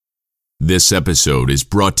This episode is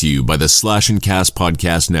brought to you by the Slash and Cast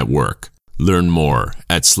Podcast Network. Learn more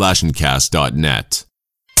at slashandcast.net.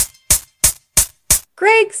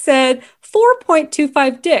 Greg said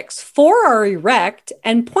 4.25 dicks. 4 are erect,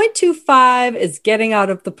 and 0.25 is getting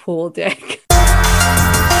out of the pool dick.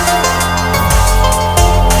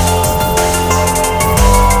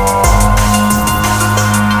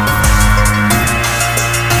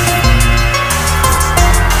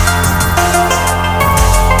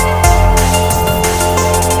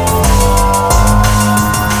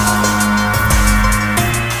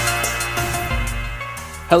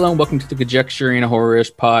 Hello and welcome to the Conjecturing a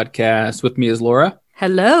Horror-ish podcast. With me is Laura.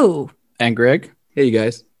 Hello. And Greg. Hey, you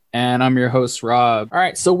guys. And I'm your host, Rob. All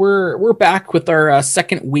right, so we're back with our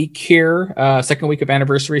second week here, second week of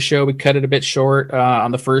anniversary show. We cut it a bit short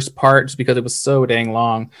on the first part just because it was so dang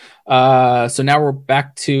long. So now we're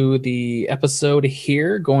back to the episode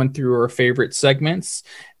here, going through our favorite segments.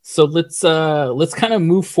 So let's kind of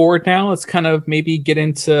move forward now. Let's kind of maybe get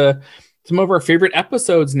into some of our favorite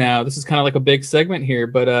episodes now. This is kind of like a big segment here,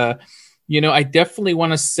 but I definitely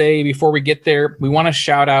want to say before we get there, we want to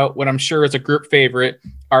shout out what I'm sure is a group favorite,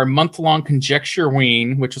 our month-long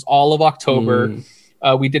Conjectureween, which was all of October.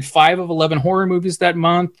 We did 5 of 11 horror movies that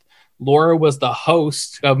month. Laura was the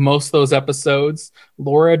host of most of those episodes.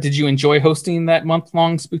 Laura, did you enjoy hosting that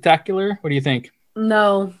month-long spectacular? What do you think?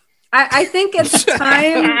 No, I think it's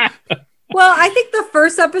time. Well, I think the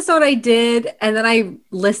first episode I did, and then I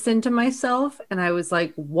listened to myself, and I was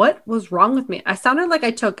like, what was wrong with me? I sounded like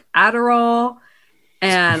I took Adderall,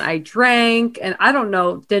 and I drank, and I don't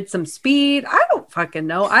know, did some speed. I don't fucking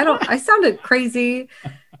know. I sounded crazy.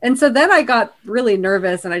 And so then I got really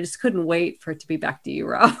nervous, and I just couldn't wait for it to be back to you,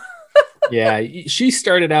 Rob. Yeah, she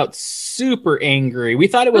started out super angry. We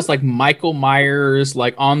thought it was like Michael Myers,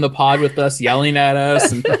 like on the pod with us, yelling at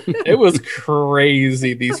us. And it was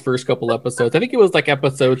crazy these first couple episodes. I think it was like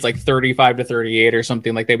episodes like 35 to 38 or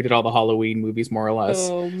something like that. We did all the Halloween movies more or less.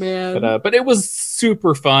 Oh man! But it was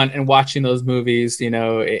super fun, and watching those movies, in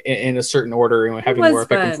a certain order and having more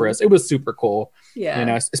affecting for us. It was super cool.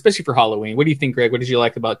 Yeah, especially for Halloween. What do you think, Greg? What did you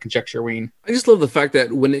like about Conjectureween? I just love the fact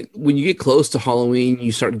that when you get close to Halloween,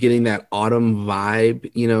 you start getting that autumn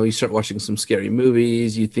vibe. You start watching some scary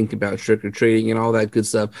movies. You think about trick or treating and all that good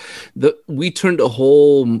stuff. We turned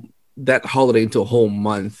that holiday into a whole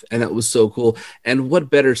month, and that was so cool. And what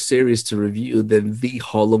better series to review than the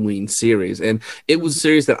Halloween series? And it was a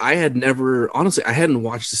series that I hadn't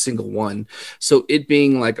watched a single one. So it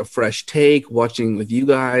being like a fresh take, watching with you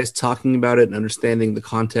guys, talking about it and understanding the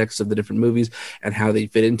context of the different movies and how they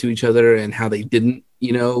fit into each other and how they didn't,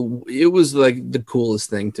 it was like the coolest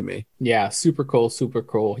thing to me. Yeah, super cool, super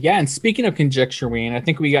cool. Yeah, and speaking of Conjectureween, I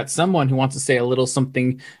think we got someone who wants to say a little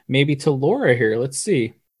something maybe to Laura here. Let's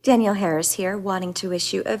see. Danielle Harris here, wanting to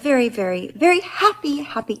wish you a very, very, very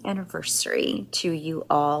happy anniversary to you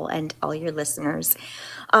all and all your listeners.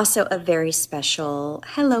 Also, a very special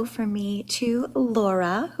hello from me to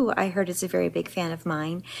Laura, who I heard is a very big fan of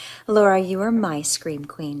mine. Laura, you are my Scream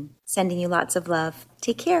Queen. Sending you lots of love.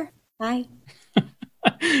 Take care. Bye.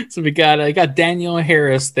 So I got Danielle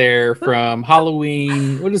Harris there from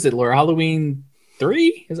Halloween. What is it, Laura? Halloween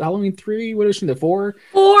 3? Is it Halloween 3? What is she? The 4?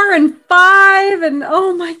 4 and 5, and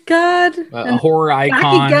oh my god, a horror icon.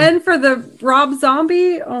 Back again for the Rob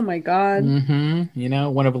Zombie. Oh my god.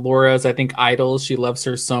 Mm-hmm. One of Laura's, I think, idols. She loves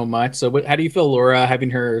her so much. So, how do you feel, Laura, having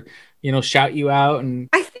her, shout you out? And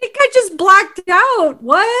I think I just blacked out.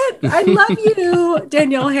 What? I love you,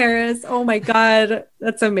 Danielle Harris. Oh my god,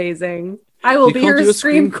 that's amazing. I will be your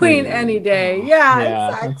Scream Queen any day. Yeah,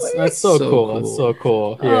 exactly. That's so cool. That's so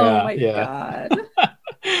cool. Yeah, oh my god.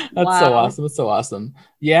 That's so awesome. That's so awesome.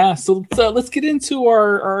 Yeah. So let's get into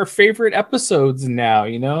our favorite episodes now.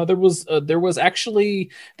 This was actually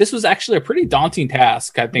a pretty daunting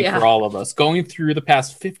task, I think, for all of us, going through the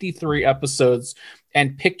past 53 episodes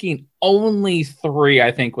and picking only 3.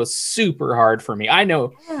 I think was super hard for me. I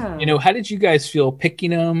know. Yeah. How did you guys feel picking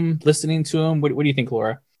them, listening to them? What do you think,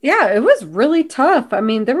 Laura? Yeah, it was really tough. I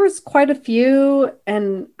mean, there was quite a few,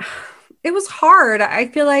 and it was hard. I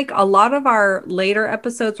feel like a lot of our later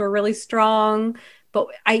episodes were really strong, but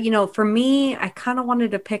for me, I kind of wanted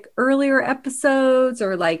to pick earlier episodes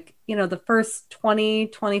or the first 20,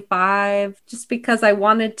 25, just because I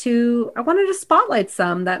wanted to spotlight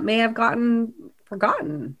some that may have gotten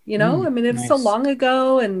forgotten, I mean, it was so long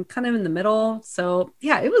ago and kind of in the middle. So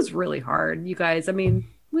yeah, it was really hard, you guys. I mean,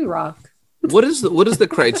 we rock. What is the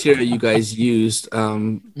criteria you guys used?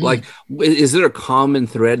 Like, is there a common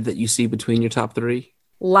thread that you see between your top 3?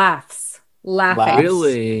 Laughing.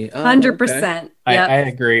 Really? 100%. I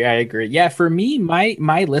agree. I agree. Yeah, for me,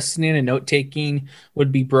 my listening and note taking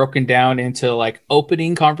would be broken down into like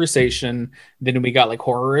opening conversation, then we got like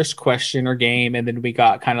horror-ish question or game, and then we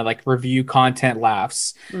got kind of like review content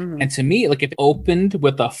laughs. Mhm. And to me, like if it opened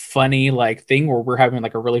with a funny like thing where we're having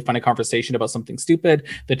like a really funny conversation about something stupid,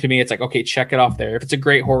 then to me it's like, okay, check it off there. If it's a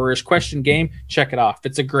great horror-ish question game, check it off. If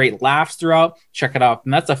it's a great laughs throughout, check it off.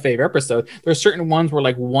 And that's a favorite episode. There's certain ones where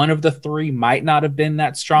like one of the three might not have been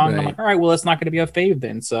that strong. And I'm Right. like, all right, well, it's not going to be a fave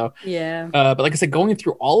then. So Yeah. but like I said, going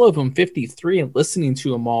through all of them, 53, and listening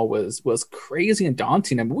to them all was crazy and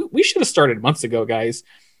daunting. I mean, we should have started months ago, guys.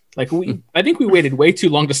 Like I think we waited way too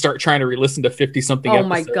long to start trying to re-listen to 50 something. Oh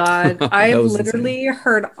my episodes. God. That I've was literally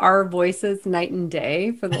heard our voices night and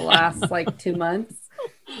day for the last like 2 months.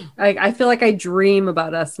 I feel like I dream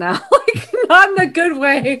about us now, like not in a good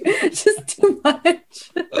way, just too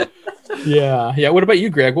much. Yeah. What about you,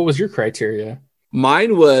 Greg? What was your criteria?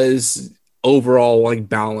 Mine was overall like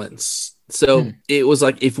balance. So it was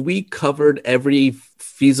like if we covered every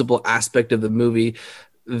feasible aspect of the movie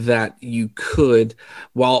that you could,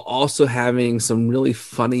 while also having some really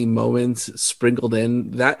funny moments sprinkled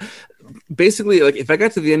in, that basically, like if I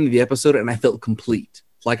got to the end of the episode and I felt complete,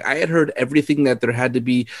 like I had heard everything that there had to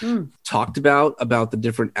be talked about the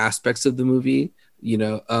different aspects of the movie,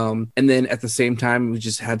 and then at the same time we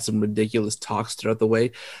just had some ridiculous talks throughout the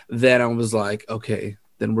way, then I was like, okay,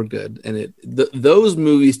 then we're good. And those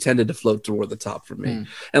movies tended to float toward the top for me.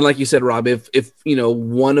 And like you said, Rob, if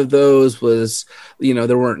one of those was,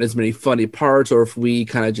 there weren't as many funny parts, or if we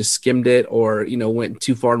kind of just skimmed it or went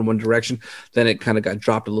too far in one direction, then it kind of got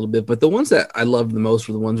dropped a little bit. But the ones that I loved the most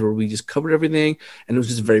were the ones where we just covered everything and it was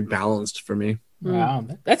just very balanced for me. Wow,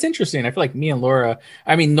 that's interesting. I feel like me and Laura,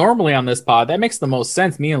 I mean, normally on this pod, that makes the most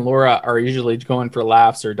sense. Me and Laura are usually going for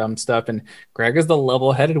laughs or dumb stuff, and Greg is the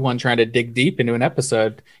level-headed one trying to dig deep into an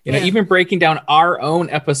episode. Even breaking down our own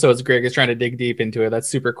episodes, Greg is trying to dig deep into it. That's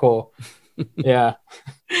super cool. Yeah.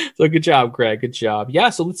 So good job, Greg. Good job. Yeah.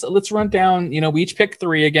 So let's run down. We each picked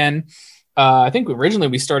 3 again. I think originally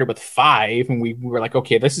we started with 5 and we were like,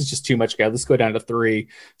 okay, this is just too much, guys. Let's go down to 3.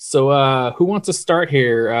 So who wants to start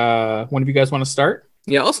here? One of you guys want to start?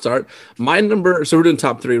 Yeah, I'll start. So we're doing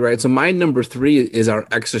top 3, right? So my number 3 is our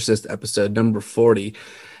Exorcist episode, number 40.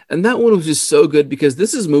 And that one was just so good because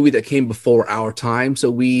this is a movie that came before our time.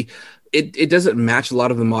 So it doesn't match a lot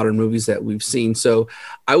of the modern movies that we've seen. So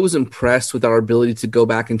I was impressed with our ability to go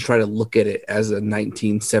back and try to look at it as a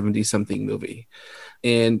 1970 something movie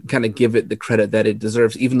and kind of give it the credit that it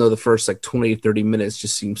deserves, even though the first like 20 or 30 minutes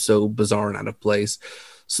just seemed so bizarre and out of place.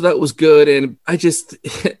 So that was good. And I just,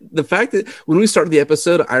 the fact that when we started the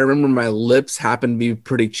episode, I remember my lips happened to be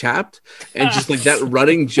pretty chapped. And just like that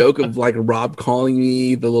running joke of like Rob calling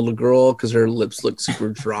me the little girl because her lips look super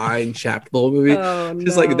dry and chapped the whole movie.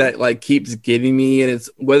 Just like that, like keeps getting me. And it's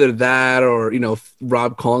whether that or,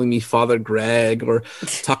 Rob calling me Father Greg or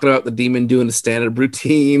talking about the demon doing a stand-up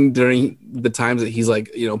routine during the times that he's like,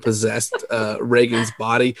 possessed Reagan's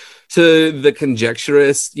body, to the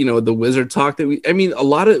conjecturist, the wizard talk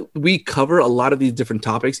that we cover a lot of these different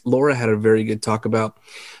topics. Laura had a very good talk about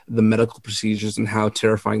the medical procedures and how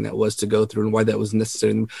terrifying that was to go through and why that was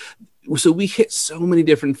necessary. So we hit so many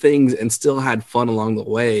different things and still had fun along the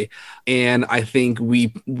way. And I think we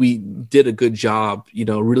did a good job,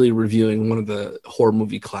 really reviewing one of the horror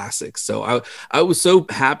movie classics. So I was so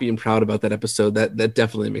happy and proud about that episode. That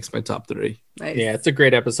definitely makes my top 3. Nice. Yeah, it's a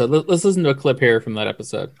great episode. Let's listen to a clip here from that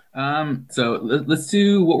episode. So let's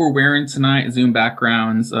do what we're wearing tonight. Zoom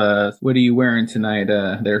backgrounds. What are you wearing tonight,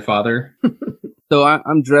 there, Father? So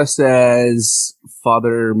I'm dressed as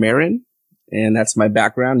Father Marin, and that's my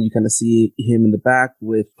background. You kind of see him in the back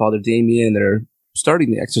with Father Damien, and they're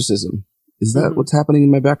starting the exorcism. Is that what's happening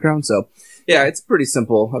in my background? So, yeah, it's pretty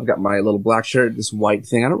simple. I've got my little black shirt, this white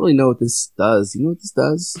thing. I don't really know what this does. You know what this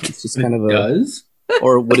does? It's just kind of does?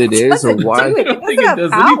 Or what it is, or why. I don't think it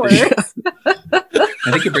does anything.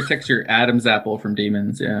 I think it protects your Adam's apple from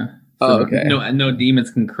demons. Yeah. So okay. No demons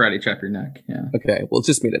can karate chop your neck. Yeah. Okay. Well, it's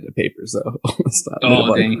just made out of paper, so it's not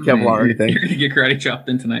dang, Kevlar or anything. You're gonna get karate chopped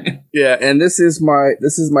in tonight. Yeah, and this is my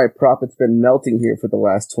prop. It's been melting here for the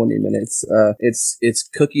last 20 minutes. It's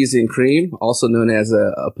cookies and cream, also known as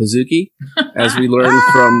a Pazuki. As we learned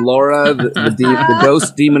from Laura, the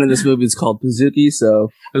ghost demon in this movie is called Pazuki. So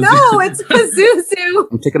No, it's Pazuzu.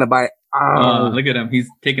 I'm taking a bite. Look at him. He's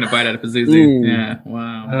taking a bite out of Pazuzu. Yeah.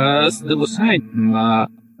 Wow.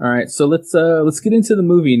 All right, so let's get into the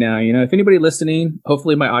movie now. If anybody listening,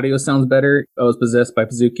 hopefully my audio sounds better. I was possessed by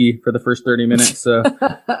Pazuki for the first 30 minutes. So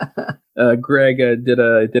Greg did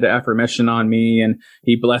an affirmation on me, and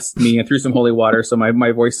he blessed me and threw some holy water, so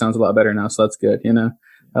my voice sounds a lot better now. So that's good.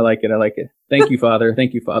 I like it. Thank you, Father.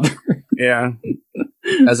 Thank you, Father. Yeah.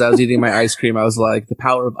 As I was eating my ice cream, I was like, the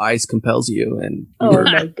power of ice compels you, and you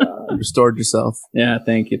my God. restored yourself. Yeah,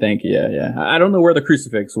 thank you. Yeah. I don't know where the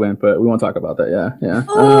crucifix went, but we won't talk about that. Yeah.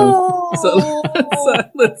 So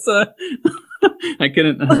let's I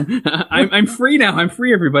couldn't. I'm free now. I'm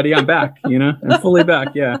free, everybody. I'm back. I'm fully back.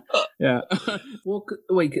 Yeah. Well,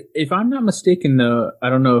 wait. If I'm not mistaken, though, I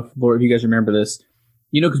don't know if Lord, if you guys remember this.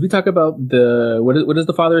 Because we talk about what is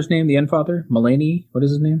the father's name? The end father, Mulaney. What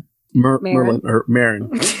is his name? Merlin or Marin.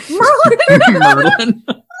 Merlin.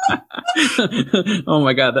 Oh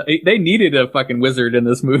my God, they needed a fucking wizard in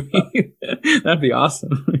this movie. That'd be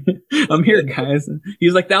awesome. I'm here, guys.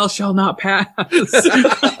 He's like, thou shalt not pass.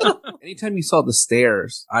 Anytime you saw the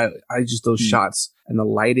stairs, I just those shots and the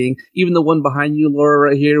lighting, even the one behind you, Laura,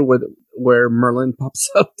 right here, where Merlin pops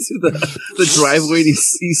up to the driveway and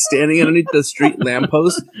he's standing underneath the street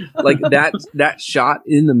lamppost. Like that shot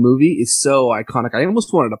in the movie is so iconic. I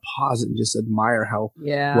almost wanted to pause it and just admire how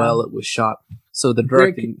well it was shot. So the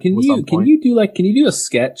directing was on point. Can you do a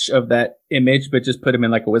sketch of that image, but just put him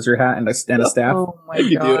in like a wizard hat and a staff? Oh my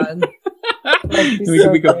God.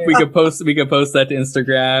 We could post that to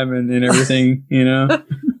Instagram and everything,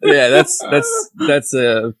 Yeah, that's it's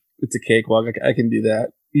a cakewalk. I can do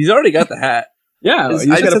that. He's already got the hat. Yeah, you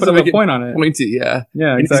just gotta put a point on it. Pointy, yeah.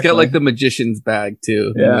 Yeah, exactly. He's got like the magician's bag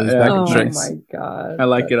too. Yeah, his yeah. bag of tricks. Oh my God. I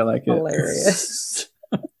like it. Hilarious.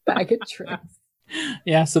 Bag of tricks.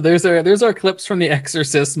 Yeah, so there's our clips from The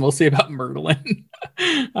Exorcist, mostly about Merlin,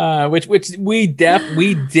 which we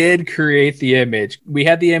did create the image. We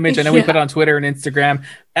had the image. I know we put it on Twitter and Instagram.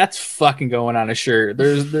 That's fucking going on a shirt.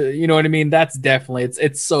 There's you know what I mean? That's definitely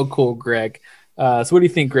it's so cool, Greg. So what do you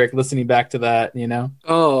think, Greg? Listening back to that,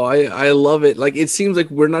 Oh, I love it. Like, it seems like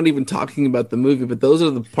we're not even talking about the movie, but those are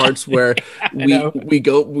the parts where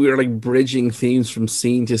we're like bridging themes from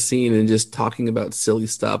scene to scene and just talking about silly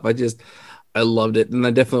stuff. I loved it, and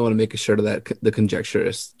I definitely want to make a shirt of that. The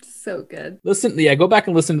Conjecturist. So good. Go back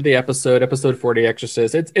and listen to the episode 40,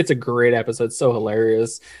 Exorcist. It's a great episode, so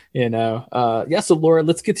hilarious. So Laura,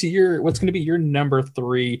 let's get to what's going to be your number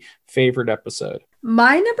 3 favorite episode.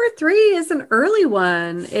 My number 3 is an early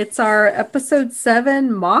one. It's our episode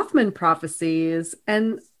 7, Mothman Prophecies,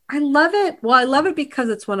 and I love it. Well, I love it because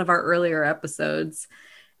it's one of our earlier episodes.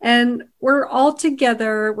 And we're all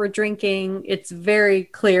together, we're drinking. It's very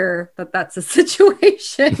clear that that's a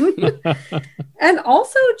situation. And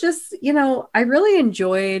also just, I really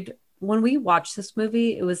enjoyed when we watched this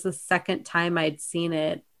movie. It was the second time I'd seen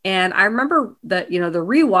it. And I remember that, the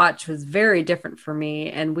rewatch was very different for me.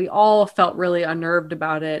 And we all felt really unnerved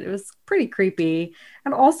about it. It was pretty creepy.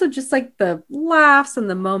 And also just like the laughs and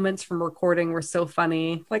the moments from recording were so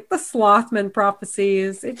funny. Like the Slothman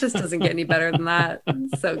prophecies. It just doesn't get any better than that.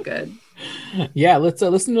 It's so good. Yeah, let's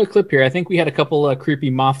listen to a clip here. I think we had a couple creepy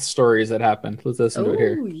moth stories that happened. Let's listen to it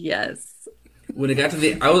here. Oh, yes. When it got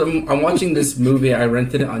to I'm watching this movie. I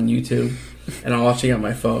rented it on YouTube and I'm watching it on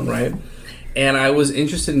my phone, right? And I was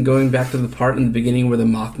interested in going back to the part in the beginning where the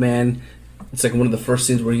Mothman, it's like one of the first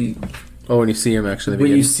scenes where when you see him actually.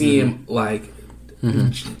 When you see him like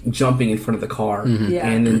jumping in front of the car,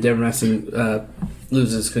 and then Deborah Messing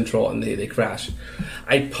loses control and they crash.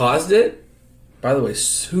 I paused it. By the way,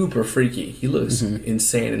 super freaky. He looks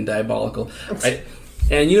insane and diabolical.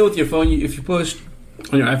 And with your phone, if you push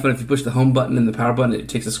on your iPhone, if you push the home button and the power button, it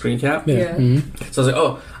takes a screen cap. Yeah. Mm-hmm. So I was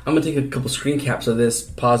like, I'm gonna take a couple screen caps of this,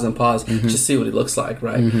 pause, just see what it looks like,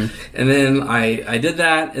 right? And then I did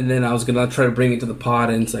that, and then I was gonna try to bring it to the pod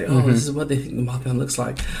and say, this is what they think the Mothman looks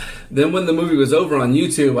like. Then when the movie was over on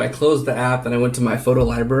YouTube, I closed the app and I went to my photo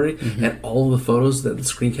library, and all the photos the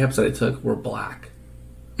screen caps that I took were black.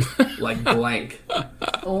 Like blank.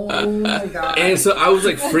 Oh my God. And so I was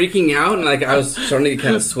like freaking out, and like I was starting to get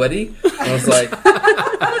kind of sweaty. I was like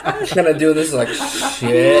kind of doing this like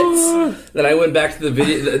shit. Then I went back to the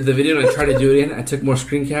video and I tried to do it again. I took more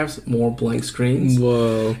screen caps, more blank screens.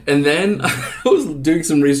 Whoa. And then I was doing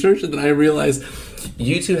some research, and then I realized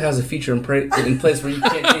YouTube has a feature in place where you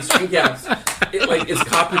can't take screen caps. It's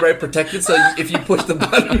copyright protected, so if you push the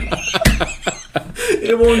button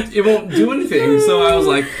it won't do anything. So I was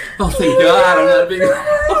like, oh, thank God I'm not being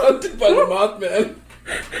haunted by the Mothman.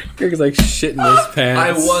 Greg's like shitting his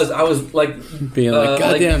pants. I was like being like,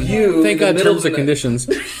 goddamn, thank God terms and conditions.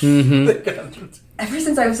 Ever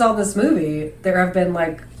since I saw this movie, there have been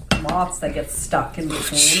like moths that get stuck in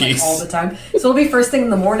between all the time. So it'll be first thing in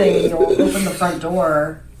the morning, and you'll open the front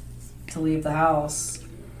door to leave the house.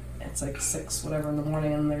 It's like 6 whatever in the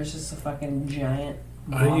morning, and there's just a fucking giant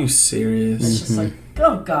moth. Are you serious? It's just like,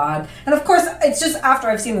 oh God. And of course, it's just after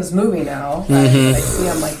I've seen this movie now. I see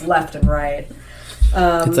them like left and right.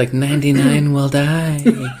 It's like 99 will die.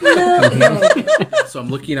 So I'm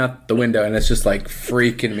looking out the window and it's just like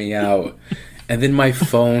freaking me out. And then my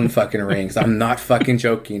phone fucking rings. I'm not fucking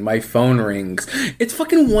joking. My phone rings. It's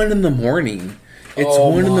fucking 1 in the morning. It's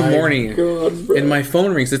 1 in the morning. God, and my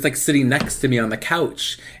phone rings. It's like sitting next to me on the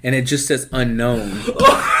couch. And it just says unknown.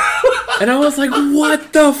 And I was like,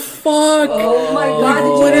 what the fuck? Oh my God, did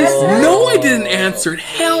you answer? No, I didn't answer it.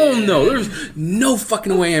 Hell no. There's no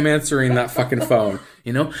fucking way I'm answering that fucking phone.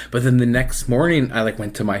 You know, but then the next morning I like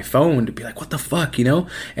went to my phone to be like, what the fuck, you know,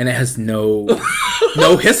 and it has no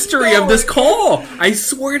history of this call. I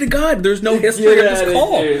swear to God, there's no history of this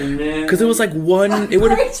call because it was like one. It would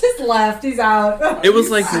have just left. He's out. It was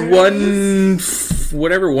like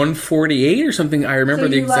 1:48 or something. I remember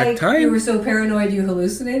the exact time. You were so paranoid you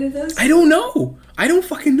hallucinated this? I don't know. I don't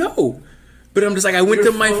fucking know. But I'm just like, I went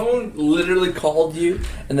to my phone. Literally called you,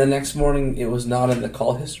 and the next morning it was not in the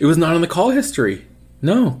call history. It was not in the call history.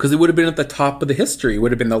 No, because it would have been at the top of the history. It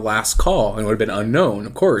would have been the last call, and it would have been unknown,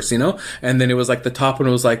 of course, you know? And then it was like the top one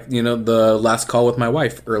was like, you know, the last call with my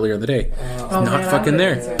wife earlier in the day. It's not fucking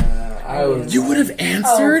there. You would have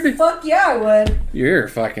answered? Oh, fuck yeah, I would. You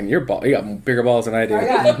got bigger balls than I do.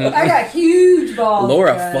 I got huge balls.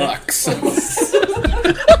 Laura fucks.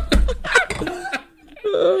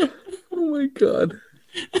 Oh my God.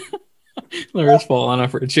 Laura's falling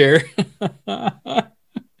off her chair.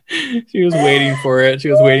 She was waiting for it. She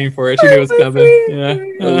knew it was coming. Yeah.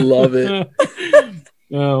 I love it.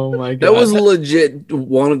 Oh my God. That was legit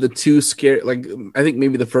one of the two scary, like, I think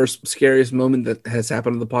maybe the first scariest moment that has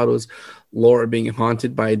happened on the pod was Laura being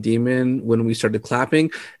haunted by a demon when we started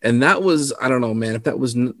clapping. And that was, I don't know, man, if that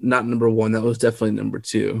was not number one, that was definitely number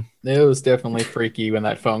two. It was definitely freaky when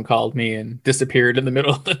that phone called me and disappeared in the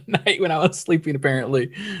middle of the night when I was sleeping,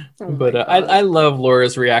 apparently. But I love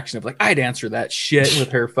Laura's reaction of like, I'd answer that shit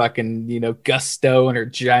with her fucking, you know, gusto and her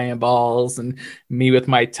giant balls, and me with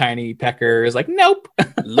my tiny peckers like, nope.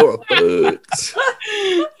 Laura fucks.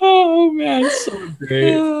 Oh man, so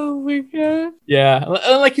great. Oh my God. Yeah,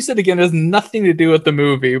 like you said again, it has nothing to do with the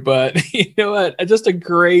movie, but you know what? Just a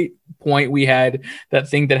great point we had, that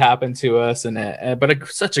thing that happened to us, and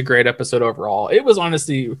such a great episode overall. It was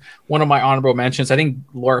honestly one of my honorable mentions. I think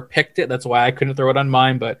Laura picked it, that's why I couldn't throw it on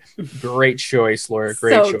mine, but great choice, Laura.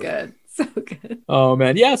 Great choice. So good. Oh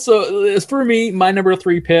man, yeah. So as for me, my number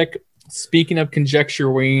 3 pick, speaking of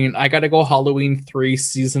Conjecture-ween, I gotta go Halloween 3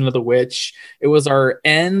 Season of the Witch. It was our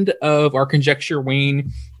end of our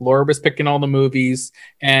Conjecture-ween. Laura was picking all the movies,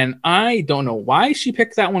 and I don't know why she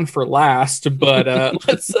picked that one for last, but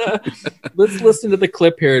let's listen to the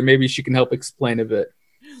clip here, and maybe she can help explain a bit.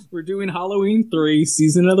 We're doing Halloween 3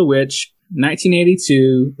 Season of the Witch,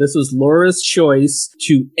 1982. This was Laura's choice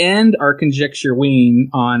to end our Conjecture-ween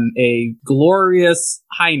on a glorious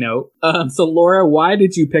high note. So Laura, why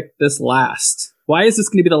did you pick this last? Why is this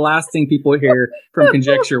going to be the last thing people hear from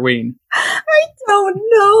Conjecture-ween? I don't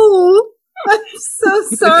know. I'm so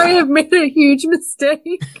sorry. I've made a huge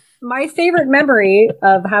mistake. My favorite memory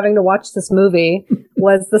of having to watch this movie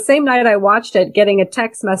was the same night I watched it, getting a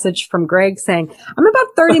text message from Greg saying, I'm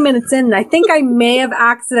about 30 minutes in, and I think I may have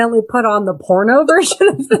accidentally put on the porno version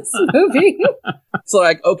of this movie. So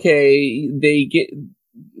like, okay, they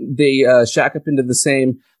shack up into the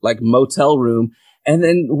same like motel room. And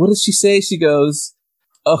then what does she say? She goes,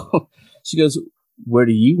 where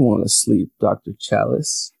do you want to sleep, Dr.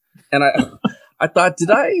 Chalice? And I thought, did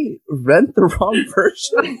I rent the wrong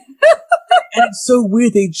version? And it's so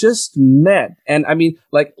weird. They just met. And I mean,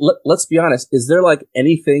 like, let's be honest. Is there like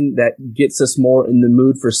anything that gets us more in the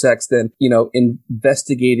mood for sex than, you know,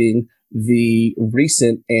 investigating the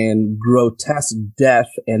recent and grotesque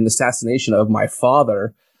death and assassination of my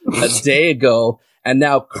father a day ago? And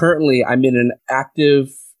now currently I'm in an active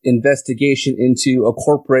investigation into a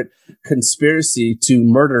corporate conspiracy to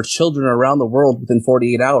murder children around the world within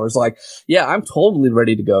 48 hours. Like, yeah, I'm totally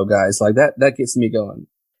ready to go, guys. Like that gets me going.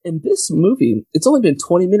 In this movie, it's only been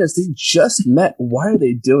 20 minutes. They just met. Why are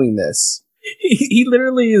they doing this? He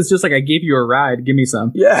literally is just like, I gave you a ride. Give me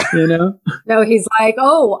some. Yeah. You know? No, he's like,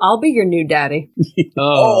 oh, I'll be your new daddy.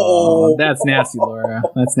 Oh, that's nasty, Laura.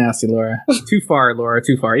 That's nasty, Laura. Too far, Laura.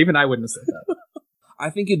 Too far. Even I wouldn't have said that. I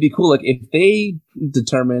think it'd be cool, like, if they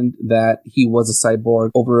determined that he was a cyborg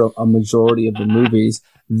over a majority of the movies,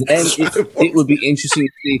 then it would be interesting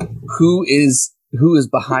to see who is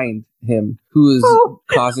behind him, who is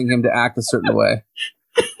causing him to act a certain way.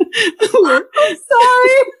 I'm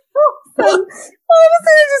sorry. All of a sudden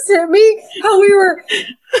it just hit me how we were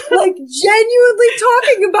like genuinely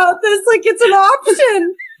talking about this like it's an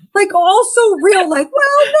option. Like all so real, like,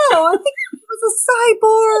 well, no, I think it was a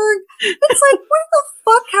cyborg. It's like, where the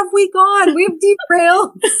fuck have we gone? We have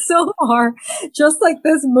derailed so far, just like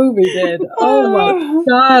this movie did. Oh my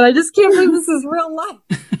God. I just can't believe this is real life.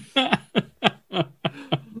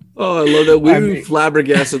 Oh, I love that. We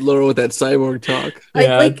flabbergasted Laura with that cyborg talk.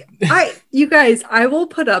 You guys, I will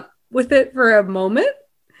put up with it for a moment.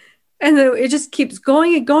 And then it just keeps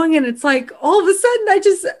going and going. And it's like, all of a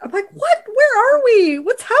sudden, I'm like, what? Where are we?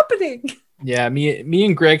 What's happening? Yeah, me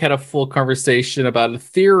and Greg had a full conversation about a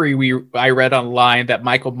theory I read online that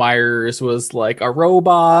Michael Myers was like a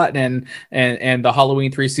robot, and the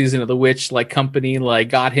Halloween 3 season of the witch like company like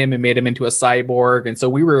got him and made him into a cyborg. And so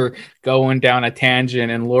we were going down a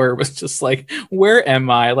tangent, and Laura was just like, "Where am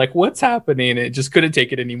I? Like, what's happening?" And it just couldn't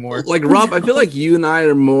take it anymore. Like Rob, I feel like you and I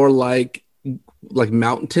are more like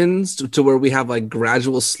mountains to where we have like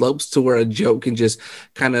gradual slopes to where a joke can just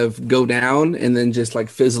kind of go down and then just like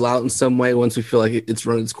fizzle out in some way once we feel like it's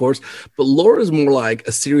run its course. But Laura's more like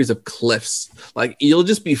a series of cliffs. Like you'll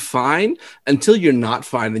just be fine until you're not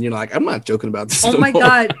fine. Then you're like, I'm not joking about this. Oh my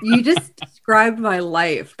God. You just described my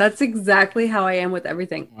life. That's exactly how I am with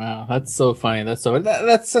everything. Wow. That's so funny.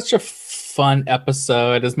 That's such a fun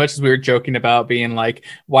episode. As much as we were joking about being like,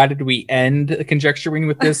 why did we end conjecturing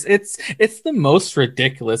with this? It's the most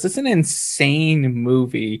ridiculous. It's an insane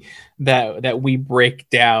movie that we break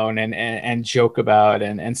down and joke about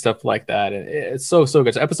and stuff like that. It's so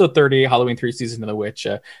good. So episode 30, Halloween 3 season of the witch,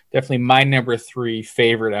 definitely my number 3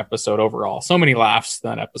 favorite episode overall. So many laughs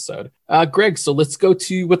that episode. Greg, so let's go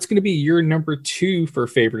to what's going to be your number 2 for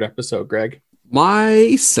favorite episode, Greg.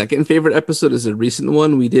 My second favorite episode is a recent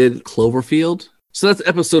one. We did Cloverfield. So that's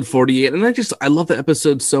episode 48. And I love the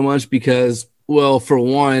episode so much because, well, for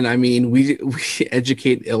one, I mean, we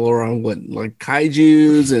educate Laura on what like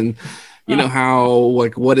kaijus and you know how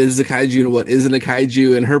like what is a kaiju and what isn't a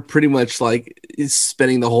kaiju, and her pretty much like is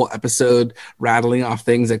spending the whole episode rattling off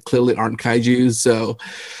things that clearly aren't kaijus. So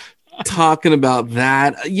talking about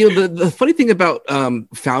that, you know, the funny thing about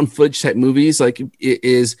found footage type movies like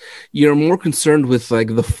is you're more concerned with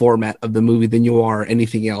like the format of the movie than you are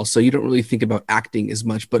anything else, so you don't really think about acting as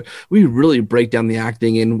much, but we really break down the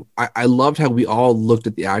acting. And I loved how we all looked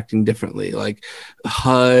at the acting differently. Like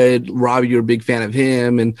Hud, Robbie, you're a big fan of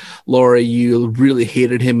him, and Laura, you really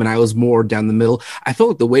hated him, and I was more down the middle. I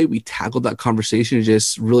felt like the way we tackled that conversation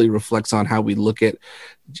just really reflects on how we look at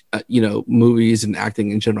movies and acting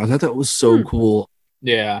in general. I thought that was so cool.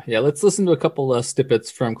 Yeah. Let's listen to a couple of snippets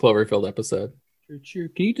from Cloverfield episode.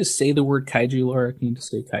 Can you just say the word kaiju, Laura? Can you just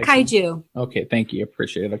say kaiju? Kaiju. Okay, thank you.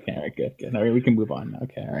 Appreciate it. Okay, all right, good. All right, we can move on.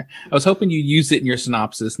 Okay, all right. I was hoping you use it in your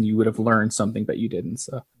synopsis and you would have learned something, but you didn't.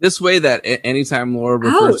 So this way, that anytime Laura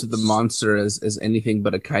refers to the monster as anything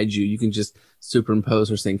but a kaiju, you can just superimpose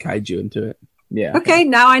her saying kaiju into it. Yeah. Okay,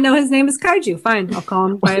 now I know his name is Kaiju. Fine, I'll call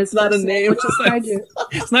him by his not a name, which is Kaiju.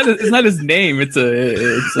 It's not his name.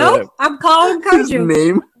 Nope, I'm calling him Kaiju. His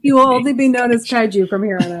name. He will only be known as Kaiju from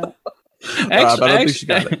here on out. I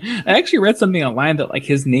actually read something online that like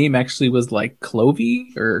his name actually was like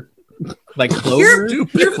Clovey or like Clover.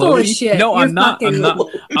 You're full of shit. No, I'm not.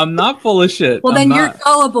 I'm not full of shit. Well, then you're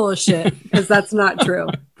gullible as shit because that's not true.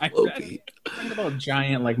 I read about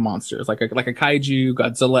giant like monsters, like a kaiju,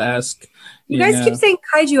 Godzilla-esque. You guys keep saying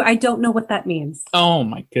kaiju. I don't know what that means. Oh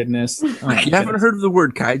my goodness! You haven't heard of the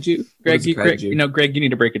word kaiju, Greg? Greg, you need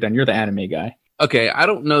to break it down. You're the anime guy. Okay, I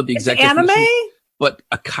don't know the exact anime, but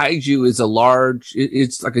a kaiju is a large.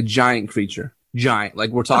 It's like a giant creature, giant. Like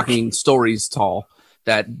we're talking stories tall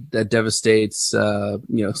that devastates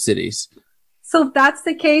cities. So if that's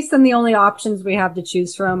the case, then the only options we have to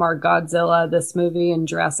choose from are Godzilla, this movie, and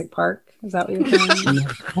Jurassic Park. Is that what you're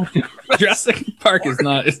saying? Jurassic Park is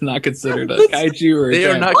not considered a kaiju or they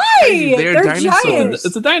are not. Why? They're dinosaurs. Giants.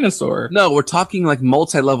 It's a dinosaur. No, we're talking like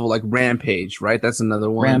multi-level, like Rampage, right? That's another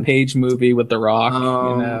one. Rampage movie with The Rock.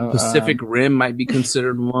 Pacific Rim might be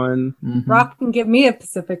considered one. Mm-hmm. Rock can give me a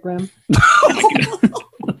Pacific Rim.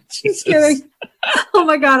 Just kidding. Oh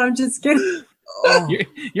my God, I'm just kidding.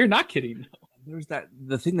 You're not kidding. There's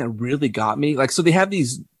the thing that really got me. Like, so they have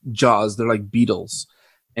these jaws. They're like beetles.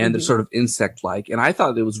 And they're sort of insect-like. And I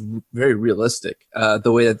thought it was very realistic,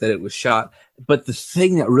 the way that it was shot. But the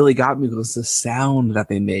thing that really got me was the sound that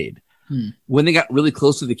they made. When they got really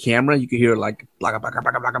close to the camera, you could hear like, blah, blah, blah,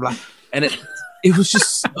 blah, blah, blah. And it was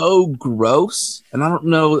just so gross. And I don't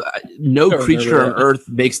know, no creature on Earth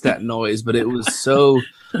makes that noise, but it was so...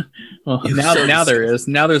 Well, now there is.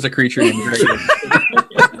 Now there's a creature named Dragon.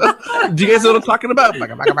 Do you guys know what I'm talking about?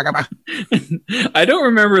 I don't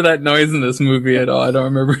remember that noise in this movie at all. I don't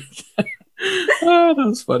remember that. Oh, that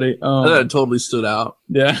was funny. That totally stood out.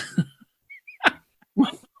 Yeah.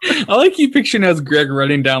 I like you picturing as Greg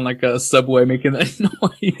running down like a subway, making that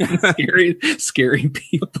noise, scary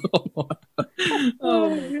people.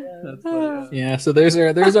 That's funny. Yeah. So there's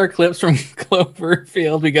our clips from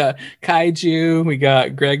Cloverfield. We got kaiju. We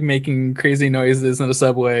got Greg making crazy noises in a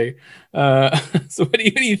subway. So what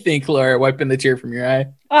do you think, Laura? Wiping the tear from your eye.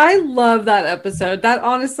 I love that episode. That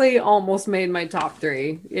honestly almost made my top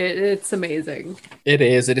 3. It's amazing. It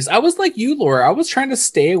is. I was like you, Laura. I was trying to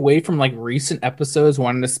stay away from like recent episodes,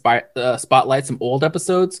 wanting to spotlight some old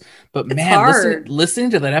episodes. But it's man, hard.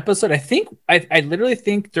 listening to that episode, I literally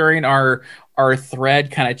think during our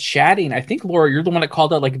thread kind of chatting, I think, Laura, you're the one that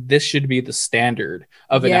called out like this should be the standard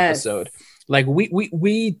of an episode. Like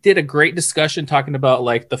we did a great discussion talking about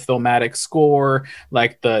like the filmatic score,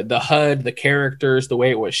 like the HUD, the characters, the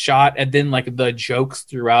way it was shot, and then like the jokes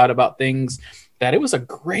throughout about things. That it was a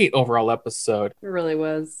great overall episode. It really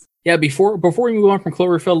was. Yeah, before we move on from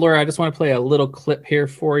Cloverfield, Laura, I just want to play a little clip here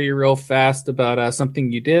for you real fast about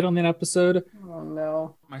something you did on that episode. Oh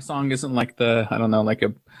no. My song isn't like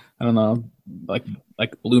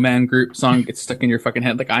like Blue Man Group song gets stuck in your fucking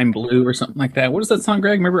head, like I'm Blue or something like that. What is that song,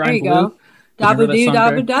 Greg? Remember there I'm Blue?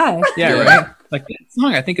 Dabba-doo-dabba-die. Yeah, right? Like that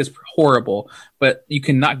song I think is horrible, but you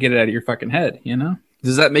cannot get it out of your fucking head, you know?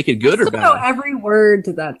 Does that make it good or I bad? know every word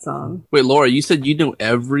to that song. Wait, Laura, you said you know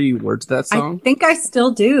every word to that song? I think I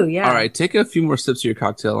still do, yeah. All right, take a few more sips of your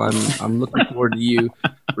cocktail. I'm looking forward to you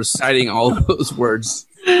reciting all those words.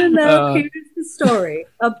 Now here's the story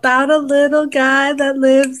about a little guy that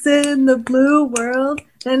lives in the blue world,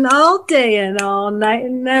 and all day and all night,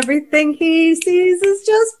 and everything he sees is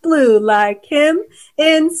just blue, like him,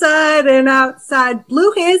 inside and outside.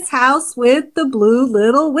 Blue his house with the blue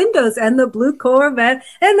little windows and the blue Corvette,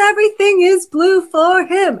 and everything is blue for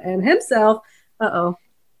him and himself. Uh-oh.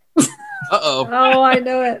 Oh, I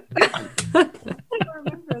know it. I don't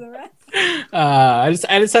remember the rest. I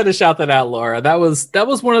just had to shout that out, Laura. That was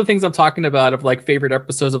one of the things I'm talking about of like favorite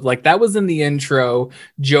episodes of like that was in the intro,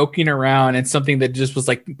 joking around, and something that just was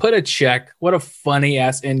like put a check. What a funny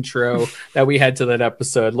ass intro that we had to that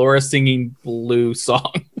episode. Laura singing Blue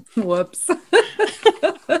song. Whoops.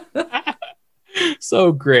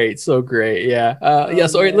 So great. Yeah.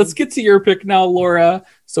 So all right, let's get to your pick now, Laura.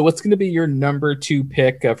 So what's going to be your number 2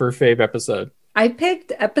 pick for fave episode? I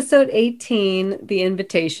picked episode 18, The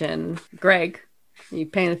Invitation. Greg, are you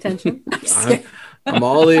paying attention? I'm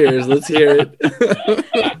all ears. Let's hear it.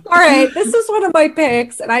 All right, this is one of my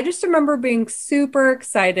picks, and I just remember being super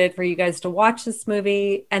excited for you guys to watch this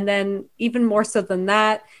movie. And then even more so than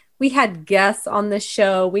that, we had guests on the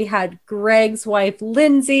show. We had Greg's wife,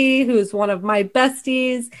 Lindsay, who's one of my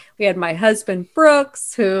besties. We had my husband,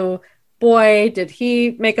 Brooks, who, boy, did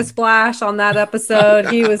he make a splash on that episode.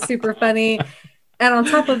 He was super funny. And on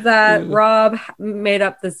top of that, Rob made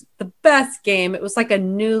up the best game. It was like a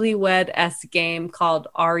newlywed-esque game called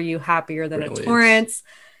Are You Happier Than a Torrance?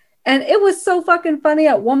 And it was so fucking funny.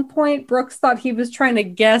 At one point, Brooks thought he was trying to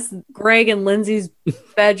guess Greg and Lindsay's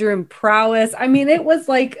bedroom prowess. I mean, it was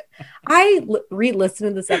like, I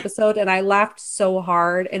re-listened to this episode and I laughed so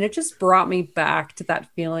hard, and it just brought me back to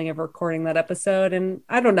that feeling of recording that episode. And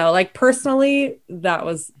I don't know, like personally, that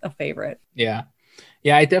was a favorite.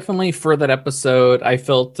 Yeah, I definitely, for that episode, I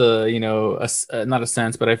felt, not a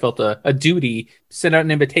sense, but I felt a duty to send out an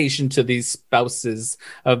invitation to these spouses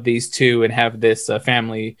of these two and have this not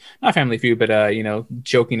family feud, but,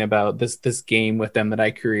 joking about this game with them that I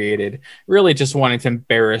created, really just wanting to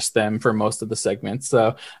embarrass them for most of the segments.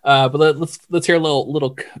 So, but let's hear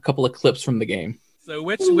a couple of clips from the game. So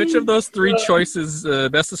which of those 3 choices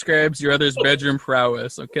best describes your other's bedroom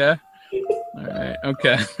prowess, okay? All right,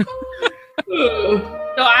 okay.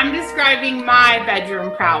 So I'm describing my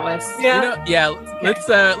bedroom prowess. Let's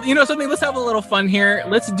something. Let's have a little fun here.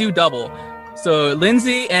 Let's do double. So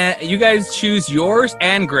Lindsay, and you guys choose yours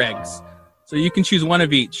and Greg's. So you can choose one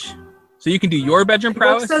of each. So you can do your bedroom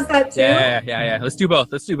prowess. Brooks does that too? Yeah. Let's do both.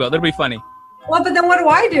 That'll be funny. Well, but then what do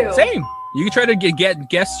I do? Same. You can try to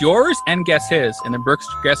guess yours and guess his, and then Brooks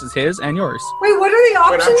guesses his and yours. Wait, what are the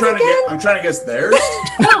options again? I'm trying to guess theirs.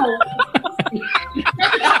 No.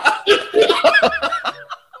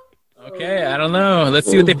 Okay, I don't know. Let's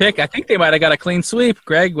see what they pick. I think they might have got a clean sweep.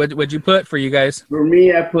 Greg, what'd you put for you guys? For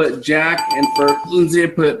me, I put Jack, and for Lindsay, I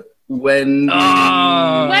put Wendy.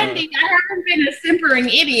 Wendy, I haven't been a simpering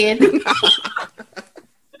idiot.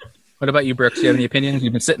 What about you, Brooks? Do you have any opinions?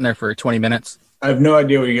 You've been sitting there for 20 minutes. I have no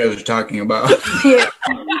idea what you guys are talking about.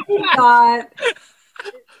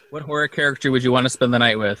 What horror character would you want to spend the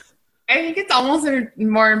night with? I think it's almost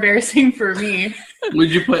more embarrassing for me.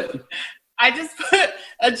 What'd you put? I just put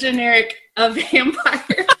a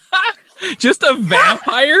vampire. Just a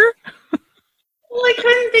vampire? Well, really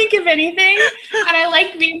couldn't think of anything, and I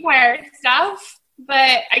like vampire stuff,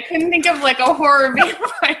 but I couldn't think of like a horror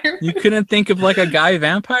vampire. You couldn't think of like a guy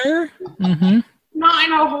vampire? Mm-hmm. Not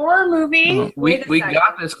in a horror movie. Oh, We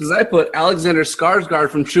got this because I put Alexander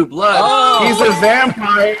Skarsgård from True Blood. Oh. He's a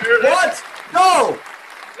vampire. What? No!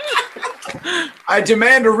 I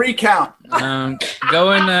demand a recount.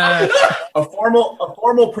 Going a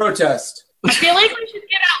formal protest. I feel like we should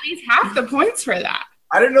get at least half the points for that.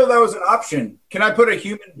 I didn't know that was an option. Can I put a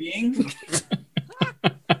human being?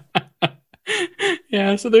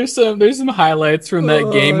 Yeah, so there's some highlights from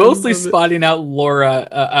that game, mostly spotting out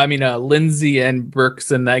Lindsay and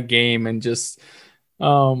Brooks in that game, and just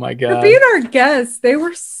oh my god, for being our guests, they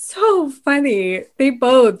were so funny. They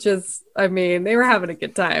both just, they were having a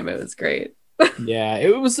good time. It was great. Yeah,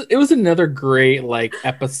 it was another great like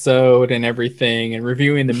episode and everything, and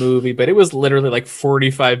reviewing the movie, but it was literally like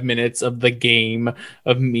 45 minutes of the game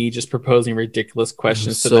of me just proposing ridiculous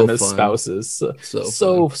questions to them as spouses.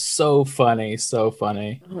 So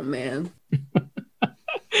funny. Oh man.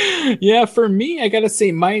 Yeah, for me, I gotta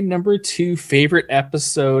say my number 2 favorite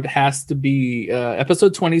episode has to be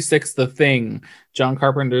episode 26, The Thing, John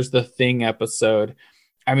Carpenter's The Thing episode.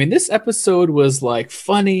 This episode was like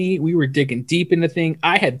funny. We were digging deep into things.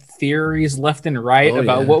 I had theories left and right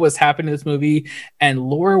about what was happening in this movie, and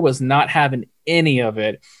Laura was not having any of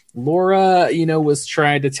it. Laura, was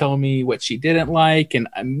trying to tell me what she didn't like, and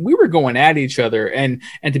we were going at each other. And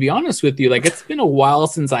to be honest with you, like, it's been a while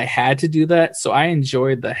since I had to do that, so I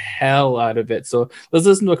enjoyed the hell out of it. So let's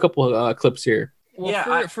listen to a couple of clips here.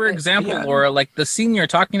 Well, for example, Laura, like the scene you're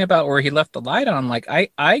talking about where he left the light on, like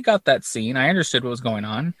I got that scene. I understood what was going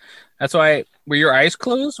on. That's why. Were your eyes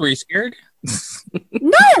closed? Were you scared?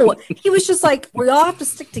 No, he was just like, we all have to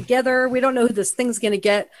stick together. We don't know who this thing's going to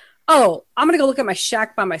get. Oh, I'm going to go look at my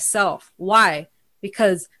shack by myself. Why?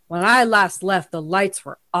 Because when I last left, the lights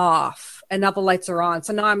were off and now the lights are on.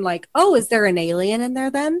 So now I'm like, oh, is there an alien in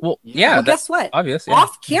there then? Well, yeah. Well, guess what? Obvious. Yeah.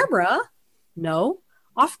 Off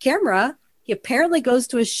camera, he apparently goes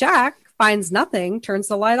to his shack, finds nothing, turns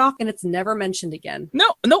the light off, and it's never mentioned again.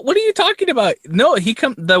 No, what are you talking about? No,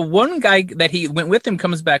 the one guy that he went with him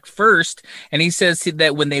comes back first, and he says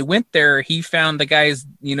that when they went there, he found the guy's,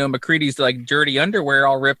 McCready's like dirty underwear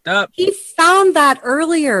all ripped up. He found that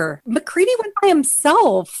earlier. McCready went by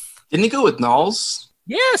himself. Didn't he go with Knowles?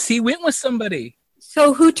 Yes, he went with somebody.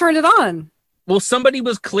 So who turned it on? Well, somebody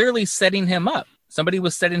was clearly setting him up. Somebody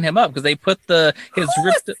was setting him up because they put setting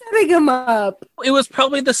him up. It was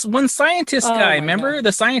probably this one scientist guy. Remember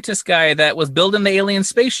the scientist guy that was building the alien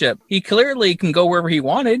spaceship? He clearly can go wherever he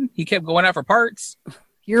wanted. He kept going out for parts.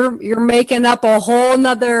 You're making up a whole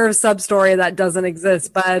nother sub story that doesn't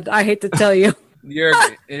exist, but I hate to tell you.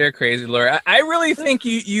 You're crazy, Laura. I really think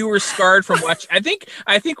you were scarred from watching. I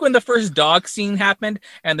think when the first dog scene happened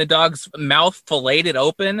and the dog's mouth filleted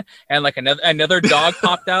open and like another dog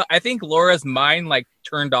popped out, I think Laura's mind like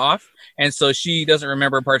turned off, and so she doesn't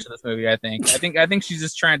remember parts of this movie. I think she's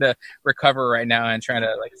just trying to recover right now and trying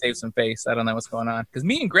to like save some face. I don't know what's going on because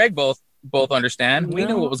me and Greg both understand. We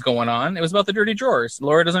knew what was going on. It was about the dirty drawers.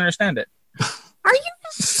 Laura doesn't understand it. Are you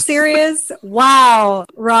serious? Wow,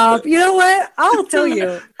 Rob. You know what? I'll tell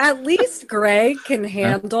you. At least Greg can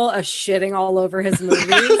handle a shitting all over his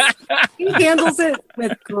movies. He handles it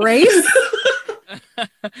with grace.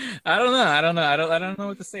 I don't know. I don't know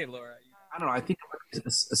what to say, Laura. I don't know. I think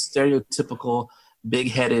it's a stereotypical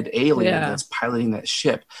big-headed alien that's piloting that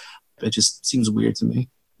ship. It just seems weird to me.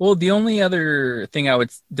 Well, the only other thing I would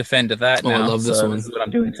defend to that now, I love this one. This is what I'm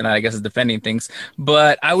doing tonight, I guess, is defending things.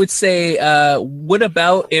 But I would say, what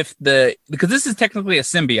about because this is technically a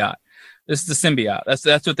symbiote. This is a symbiote.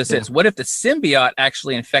 That's what this is. What if the symbiote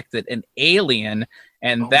actually infected an alien,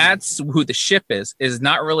 and that's who the ship is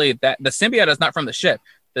not really that. The symbiote is not from the ship.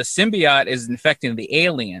 The symbiote is infecting the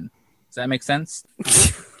alien. Does that make sense?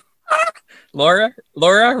 Laura,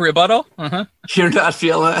 rebuttal? Uh-huh. You're not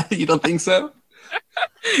feeling that? You don't think so?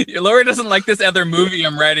 Laura doesn't like this other movie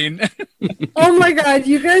I'm writing. Oh my god,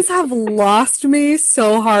 you guys have lost me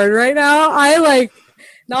so hard right now.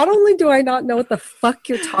 Not only do I not know what the fuck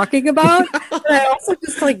you're talking about, but I also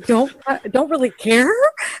just like don't really care.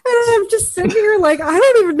 And I'm just sitting here like I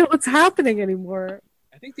don't even know what's happening anymore.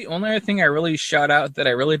 I think the only other thing I really shout out that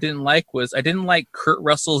I really didn't like was I didn't like Kurt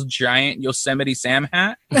Russell's giant Yosemite Sam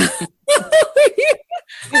hat.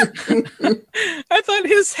 I thought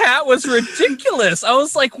his hat was ridiculous. I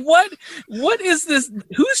was like, what is this?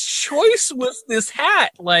 Whose choice was this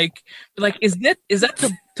hat? Like is that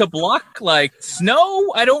to to block like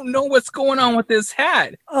snow. I don't know what's going on with this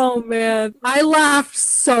hat. Oh man, I laughed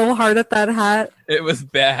so hard at that hat. It was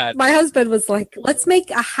bad. My husband was like, let's make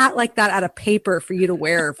a hat like that out of paper for you to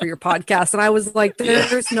wear for your podcast. And I was like,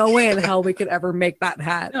 there's no way in hell we could ever make that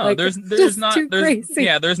hat. No, like, there's not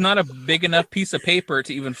there's not a big enough piece of paper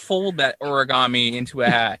to even fold that origami into a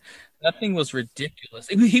hat. That thing was ridiculous.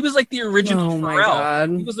 He was like the original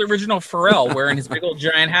Pharrell. He was the original Pharrell wearing his big old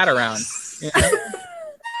giant hat around. You know?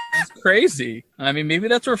 It's crazy. I mean, maybe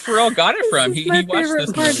that's where Pharrell got it from. He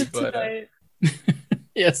watched this movie, but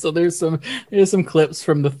yeah. So there's some clips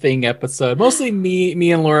from the Thing episode. Mostly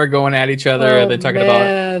me and Laura going at each other. They're talking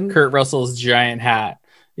about Kurt Russell's giant hat.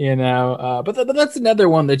 You know, but that's another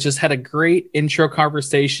one that just had a great intro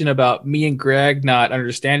conversation about me and Greg not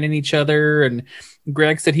understanding each other. And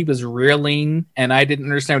Greg said he was reeling, and I didn't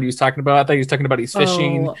understand what he was talking about. I thought he was talking about he's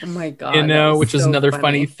fishing. Oh my god! You know, which is another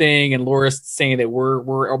funny thing. And Laura's saying that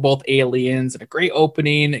we're both aliens, and a great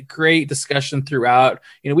opening, great discussion throughout.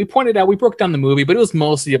 You know, we broke down the movie, but it was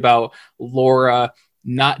mostly about Laura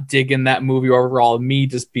not digging that movie overall, me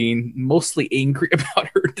just being mostly angry about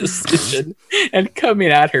her decision and coming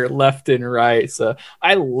at her left and right. So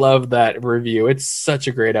I love that review. It's such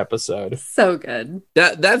a great episode. So good.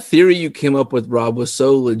 That theory you came up with, Rob, was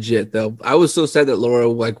so legit though. I was so sad that Laura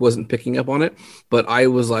wasn't picking up on it, but I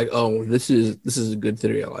was like, oh, this is a good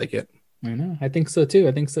theory. I like it. I know. I think so too.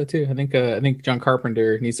 I think John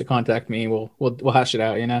Carpenter needs to contact me. We'll hash it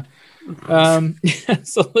out, you know.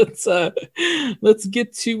 So let's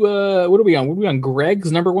get to what are we on? We're we on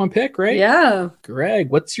Greg's number one pick, right? Yeah.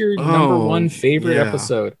 Greg, what's your number one favorite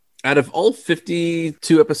episode? Out of all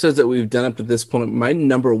 52 episodes that we've done up to this point, my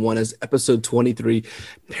number one is episode 23,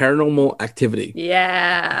 Paranormal Activity.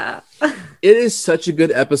 Yeah. It is such a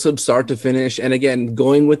good episode, start to finish. And again,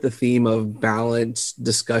 going with the theme of balance,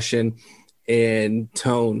 discussion, and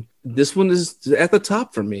tone. This one is at the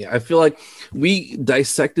top for me. I feel like we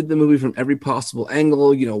dissected the movie from every possible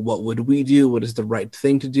angle. You know, what would we do? What is the right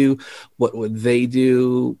thing to do? What would they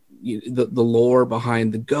do? The lore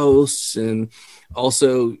behind the ghosts, and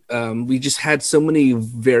also we just had so many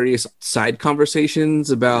various side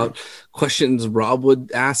conversations about questions Rob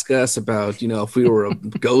would ask us about, you know, if we were a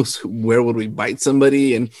ghost, where would we bite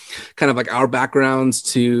somebody, and kind of like our backgrounds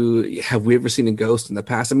to have we ever seen a ghost in the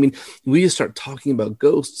past. I mean, we just start talking about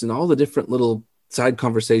ghosts and all the different little side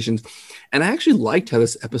conversations, and I actually liked how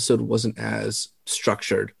this episode wasn't as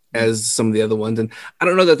structured as some of the other ones. And I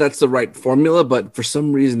don't know that that's the right formula, but for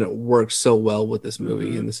some reason it works so well with this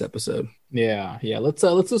movie in this episode. Yeah. Let's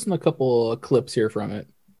listen to a couple of clips here from it.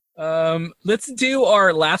 Let's do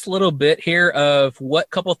our last little bit here of what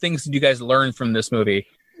couple things did you guys learn from this movie?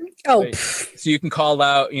 So you can call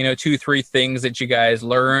out, you know, 2-3 things that you guys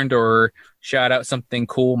learned, or shout out something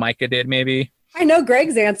cool Micah did maybe. I know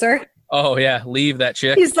Greg's answer. Oh yeah, leave that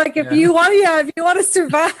chick. He's like, if you want to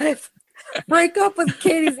survive, break up with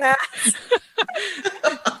Katie's ass.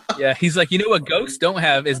 Yeah, he's like, you know what ghosts don't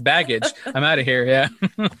have is baggage. I'm out of here. Yeah.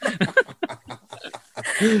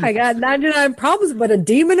 I got 99 problems, but a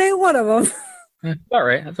demon ain't one of them. All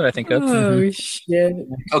right, that's what I think of. Oh shit.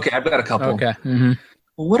 Okay, I've got a couple. Okay.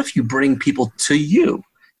 Well, what if you bring people to you?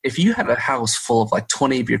 If you had a house full of like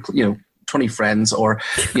 20 of your, 20 friends, or,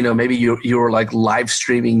 maybe you were like live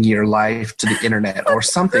streaming your life to the internet or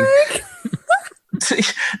something.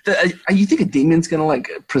 You think a demon's gonna like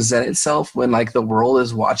present itself when like the world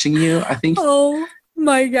is watching you? I think. Oh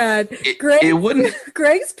my god, it wouldn't.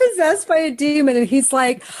 Greg's possessed by a demon, and he's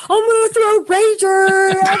like, "I'm gonna throw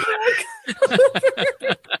Rager."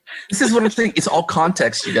 This is what I'm saying. It's all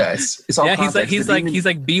context, you guys. It's all. Yeah, context. he's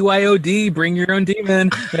like BYOD. Bring your own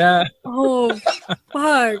demon. Yeah. Oh,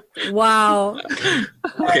 fuck! Wow. Okay.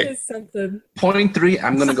 That is something. Point 3.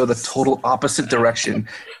 I'm gonna go the total opposite direction.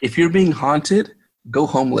 If you're being haunted, go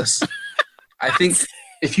homeless. I think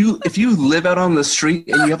if you live out on the street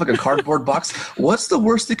and you have like a cardboard box, what's the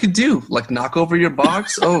worst it could do? Like knock over your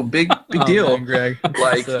box? Oh, big deal. Man, Greg.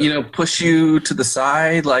 Like, push you to the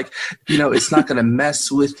side. Like, it's not gonna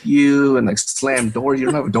mess with you and like slam door. You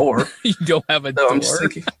don't have a door. You don't have a door. I'm just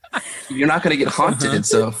thinking, you're not gonna get haunted.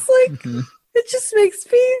 So it's like it just makes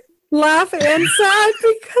me laugh and sad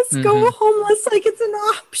because go homeless like it's an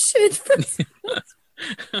option.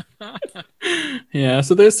 Yeah,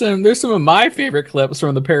 so there's some of my favorite clips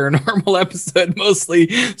from the paranormal episode, mostly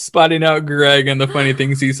spotting out Greg and the funny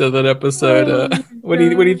things he said that episode. What do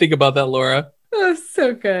you think about that, Laura? Oh,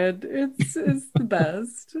 so good. It's the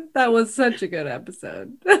best. That was such a good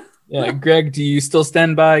episode. Yeah, Greg, do you still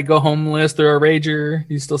stand by go homeless, throw a rager?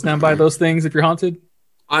 Do you still stand by those things if you're haunted?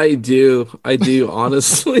 I do.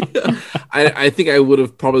 Honestly, I think I would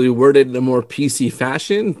have probably worded it in a more PC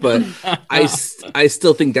fashion, but I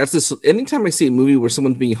still think that's this. Anytime I see a movie where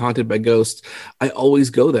someone's being haunted by ghosts, I always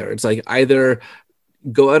go there. It's like either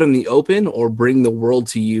go out in the open or bring the world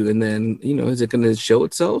to you, and then is it going to show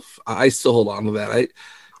itself? I still hold on to that.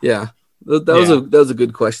 That was a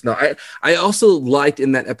good question. Though. I also liked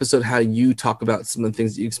in that episode how you talk about some of the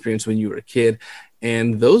things that you experienced when you were a kid.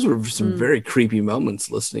 And those were some very creepy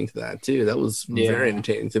moments listening to that too. That was very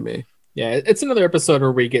entertaining to me. Yeah, it's another episode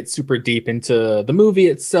where we get super deep into the movie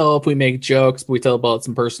itself. We make jokes, but we tell about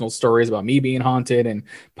some personal stories about me being haunted and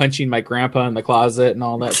punching my grandpa in the closet and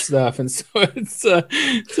all that stuff. And so it's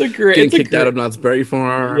a great getting kicked out of Knott's Berry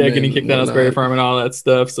Farm. Yeah, getting kicked out of Knott's Berry Farm and all that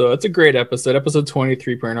stuff. So it's a great episode. Episode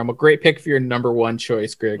 23 Paranormal. Great pick for your number one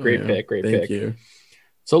choice, Greg. Great pick. Thank you.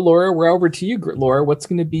 So, Laura, we're over to you. Laura, what's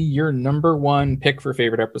going to be your number one pick for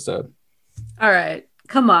favorite episode? All right.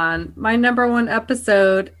 Come on. My number one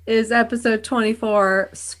episode is episode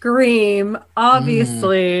 24, Scream,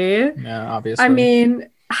 obviously. Yeah, obviously. I mean,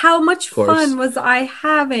 how much fun was I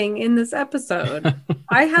having in this episode?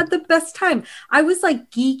 I had the best time. I was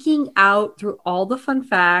like geeking out through all the fun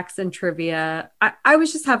facts and trivia. I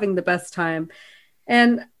was just having the best time.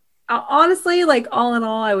 And honestly, like all in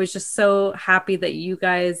all, I was just so happy that you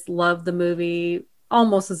guys loved the movie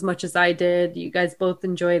almost as much as I did. You guys both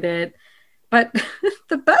enjoyed it. But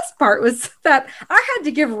the best part was that I had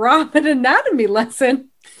to give Rob an anatomy lesson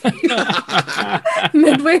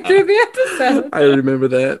midway through the episode. I remember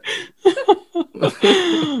that.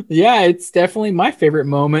 Yeah, it's definitely my favorite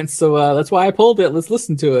moment. So that's why I pulled it. Let's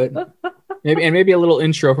listen to it. Maybe a little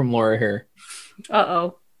intro from Laura here.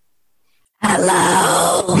 Uh-oh.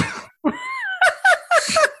 Hello.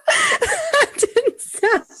 That didn't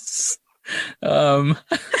sound...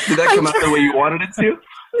 Did that come out the way you wanted it to?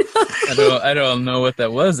 I don't know what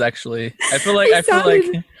that was actually. I feel like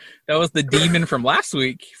that was the demon from last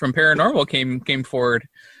week from Paranormal came forward.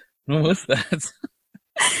 What was that?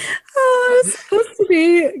 Oh, it was supposed to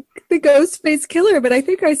be the Ghostface Killer, but I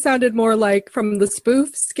think I sounded more like from the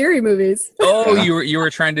spoof scary movies. Oh, you were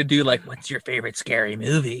trying to do like, what's your favorite scary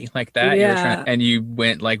movie? Like that. Yeah. And you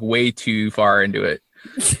went like way too far into it.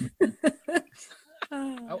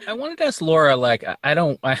 I wanted to ask Laura, like,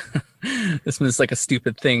 this was like a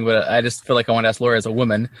stupid thing, but I just feel like I want to ask Laura as a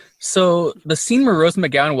woman. So the scene where Rose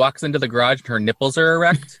McGowan walks into the garage and her nipples are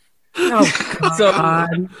erect. Oh,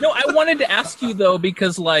 God. No, I wanted to ask you though,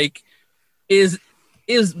 because like, is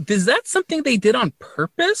that something they did on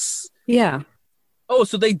purpose? Yeah. Oh,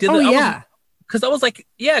 so they did. Oh, yeah. Because I was like,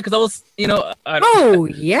 yeah, because I was, yeah.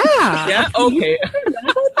 Yeah. Okay.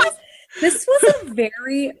 This was a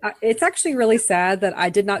very, it's actually really sad that I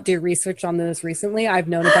did not do research on this recently. I've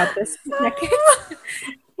known about this for decades.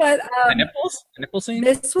 But the nipple scene?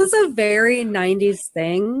 This was a very 90s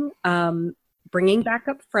thing. Bringing back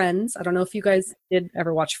up Friends. I don't know if you guys did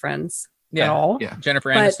ever watch Friends at all. Yeah. Jennifer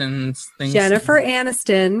Aniston's things. Jennifer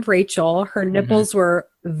Aniston, Rachel, her nipples were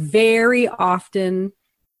very often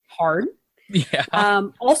hard. Yeah.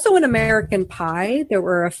 Also in American Pie, there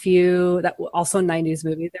were a few, that also a 90s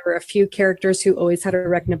movie, there were a few characters who always had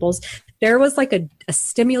erect nipples. There was like a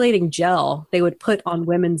stimulating gel they would put on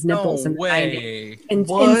women's nipples in the 90s in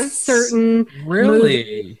certain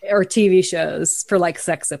movies or TV shows for like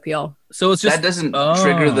sex appeal. So it's just that doesn't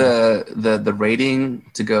trigger the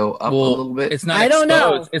rating to go up a little bit. It's not. I don't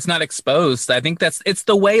know. It's not exposed. I think it's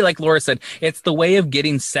the way, like Laura said, it's the way of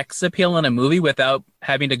getting sex appeal in a movie without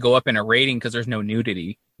having to go up in a rating because there's no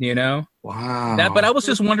nudity. You know? Wow. But I was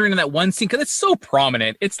just wondering in that one scene because it's so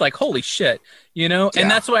prominent. It's like holy shit, you know? Yeah. And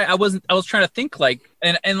that's why I was trying to think like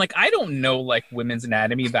and like I don't know like women's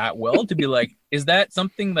anatomy that well to be like, is that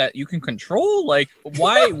something that you can control? Like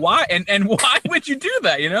why and why would you do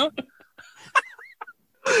that? You know?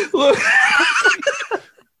 Look.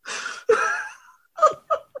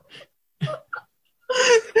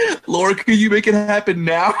 Laura, can you make it happen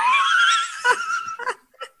now?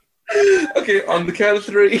 Okay, on the count of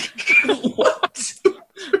 3. 1, 2,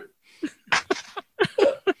 3.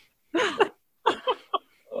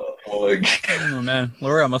 Oh my God. Oh man,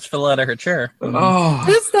 Laura must fell out of her chair. Oh,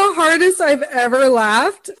 This is the hardest I've ever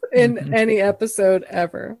laughed in any episode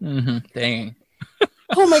ever. Dang.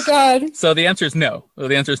 Oh my God. So the answer is no.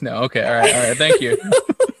 Okay, all right. Thank you.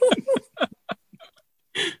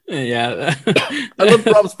 Yeah. I love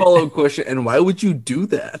Rob's follow-up question. And why would you do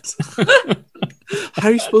that? How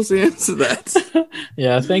are you supposed to answer that?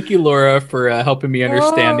 Yeah, thank you, Laura, for helping me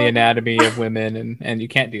understand the anatomy of women, and you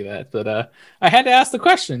can't do that. But I had to ask the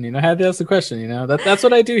question. That's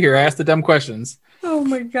what I do here. I ask the dumb questions. Oh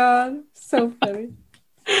my God. So funny.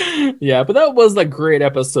 Yeah, but that was a great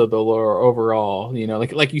episode though, Laura, overall.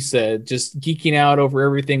 Like you said, just geeking out over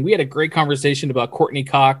everything. We had a great conversation about Courtney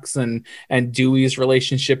Cox and Dewey's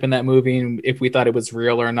relationship in that movie, and if we thought it was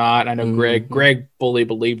real or not. I know Greg fully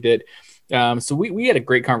believed it. So we had a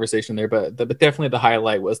great conversation there, but definitely the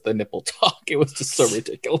highlight was the nipple talk. It was just so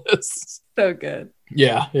ridiculous. So good.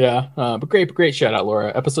 Yeah. But great shout out,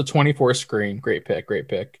 Laura. Episode 24 Scream. Great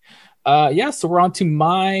pick. So we're on to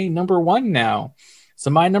my number one now. So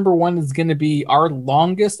my number one is going to be our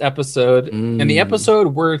longest episode. And the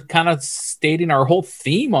episode we're kind of stating our whole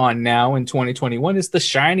theme on now in 2021 is the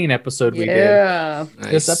Shining episode we did. Nice.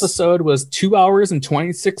 This episode was 2 hours and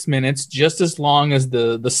 26 minutes, just as long as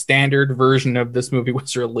the standard version of this movie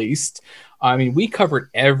was released. I mean, we covered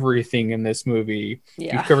everything in this movie.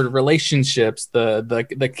 Yeah. We covered relationships,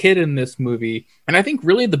 the kid in this movie. And I think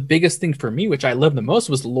really the biggest thing for me, which I love the most,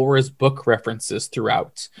 was Laura's book references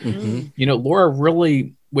throughout. Laura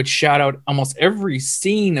really would shout out almost every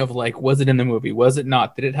scene of was it in the movie? Was it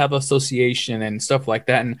not? Did it have association and stuff like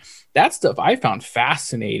that? And that stuff I found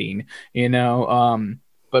fascinating,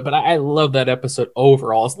 but I love that episode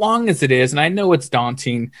overall, as long as it is. And I know it's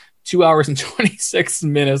daunting. 2 hours and 26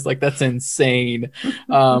 minutes, that's insane.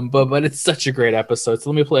 But it's such a great episode.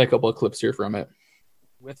 So let me play a couple of clips here from it.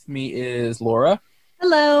 With me is Laura.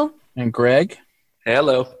 Hello. And Greg.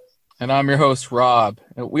 Hello. And I'm your host, Rob.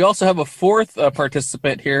 We also have a fourth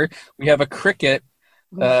participant here. We have a cricket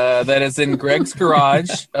that is in Greg's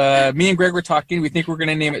garage. Me and Greg were talking. We think we're going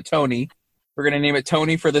to name it Tony. We're going to name it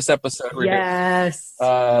Tony for this episode. Yes.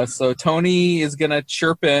 So Tony is going to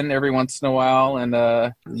chirp in every once in a while.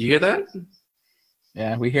 And you hear that?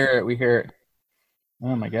 Yeah, we hear it.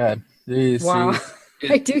 Oh, my God. Wow.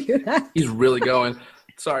 I do hear that. He's really going.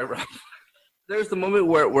 Sorry, Rob. There's the moment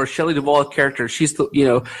where Shelley Duvall's character, she's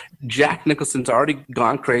Jack Nicholson's already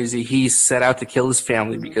gone crazy. He's set out to kill his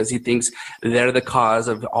family because he thinks they're the cause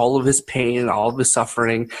of all of his pain and all of his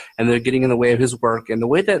suffering, and they're getting in the way of his work. And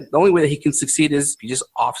the only way that he can succeed is he just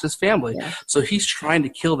offs his family. Yeah. So he's trying to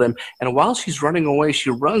kill them. And while she's running away, she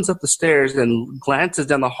runs up the stairs and glances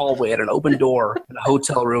down the hallway at an open door in a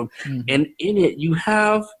hotel room. Mm-hmm. And in it, you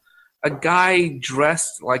have a guy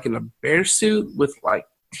dressed in a bear suit with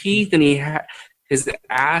teeth, and his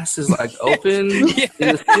ass is open. He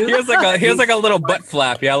has a little butt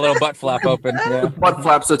flap. Yeah, a little butt flap open. Yeah. Butt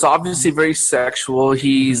flap. So it's obviously very sexual.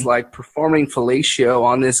 He's performing fellatio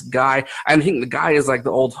on this guy. I think the guy is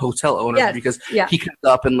the old hotel owner because he comes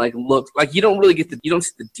up and looks you don't really you don't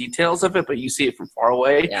see the details of it, but you see it from far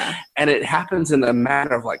away. Yeah. And it happens in a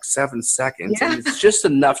matter of 7 seconds. Yeah. And it's just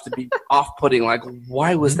enough to be off-putting.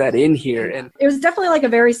 Why was that in here? And it was definitely a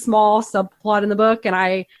very small subplot in the book, and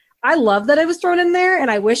I love that it was thrown in there,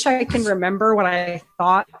 and I wish I can remember what I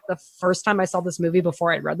thought the first time I saw this movie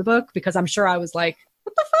before I'd read the book, because I'm sure I was like,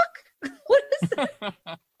 what the fuck? What is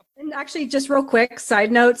that? And actually, just real quick,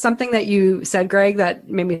 side note, something that you said, Greg, that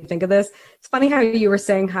made me think of this. It's funny how you were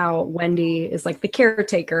saying how Wendy is the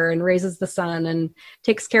caretaker and raises the son and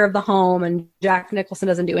takes care of the home, and Jack Nicholson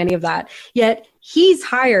doesn't do any of that. Yet he's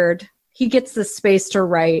hired. He gets this space to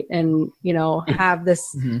write and, have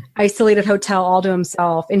this isolated hotel all to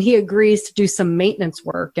himself. And he agrees to do some maintenance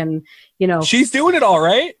work. And, she's doing it all,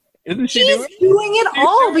 right? Isn't she doing it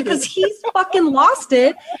all because he's fucking lost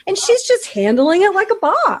it. And she's just handling it like a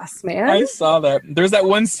boss, man. I saw that. There's that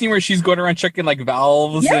one scene where she's going around checking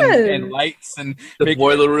valves and lights and the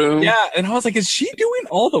boiler room. Yeah. And I was like, is she doing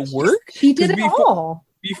all the work? He did it all.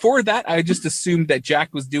 Before that, I just assumed that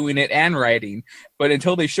Jack was doing it and writing. But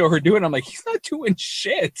until they show her doing it, I'm like, he's not doing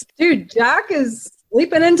shit. Dude, Jack is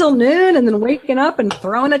sleeping until noon and then waking up and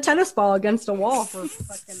throwing a tennis ball against a wall for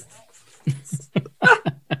fucking...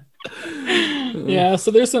 Yeah,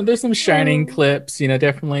 so there's some Shining clips,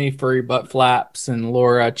 definitely furry butt flaps and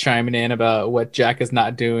Laura chiming in about what Jack is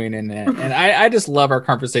not doing. And I just love our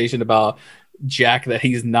conversation about Jack, that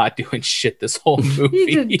he's not doing shit this whole movie.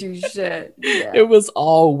 He didn't do shit. Yeah. It was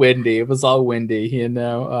all windy. But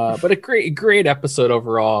a great episode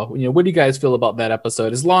overall. What do you guys feel about that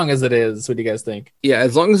episode? As long as it is, what do you guys think? Yeah,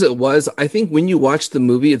 as long as it was. I think when you watch the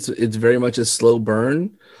movie, it's very much a slow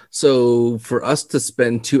burn. So for us to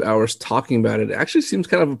spend 2 hours talking about it actually seems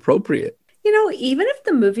kind of appropriate. Even if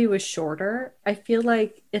the movie was shorter, I feel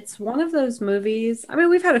like it's one of those movies. I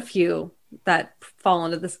mean, we've had a few that fall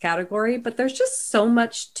into this category, but there's just so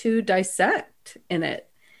much to dissect in it.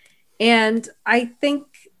 And I think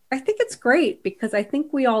it's great because I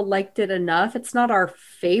think we all liked it enough. It's not our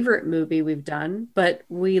favorite movie we've done, but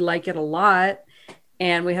we like it a lot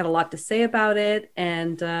and we had a lot to say about it.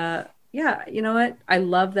 And you know what? I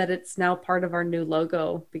love that it's now part of our new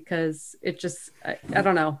logo because it just, I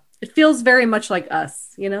don't know. it feels very much like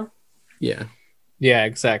us, you know? Yeah. Yeah,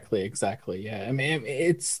 exactly. Yeah, I mean,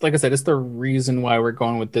 it's like I said, it's the reason why we're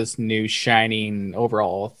going with this new shining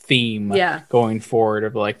overall theme going forward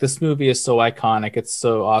of like, this movie is so iconic, it's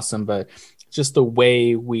so awesome, but just the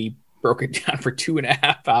way we broke it down for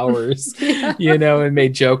 2.5 hours, you know, and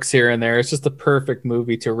made jokes here and there. It's just the perfect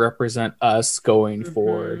movie to represent us going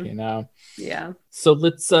forward, you know? Yeah. So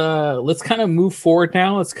let's kind of move forward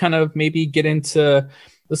now. Let's kind of maybe get into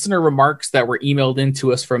listener remarks that were emailed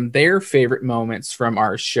into us from their favorite moments from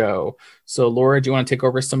our show. So Laura, do you want to take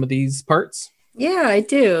over some of these parts? Yeah, I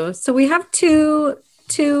do. So we have two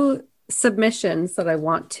submissions that I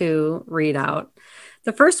want to read out.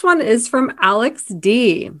 The first one is from Alex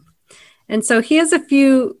D. And so he has a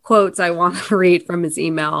few quotes I want to read from his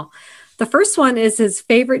email. The first one is his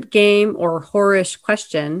favorite game or horrorish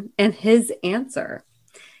question and his answer.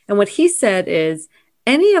 And what he said is,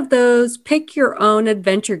 any of those pick your own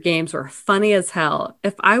adventure games were funny as hell.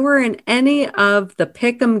 If I were in any of the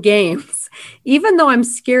pick'em games, even though I'm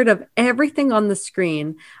scared of everything on the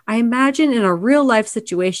screen, I imagine in a real life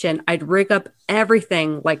situation, I'd rig up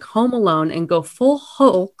everything like Home Alone and go full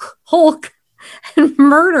Hulk and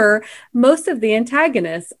murder most of the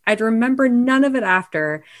antagonists. I'd remember none of it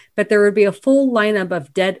after, but there would be a full lineup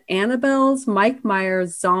of dead Annabelles, Mike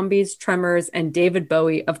Myers, zombies, Tremors, and David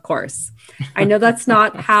Bowie, of course. I know that's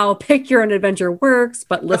not how Pick Your Own Adventure works,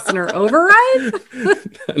 but listener override?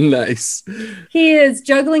 Nice. He is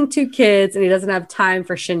juggling 2 kids and he doesn't have time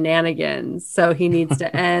for shenanigans, so he needs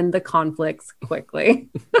to end the conflicts quickly.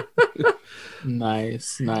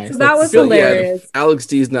 Nice. So that was hilarious. Yeah, Alex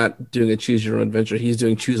D is not doing a choose your own adventure. He's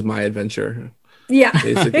doing choose my adventure. Yeah,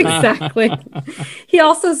 exactly. He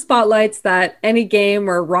also spotlights that any game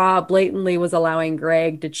where Rob blatantly was allowing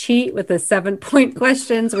Greg to cheat with his 7-point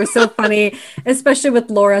questions were so funny, especially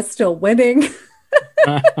with Laura still winning.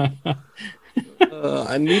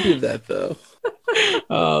 I needed that though.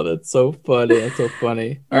 Oh, that's so funny. All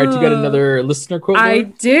right, you got another listener quote, Laura? I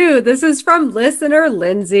do. This is from listener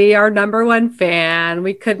Lindsay, our #1 fan.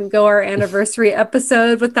 We couldn't go our anniversary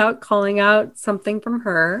episode without calling out something from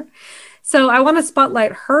her. So I want to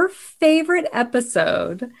spotlight her favorite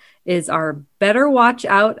episode is our Better Watch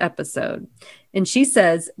Out episode. And she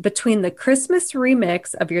says, between the Christmas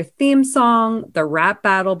remix of your theme song, the rap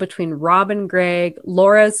battle between Rob and Greg,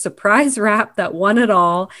 Laura's surprise rap that won it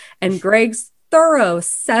all, and Greg's thorough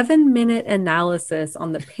 7-minute analysis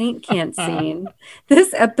on the paint can scene,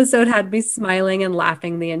 this episode had me smiling and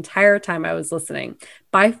laughing the entire time I was listening.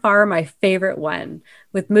 By far my favorite one.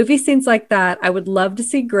 With movie scenes like that, I would love to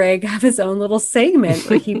see Greg have his own little segment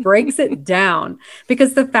where he breaks it down,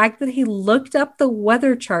 because the fact that he looked up the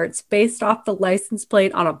weather charts based off the license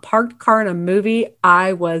plate on a parked car in a movie,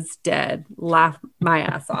 I was dead. Laugh my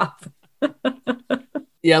ass off.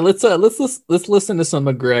 Yeah, let's listen to some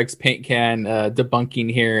of Greg's paint can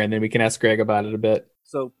debunking here, and then we can ask Greg about it a bit.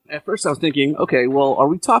 So at first I was thinking, okay, well, are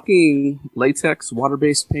we talking latex,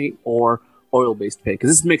 water-based paint, or oil-based paint?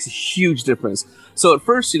 Because this makes a huge difference. So at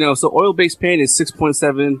first, so oil-based paint is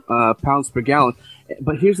 6.7 pounds per gallon.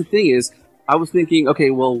 But here's the thing is, I was thinking,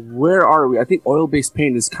 okay, well, where are we? I think oil-based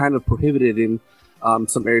paint is kind of prohibited in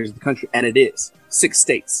some areas of the country, and it is. 6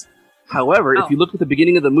 states. However, if you look at the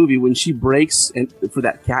beginning of the movie, when she breaks and for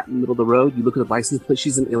that cat in the middle of the road, you look at the license plate,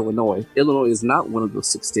 she's in Illinois. Illinois is not one of those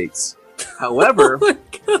 6 states. However,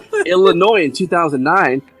 Illinois in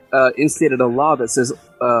 2009 instated a law that says,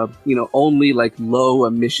 only like low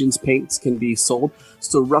emissions paints can be sold.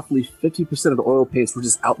 So roughly 50% of the oil paints were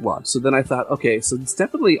just outlawed. So then I thought, okay, so it's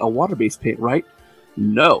definitely a water-based paint, right?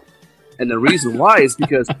 No. And the reason why is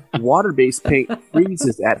because water-based paint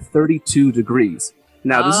freezes at 32 degrees.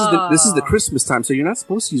 Now, this is the Christmas time, so you're not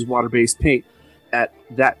supposed to use water-based paint at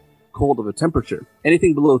that cold of a temperature.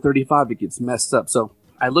 Anything below 35, it gets messed up. So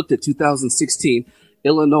I looked at 2016,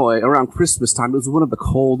 Illinois, around Christmas time. It was one of the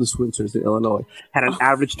coldest winters in Illinois. Had an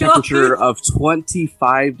average temperature of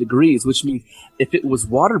 25 degrees, which means if it was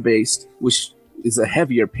water-based, which is a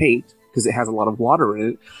heavier paint because it has a lot of water in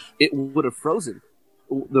it, it would have frozen.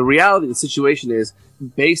 The reality of the situation is,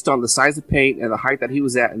 based on the size of paint and the height that he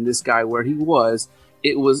was at and this guy where he was,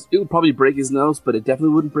 it would probably break his nose, but it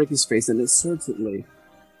definitely wouldn't break his face, and it certainly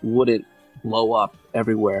wouldn't blow up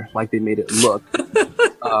everywhere like they made it look.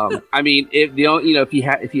 I mean, if he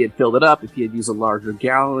had filled it up, if he had used a larger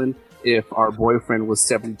gallon, if our boyfriend was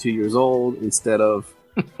 72 years old instead of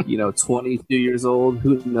 22 years old,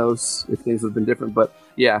 who knows if things would have been different. But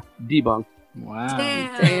yeah, debunk. Wow.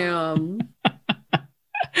 Damn.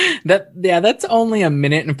 That's only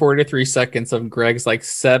 1:43 of Greg's like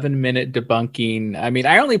 7-minute debunking. I mean,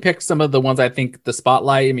 I only picked some of the ones I think the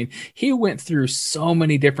spotlight. I mean, he went through so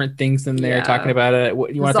many different things in there talking about it.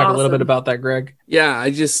 You want to talk a little bit about that, Greg? Yeah,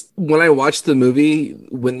 when I watched the movie,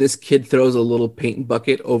 when this kid throws a little paint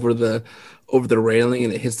bucket over the railing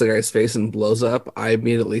and it hits the guy's face and blows up, I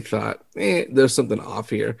immediately thought, there's something off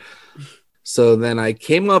here. So then I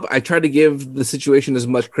tried to give the situation as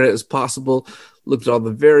much credit as possible, looked at all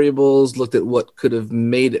the variables, looked at what could have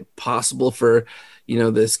made it possible for,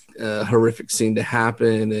 this horrific scene to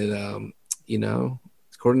happen. And,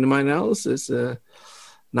 according to my analysis,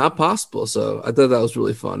 not possible. So I thought that was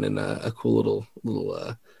really fun and a cool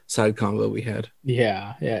little side combo we had.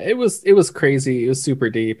 Yeah. It was crazy. It was super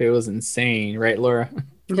deep. It was insane. Right, Laura?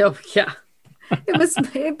 Oh, yeah. It was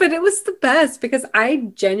the best because I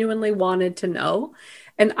genuinely wanted to know,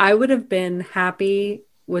 and I would have been happy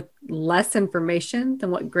with less information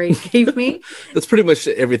than what Greg gave me. That's pretty much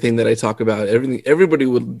everything that I talk about. Everybody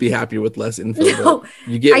would be happier with less info. No,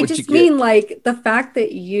 you get. I just mean like the fact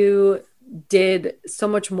that you did so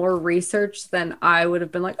much more research than I would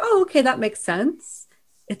have been like, oh, okay, that makes sense.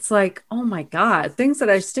 It's like, oh my God, things that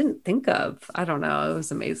I just didn't think of. I don't know. It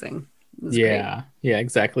was amazing. Yeah,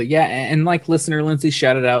 exactly. Yeah, and like listener Lindsay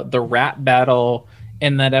shouted out the rap battle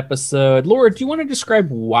in that episode. Laura, do you want to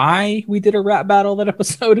describe why we did a rap battle that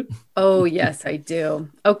episode? Oh, yes, I do.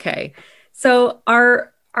 Okay. So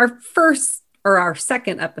our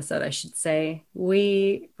second episode, I should say,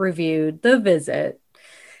 we reviewed The Visit.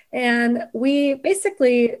 And we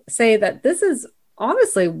basically say that this is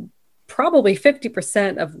honestly probably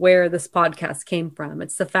 50% of where this podcast came from.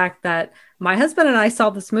 It's the fact that my husband and I saw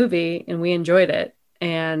this movie and we enjoyed it.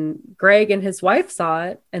 And Greg and his wife saw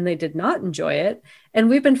it and they did not enjoy it. And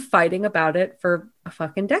we've been fighting about it for a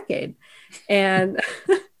fucking decade. And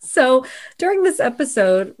so during this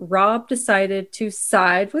episode, Rob decided to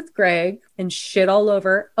side with Greg and shit all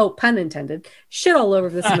over, oh, pun intended, shit all over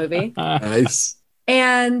this movie. Nice.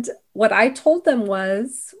 And what I told them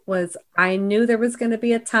was I knew there was going to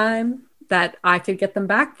be a time that I could get them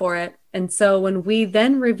back for it. And so when we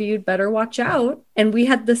then reviewed Better Watch Out, and we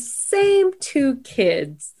had the same two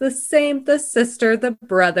kids, the sister, the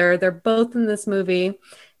brother, they're both in this movie,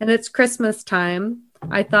 and it's Christmas time,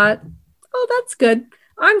 I thought, oh, that's good.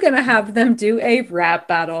 I'm going to have them do a rap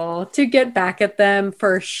battle to get back at them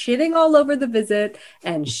for shitting all over The Visit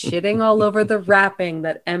and shitting all over the rapping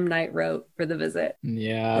that M. Night wrote for The Visit.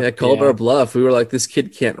 Yeah. Called our bluff. We were like, this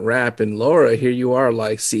kid can't rap. And Laura, here you are,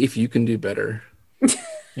 like, see if you can do better.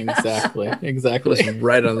 Exactly.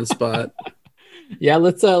 Right on the spot. Yeah,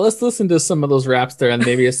 let's listen to some of those raps there and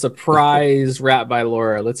maybe a surprise rap by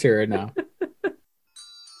Laura. Let's hear it now.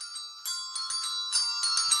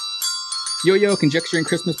 Yo, Conjecturing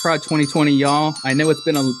Christmas Prod 2020, y'all. I know it's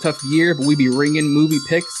been a tough year, but we be ringing movie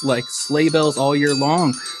picks like sleigh bells all year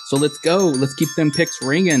long. So let's go. Let's keep them picks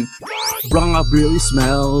ringing. Rob really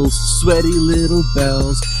smells, sweaty little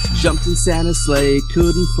bells. Jumped in Santa's sleigh,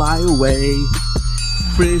 couldn't fly away.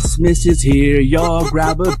 Christmas is here, y'all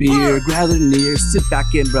grab a beer, gather near, sit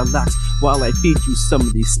back and relax while I feed you some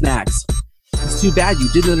of these snacks. It's too bad you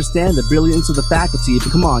didn't understand the brilliance of the faculty,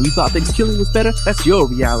 but come on, you thought Thanksgiving was better? That's your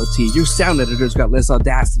reality. Your sound editor's got less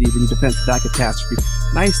audacity than your defense of that catastrophe.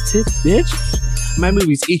 Nice tip, bitch. My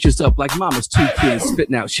movies eat us up like mama's two kids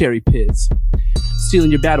spitting out cherry pits.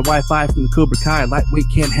 Stealing your bad Wi-Fi from the Cobra Kai, lightweight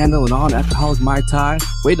can't handle an on-alcoholic Mai Tai.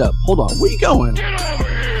 Wait up, hold on, where you going?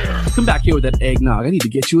 Come back here with that eggnog. I need to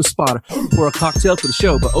get you a spotter. Pour a cocktail for the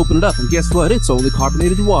show, but open it up and guess what? It's only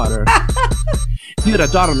carbonated water. If you had a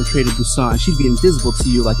daughter on the train to Busan, she'd be invisible to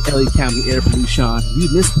you like LA County air pollution.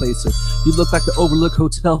 You'd misplace her. You'd look like the Overlook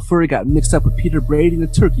Hotel furry got mixed up with Peter Brady and a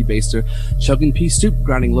turkey baster. Chugging pea soup,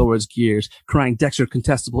 grinding Laura's gears. Crying Dexter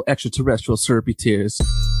contestable extraterrestrial syrupy tears.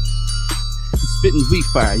 Spitting wheat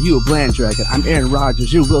fire, you a bland dragon. I'm Aaron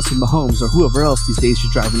Rodgers, you're Wilson Mahomes, or whoever else these days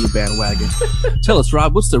you're driving your bandwagon. Tell us,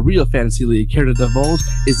 Rob, what's the real fantasy league? Care to divulge?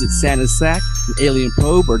 Is it Santa's sack, an alien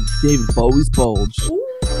probe, or David Bowie's bulge?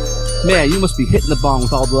 Man, you must be hitting the bong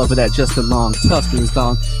with all the love of that Justin Long. Tuscan's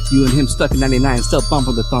dong. You and him stuck in 99, still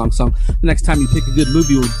bumping the thong song. The next time you pick a good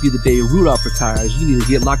movie will be the day Rudolph retires. You need to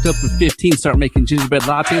get locked up for 15, start making gingerbread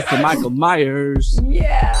lattes for Michael Myers.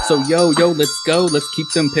 Yeah. So yo, let's go. Let's keep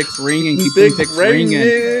them picks ringing. Keep them picks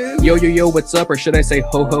ringing. Yo, what's up? Or should I say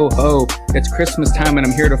ho, ho, ho? It's Christmas time and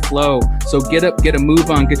I'm here to flow. So get up, get a move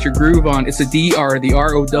on, get your groove on. It's a DR, the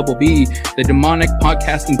R-O-double-B, the demonic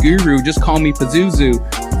podcasting guru. Just call me Pazuzu.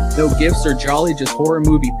 No gifts or jolly, just horror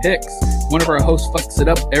movie picks. One of our hosts fucks it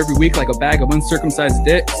up every week like a bag of uncircumcised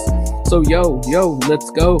dicks. So yo,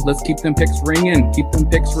 let's go. Let's keep them picks ringing. Keep them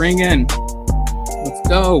picks ringing. Let's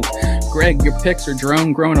go. Greg, your pics are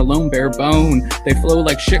drone growing alone, bare bone. They flow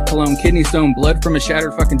like shit cologne, kidney stone, blood from a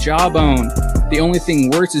shattered fucking jawbone. The only thing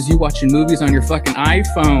worse is you watching movies on your fucking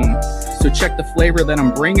iPhone. So check the flavor that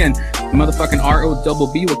I'm bringing. The motherfucking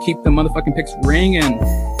ROBB will keep the motherfucking pics ringing.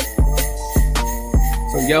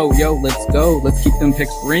 So yo, let's go. Let's keep them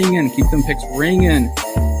pics ringing. Keep them pics ringing.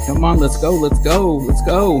 Come on, let's go.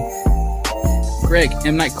 Greg,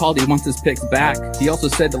 M. Night called, he wants his pics back. He also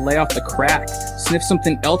said to lay off the crack. Sniff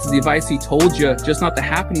something else is the advice he told you. Just not the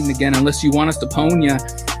happening again unless you want us to pwn ya.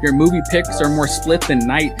 Your movie pics are more split than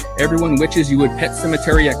night. Everyone wishes you would Pet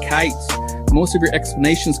Cemetery a kite. Most of your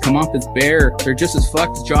explanations come off as bare. They're just as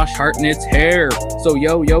fucked as Josh Hartnett's hair. So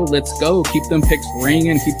yo, let's go. Keep them pics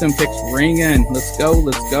ringing. Let's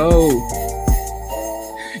go.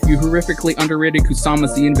 You horrifically underrated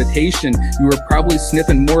Kusama's The Invitation. You were probably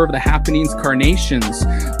sniffing more of the happenings carnations.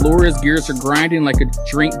 Laura's gears are grinding like a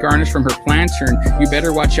drink garnished from her plantain. You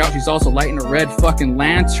better watch out, she's also lighting a red fucking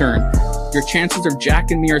lantern. Your chances of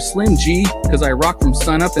jacking me are slim, G, cause I rock from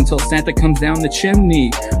sun up until Santa comes down the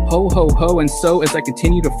chimney. Ho, ho, ho, and so as I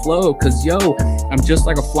continue to flow, cause yo, I'm just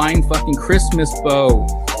like a flying fucking Christmas bow.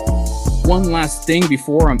 One last thing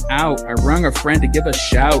before I'm out, I rung a friend to give a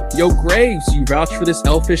shout. Yo, Graves, you vouch for this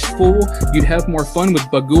elfish fool? You'd have more fun with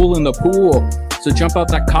Bagul in the pool. So jump out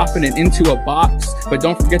that coffin and into a box. But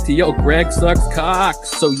don't forget to yell, Greg sucks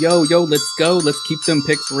cocks. So yo, let's go. Let's keep them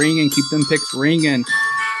pics ringing.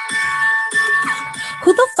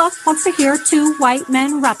 Who the fuck wants to hear two white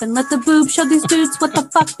men rapping? Let the boobs show these dudes what the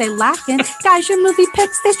fuck they lacking. Guys, your movie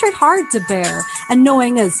pics, they straight hard to bear.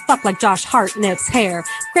 Annoying as fuck like Josh Hartnett's hair.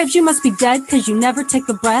 Graves, you must be dead cause you never take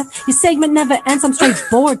a breath. Your segment never ends, I'm straight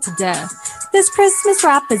bored to death. This Christmas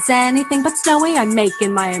rap is anything but snowy. I'm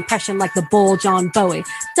making my impression like the bull John Bowie.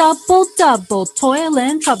 Double, toil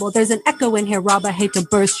and trouble. There's an echo in here, Rob, I hate to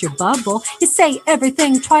burst your bubble. You say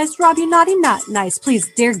everything twice, Rob, you naughty, not nice. Please,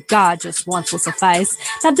 dear God, just once will suffice.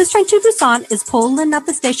 Now this train to Busan is pulling at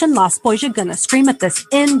the station. Lost boys, you're gonna scream at this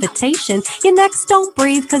invitation. Your necks don't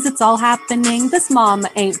breathe cause it's all happening. This mama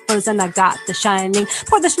ain't frozen, I got the shining.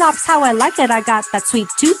 Pour the schnapps how I like it, I got that sweet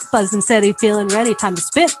tooth buzzing, steady feeling ready, time to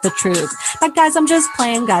spit the truth. But guys, I'm just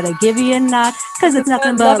playing, gotta give you a nod, cause it's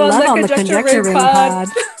nothing but love on the Conjecture Ring pod.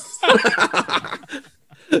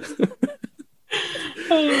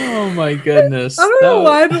 Oh my goodness. I don't know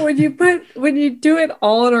why, but when you do it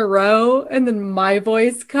all in a row and then my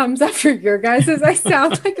voice comes after your guys's, I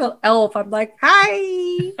sound like an elf. I'm like,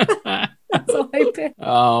 hi. That's all I pick.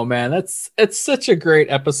 Oh man, it's such a great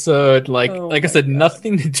episode. Like I said,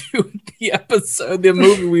 nothing to do with the episode, the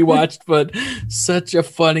movie we watched, but such a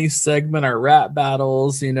funny segment. Our rap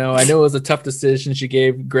battles, I know it was a tough decision. She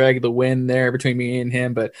gave Greg the win there between me and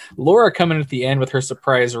him, but Laura coming at the end with her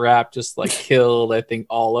surprise rap just like killed, I think,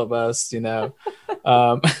 all of us.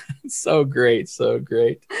 So great.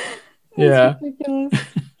 Yeah.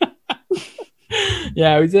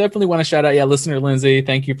 Yeah, we definitely want to shout out. Yeah, listener Lindsay,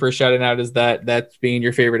 thank you for shouting out as that's being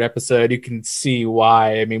your favorite episode. You can see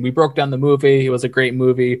why. I mean, we broke down the movie. It was a great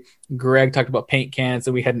movie. Greg talked about paint cans,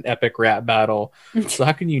 and we had an epic rap battle. So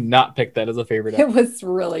how can you not pick that as a favorite episode? It was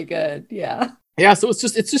really good. Yeah. Yeah, so it's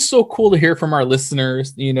just so cool to hear from our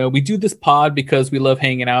listeners. We do this pod because we love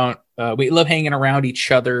hanging out. We love hanging around each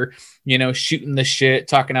other, shooting the shit,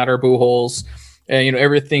 talking out our boo holes.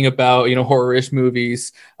 Everything about, horror-ish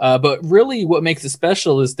movies. But really what makes it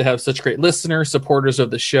special is to have such great listeners, supporters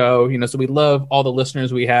of the show. So we love all the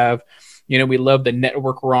listeners we have. We love the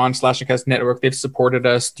network we're on, Slash and Cast Network. They've supported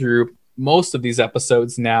us through most of these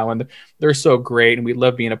episodes now, and they're so great, and we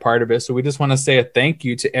love being a part of it. So we just want to say a thank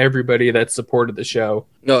you to everybody that supported the show.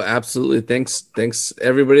 No, absolutely. Thanks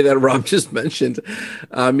everybody that Rob just mentioned.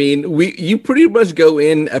 I mean, you pretty much go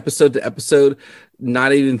in episode to episode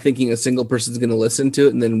not even thinking a single person's going to listen to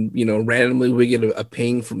it, and then randomly we get a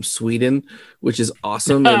ping from Sweden, which is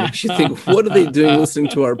awesome. And makes you think, what are they doing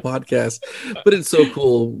listening to our podcast? But it's so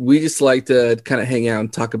cool. We just like to kind of hang out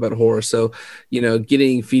and talk about horror. So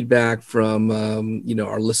getting feedback from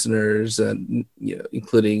our listeners,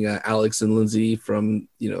 including Alex and Lindsay from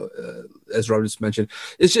as Rob just mentioned,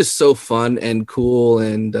 it's just so fun and cool,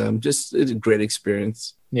 and just it's a great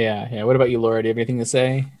experience. Yeah. What about you, Laura? Do you have anything to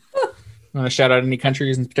say? Want to shout out any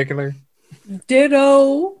countries in particular?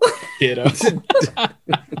 Ditto.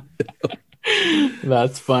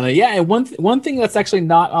 That's funny. Yeah, and one thing that's actually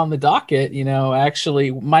not on the docket,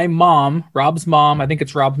 actually my mom, Rob's mom, I think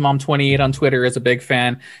it's Rob's mom 28 on Twitter, is a big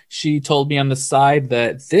fan. She told me on the side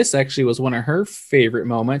that this actually was one of her favorite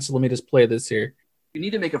moments. So let me just play this here. You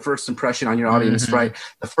need to make a first impression on your audience, right?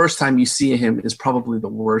 The first time you see him is probably the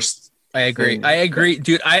worst I agree,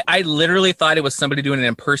 dude. I literally thought it was somebody doing an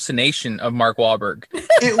impersonation of Mark Wahlberg.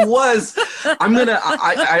 It was.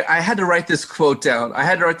 I had to write this quote down.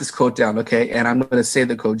 Okay, and I'm gonna say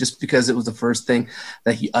the quote just because it was the first thing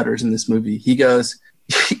that he utters in this movie. He goes,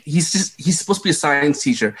 he's supposed to be a science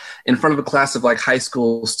teacher in front of a class of like high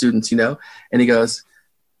school students, and he goes,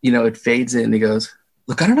 it fades in. And he goes,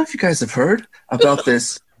 look, I don't know if you guys have heard about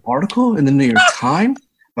this article in the New York Times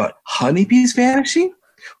about honeybees vanishing.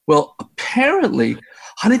 Well, apparently,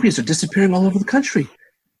 honeybees are disappearing all over the country.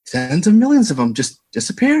 Tens of millions of them just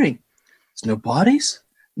disappearing. There's no bodies,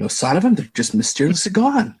 no sign of them. They're just mysteriously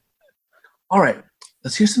gone. All right,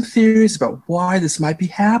 let's hear some theories about why this might be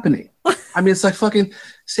happening. I mean, it's like fucking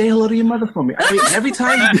say hello to your mother for me. I mean, every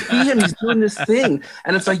time you see him, he's doing this thing.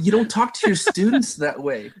 And it's like, you don't talk to your students that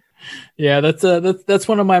way. Yeah, that's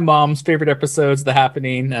one of my mom's favorite episodes, The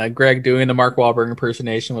Happening. Greg doing the Mark Wahlberg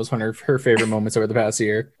impersonation was one of her favorite moments over the past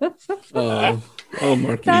year. Oh,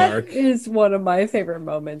 Marky That Mark. is one of my favorite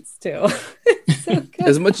moments too.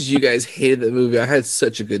 As much as you guys hated the movie, I had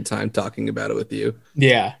such a good time talking about it with you.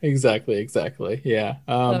 Yeah, exactly. Yeah.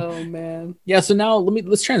 Oh man. Yeah. So now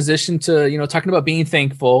let's transition to talking about being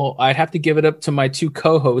thankful. I'd have to give it up to my two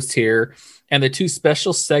co-hosts here and the two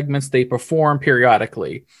special segments they perform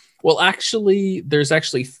periodically. Well, actually, there's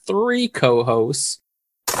actually three co-hosts.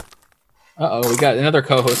 We got another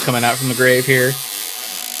co-host coming out from the grave here.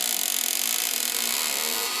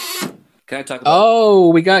 Can I talk about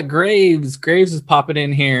we got Graves. Graves is popping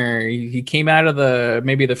in here. He came out of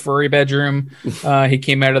maybe the furry bedroom. He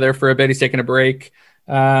came out of there for a bit. He's taking a break.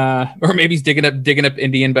 Or maybe he's digging up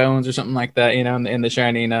Indian bones or something like that, in the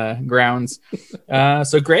shining grounds.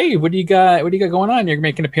 So Grave, what do you got going on? You're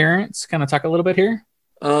making an appearance. Kind of talk a little bit here.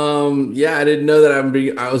 Yeah, I didn't know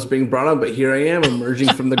that I was being brought on, but here I am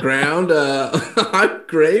emerging from the ground. I'm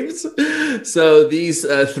Graves. So these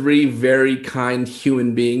three very kind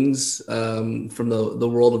human beings from the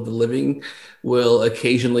world of the living will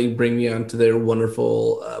occasionally bring me onto their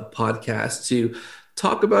wonderful podcast to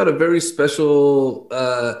talk about a very special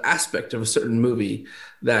aspect of a certain movie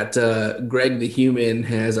that Greg the human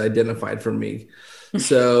has identified for me.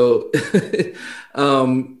 So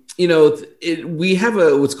we have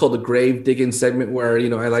what's called a grave digging segment where,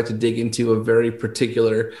 I like to dig into a very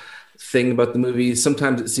particular thing about the movie.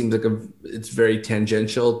 Sometimes it seems like it's very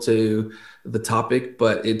tangential to the topic,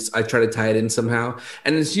 but I try to tie it in somehow.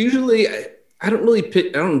 And it's usually, I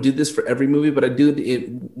don't do this for every movie, but I do it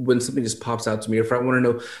when something just pops out to me, or if I want to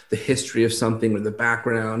know the history of something or the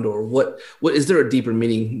background, or what is there a deeper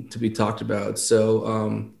meaning to be talked about.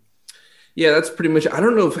 So, yeah, that's pretty much. I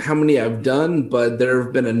don't know how many I've done, but there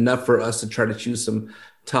have been enough for us to try to choose some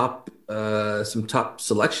top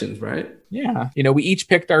selections, right? Yeah, we each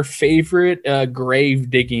picked our favorite grave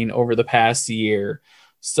digging over the past year.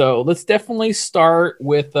 So let's definitely start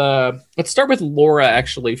with Laura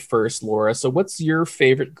actually first. Laura, so what's your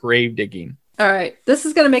favorite grave digging? All right, this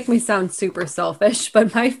is going to make me sound super selfish,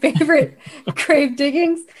 but my favorite grave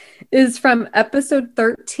diggings is from episode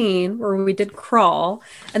 13 where we did Crawl.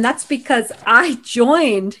 And that's because I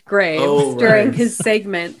joined Graves during his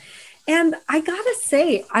segment. And I got to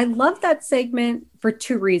say, I love that segment for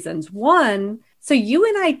two reasons. One, so you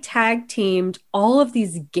and I tag teamed all of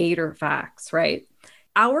these gator facts, right?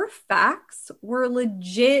 Our facts were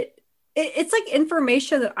legit. It's like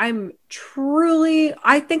information that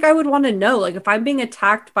I think I would want to know. Like if I'm being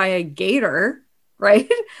attacked by a gator,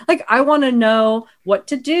 right? Like I want to know what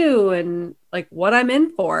to do and like what I'm in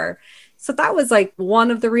for. So that was like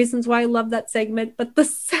one of the reasons why I love that segment. But the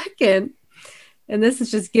second, and this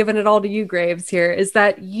is just giving it all to you, Graves, here, is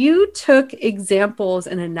that you took examples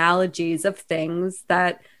and analogies of things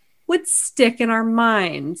that would stick in our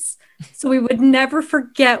minds. So we would never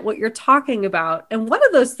forget what you're talking about. And one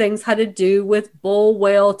of those things had to do with bull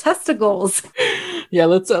whale testicles. Yeah,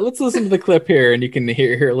 let's listen to the clip here and you can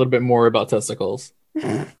hear a little bit more about testicles.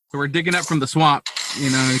 So we're digging up from the swamp.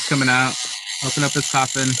 He's coming out, open up his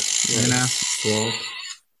coffin.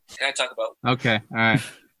 Can I talk about? Okay, all right.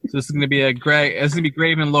 So this is going to be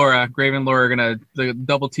Grave and Laura. Grave and Laura are going to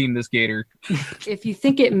double team this gator. If you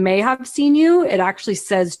think it may have seen you, it actually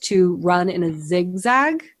says to run in a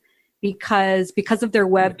zigzag because of their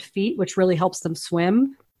webbed feet, which really helps them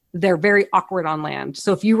swim. They're very awkward on land.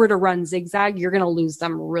 So if you were to run zigzag, you're going to lose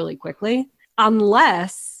them really quickly.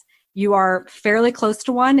 Unless you are fairly close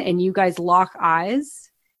to one and you guys lock eyes.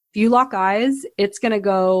 If you lock eyes, it's going to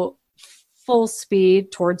go full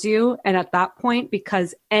speed towards you. And at that point,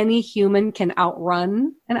 because any human can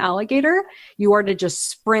outrun an alligator, you are to just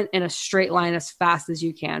sprint in a straight line as fast as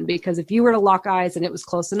you can. Because if you were to lock eyes and it was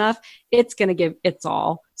close enough, it's going to give its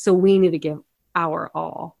all. So we need to give our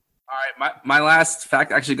all. All right, my last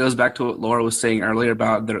fact actually goes back to what Laura was saying earlier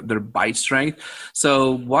about their bite strength.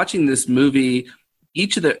 So watching this movie,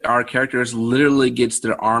 each of our characters literally gets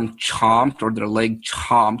their arm chomped or their leg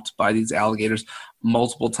chomped by these alligators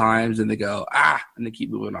multiple times, and they go, and they keep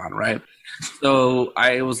moving on, right? So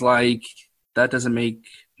I was like, that doesn't make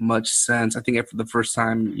much sense. I think after the first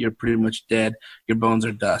time, you're pretty much dead. Your bones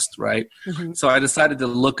are dust, right? Mhm. So I decided to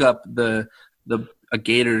look up a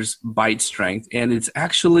gator's bite strength, and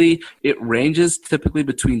it ranges typically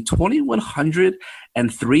between 2,100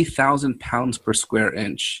 and 3,000 pounds per square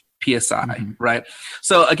inch psi, right?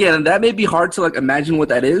 So again, that may be hard to like imagine what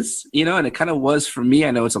that is, and it kind of was for me.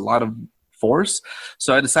 I know it's a lot of force,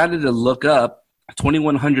 so I decided to look up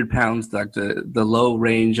 2,100 pounds. Like the low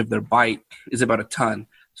range of their bite is about a ton.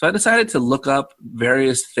 So I decided to look up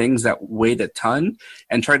various things that weighed a ton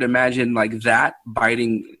and try to imagine like that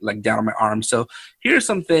biting like down on my arm. So here are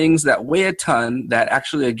some things that weigh a ton that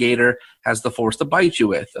actually a gator has the force to bite you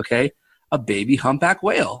with, okay? A baby humpback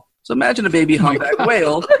whale. So imagine a baby humpback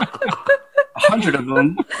whale, 100 of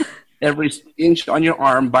them, every inch on your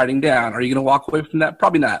arm biting down. Are you going to walk away from that?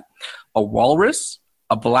 Probably not. A walrus,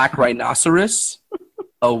 a black rhinoceros,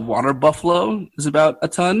 a water buffalo is about a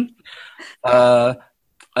ton.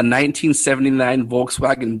 A 1979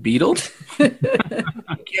 Volkswagen Beetle.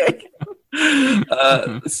 Okay.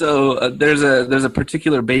 So there's a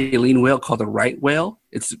particular baleen whale called a right whale.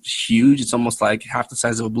 It's huge. It's almost like half the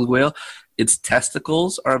size of a blue whale. Its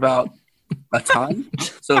testicles are about a ton.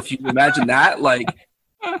 So if you imagine that, like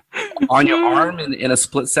on your arm in a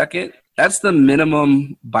split second, that's the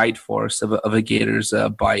minimum bite force of a gator's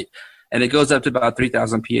bite, and it goes up to about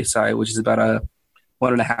 3,000 psi, which is about a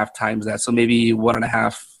 1.5 times that. So maybe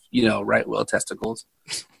 1.5, right whale testicles.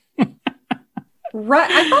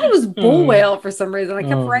 Right, I thought it was bull whale for some reason. I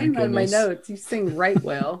kept Oh, my writing that in my goodness. notes. You sing right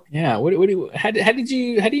whale. Yeah. How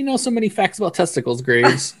do you know so many facts about testicles,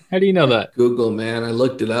 Graves? How do you know that? Google, man. I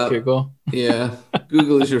looked it up. Google. Yeah.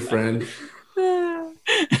 Google is your friend.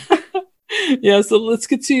 Yeah, so let's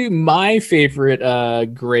get to my favorite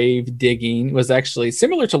grave digging. Was actually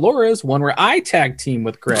similar to Laura's one where I tag team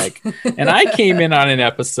with Greg and I came in on an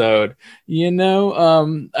episode.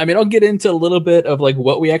 I'll get into a little bit of like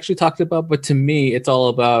what we actually talked about, but to me it's all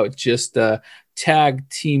about just tag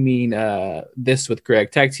teaming this with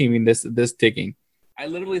Greg, tag teaming this digging. I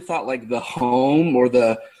literally thought like the home or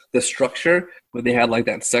the structure where they had like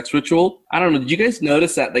that sex ritual. I don't know. Did you guys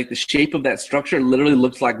notice that like the shape of that structure literally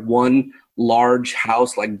looks like one large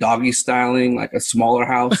house, like doggy styling, like a smaller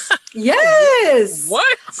house? Yes.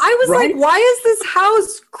 What? I was Right? like, why is this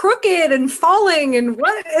house crooked and falling and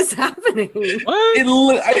what is happening?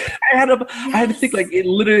 What? I had to think like it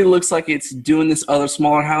literally looks like it's doing this other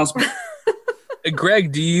smaller house.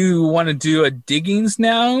 Greg, do you want to do a diggings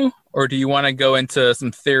now, or do you want to go into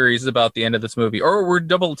some theories about the end of this movie? Or we're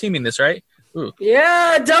double teaming this, right? Ooh.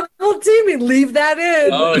 Yeah, double teaming. Leave that in.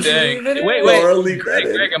 Oh dang! Leave it in. Wait. Laura, leave that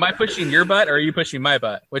in. Greg, am I pushing your butt, or are you pushing my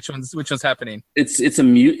butt? Which one's happening? It's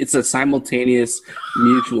a simultaneous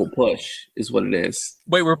mutual push is what it is.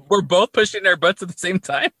 Wait, we're both pushing our butts at the same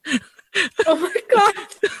time. Oh my god.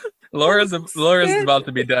 Laura's about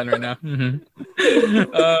to be done right now.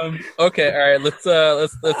 Okay, all right.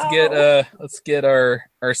 Let's get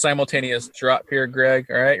our simultaneous drop here, Greg.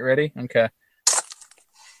 All right, ready? Okay.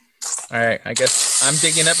 All right. I guess I'm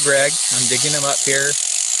digging up Greg. I'm digging him up here.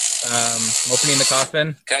 Opening the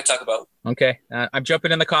coffin. Can I talk about? Okay. I'm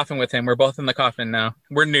jumping in the coffin with him. We're both in the coffin now.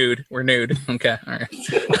 We're nude. Okay. All right.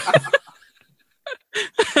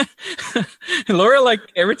 Laura, like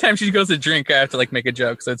every time she goes to drink, I have to like make a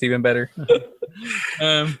joke, so it's even better.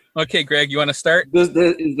 Okay, Greg, you want to start? Is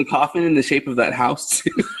the coffin in the shape of that house?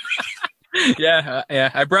 Yeah.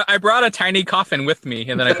 I brought a tiny coffin with me,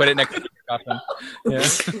 and then I put it next to your coffin. Yeah.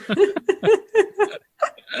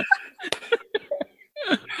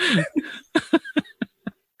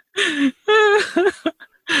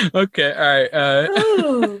 Okay. All right.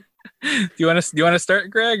 Oh. Do you want to start,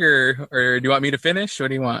 Greg, or do you want me to finish? What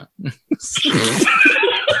do you want?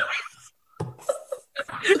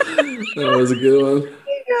 That was a good one.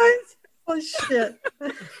 Hey guys. Oh shit.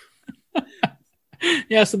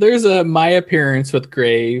 Yeah, so there's my appearance with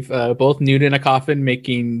Grave, both nude in a coffin,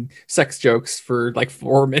 making sex jokes for like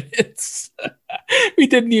 4 minutes. We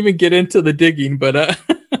didn't even get into the digging, but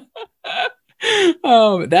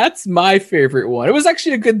that's my favorite one. It was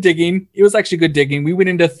actually good digging. We went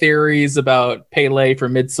into theories about Pele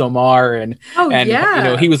from Midsommar and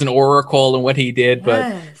he was an oracle and what he did.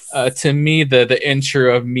 But to me, the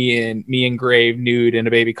intro of me and Grave nude in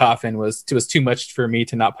a baby coffin was too much for me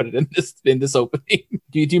to not put it in this opening.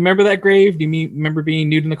 Do you remember that, Grave? Do you remember being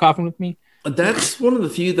nude in the coffin with me? That's one of the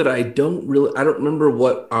few that I don't remember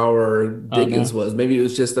what our Dickens was. Maybe it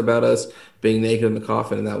was just about us being naked in the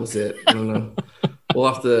coffin and that was it. I don't know.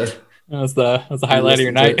 We'll have to. That's the highlight of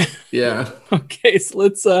your night. Yeah. Okay, so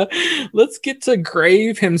let's get to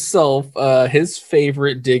Grave himself. His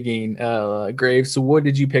favorite digging. Grave. So what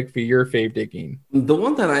did you pick for your fave digging? The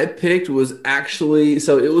one that I picked was actually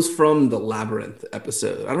it was from the Labyrinth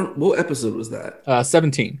episode. What episode was that?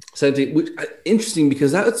 17. 17. Which interesting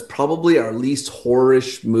because that's probably our least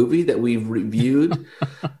horror-ish movie that we've reviewed.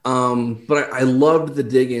 But I loved the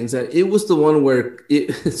diggings. It was the one where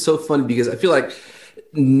it's so funny because I feel like.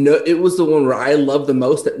 No, it was the one where I loved the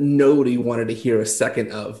most that nobody wanted to hear a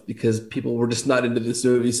second of because people were just not into this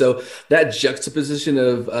movie. So that juxtaposition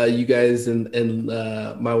of you guys and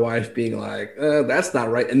my wife being like, that's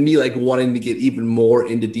not right. And me like wanting to get even more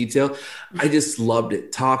into detail. I just loved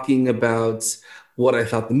it. Talking about what I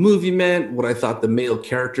thought the movie meant, what I thought the male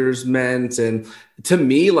characters meant. And to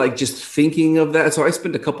me, like just thinking of that. So I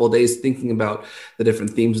spent a couple of days thinking about the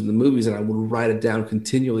different themes in the movies and I would write it down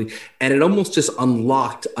continually. And it almost just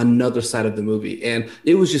unlocked another side of the movie. And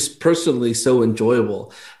it was just personally so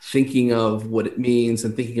enjoyable thinking of what it means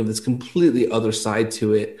and thinking of this completely other side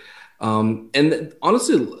to it. And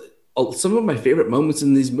honestly, some of my favorite moments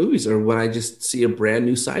in these movies are when I just see a brand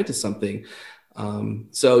new side to something.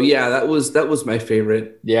 So yeah, that was my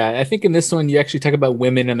favorite. Yeah, I think in this one you actually talk about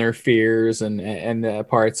women and their fears and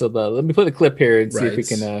parts of the. Let me play the clip here and see if we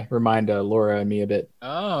can remind Laura and me a bit.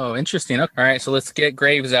 Oh, interesting. Okay. All right, so let's get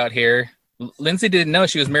Graves out here. Lindsay didn't know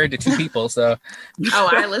she was married to two people, so. Oh,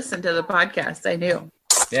 I listened to the podcast. I knew.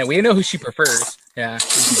 Yeah, we know who she prefers. Yeah.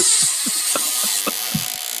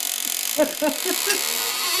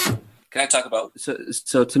 Can I talk about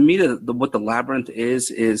so to me what the Labyrinth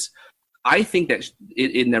is I think that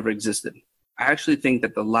it never existed. I actually think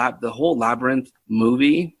that the whole Labyrinth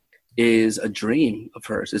movie is a dream of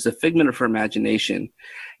hers. It's a figment of her imagination.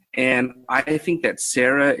 And I think that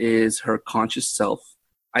Sarah is her conscious self.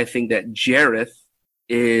 I think that Jareth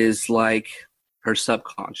is like her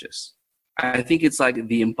subconscious. I think it's like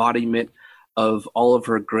the embodiment of all of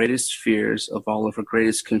her greatest fears, of all of her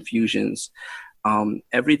greatest confusions,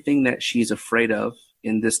 everything that she's afraid of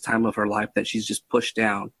in this time of her life that she's just pushed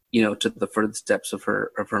down, to the furthest depths of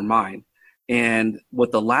her mind. And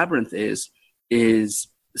what the Labyrinth is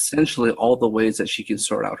essentially all the ways that she can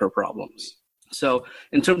sort out her problems. So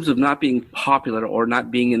in terms of not being popular or not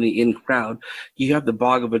being in the in crowd, you have the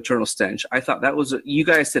Bog of Eternal Stench. I thought that was, you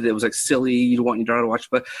guys said it was like silly, you don't want your daughter to watch,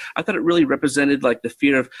 but I thought it really represented like the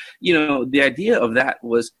fear of, the idea of that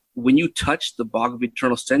was when you touch the Bog of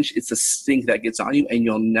Eternal Stench, it's a stink that gets on you and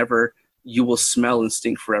you will smell and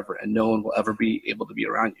stink forever and no one will ever be able to be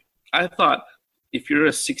around you. I thought if you're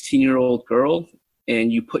a 16-year-old girl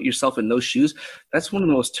and you put yourself in those shoes, that's one of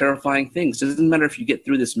the most terrifying things. It doesn't matter if you get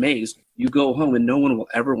through this maze, you go home and no one will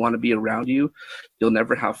ever want to be around you. You'll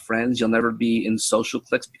never have friends. You'll never be in social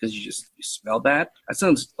cliques because you smell bad. That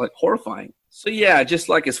sounds like horrifying. So yeah, just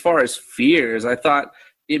like as far as fears, I thought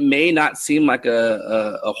it may not seem like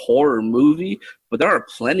a horror movie, but there are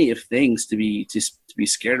plenty of things to be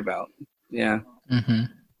scared about. Yeah. Mm-hmm.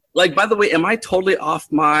 Like, by the way, am I totally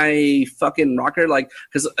off my fucking rocker? Like,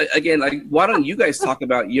 because again, like, why don't you guys talk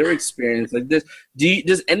about your experience? Like,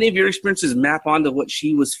 does any of your experiences map onto what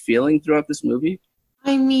she was feeling throughout this movie?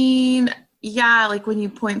 I mean, yeah, like when you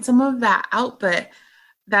point some of that out, but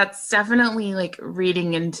that's definitely like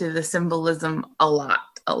reading into the symbolism a lot,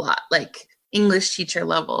 like English teacher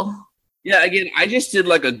level. Yeah, again, I just did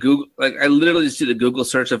like I literally just did a Google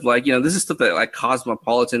search of like, this is stuff that like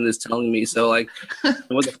Cosmopolitan is telling me. So like,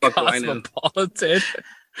 what the fuck do I know? Cosmopolitan.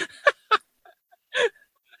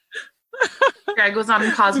 Greg was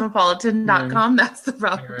on cosmopolitan.com. That's the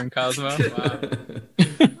problem. You're in Cosmo. Wow.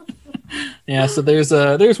 Yeah, so there's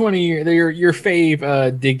one of your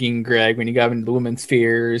fave digging, Greg, when you got into the women's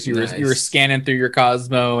fears. You were scanning through your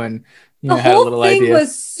Cosmo and the whole thing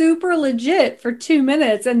was super legit for 2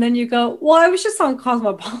 minutes, and then you go, well, I was just on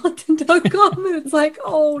cosmopolitan.com, and it's like,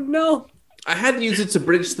 oh no. I had to use it to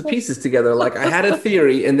bridge the pieces together. Like I had a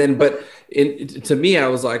theory, and then, to me, I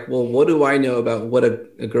was like, well, what do I know about what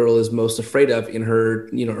a girl is most afraid of in her,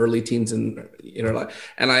 early teens and in her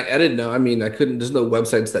life? And I didn't know. I mean, I couldn't. There's no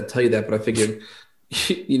websites that tell you that, but I figured,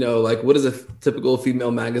 like what is a typical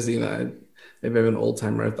female magazine? Maybe I'm an old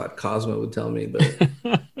timer. I thought Cosmo would tell me,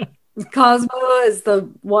 but. Cosmo is the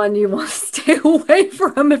one you want to stay away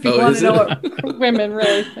from if you want is to know it? what women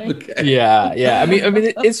really think. Yeah. I mean,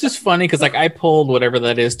 it's just funny because like I pulled whatever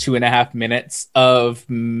that is, 2.5 minutes of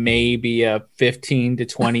maybe a 15 to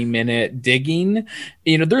 20 minute digging.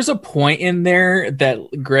 You know, there's a point in there that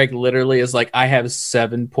Greg literally is like, I have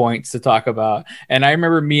 7 points to talk about. And I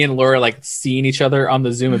remember me and Laura like seeing each other on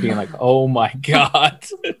the Zoom and being like, oh my God.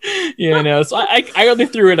 You know, so I only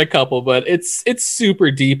threw in a couple, but it's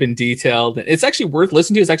super deep and detailed. It's actually worth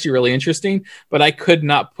listening to. It's actually really interesting, but I could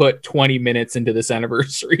not put 20 minutes into this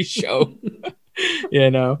anniversary show. You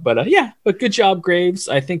know, but yeah, but good job, Graves.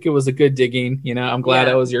 I think it was a good digging. You know, I'm glad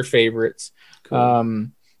that was your favorites. Cool.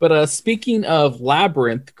 But speaking of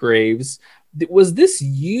Labyrinth, Graves, was this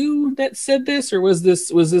you that said this, or was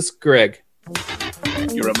this Greg?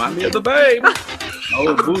 You remind me of the babe.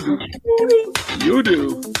 Oh, voodoo. You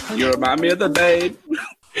do. You remind me of the babe.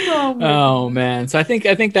 Oh man. So I think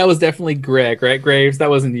that was definitely Greg, right? Graves. That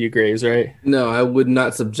wasn't you, Graves, right? No, I would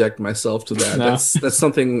not subject myself to that. No. That's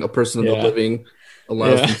something a person of the living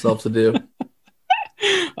allows themselves to do.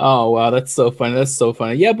 Oh wow, that's so funny. That's so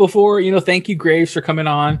funny. Yeah, before, you know, thank you, Graves, for coming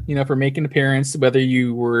on, you know, for making an appearance, whether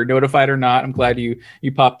you were notified or not. I'm glad you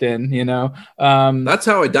popped in, you know. That's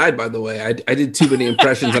how I died, by the way. I did too many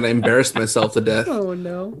impressions and I embarrassed myself to death. Oh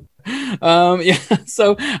no. Yeah,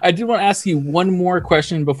 so I did want to ask you one more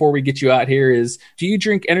question before we get you out here is, do you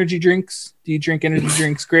drink energy drinks? Do you drink energy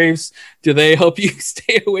drinks, Graves? Do they help you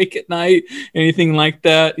stay awake at night? Anything like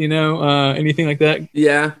that, you know, anything like that?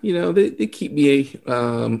 Yeah, you know, they keep me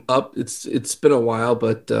up. It's been a while,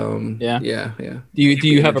 but yeah. Do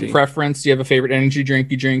you have a preference? Do you have a favorite energy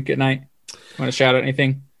drink you drink at night? Want to shout out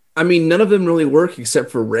anything? I mean, none of them really work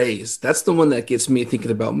except for Ray's. That's the one that gets me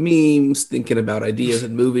thinking about memes, thinking about ideas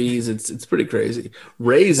in movies. It's pretty crazy.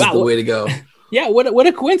 Ray's is the way to go. Yeah, what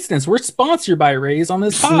a coincidence. We're sponsored by Ray's on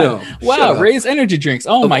this pod. No, wow, Ray's energy drinks.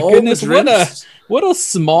 Oh my goodness, what a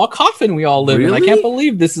small coffin we all live in. I can't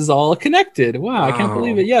believe this is all connected. Wow, I can't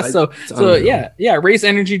believe it. Yeah, so yeah, Ray's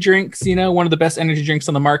energy drinks, you know, one of the best energy drinks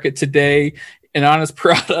on the market today. An honest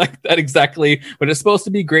product that exactly what it's supposed to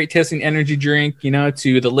be. Great tasting energy drink, you know,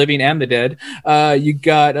 to the living and the dead. You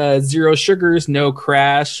got 0 sugars, no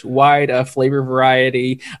crash, wide flavor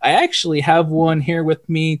variety. I actually have one here with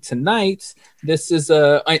me tonight. This is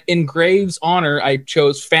in Graves' honor. I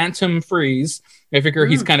chose Phantom Freeze. I figure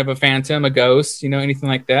he's kind of a phantom, a ghost, you know, anything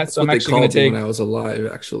like that. That's so I'm what actually going to take. When I was alive,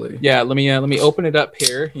 actually. Yeah, let me open it up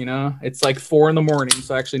here. You know, it's like 4 a.m,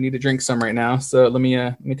 so I actually need to drink some right now. So let me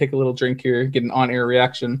take a little drink here, get an on-air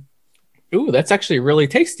reaction. Ooh, that's actually really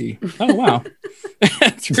tasty. Oh wow,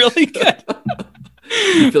 that's really good.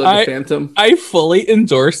 You feel like a phantom? I fully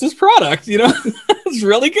endorse this product. You know, it's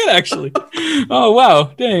really good, actually. Oh,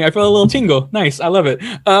 wow. Dang, I felt a little tingle. Nice. I love it.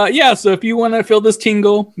 Yeah, so if you want to feel this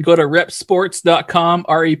tingle, go to repsports.com,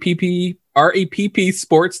 REPP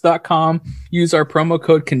sports.com. Use our promo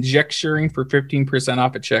code conjecturing for 15%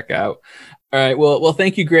 off at checkout. All right. Well,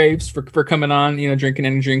 thank you, Graves, for coming on, you know, drinking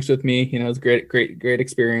any drinks with me. You know, it's great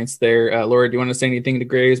experience there. Laura, do you want to say anything to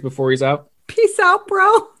Graves before he's out? Peace out,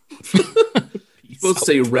 bro. Supposed to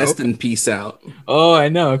say rest and peace out. Oh, I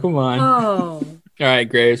know. Come on. Oh. All right,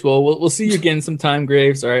 Graves. Well, we'll see you again sometime,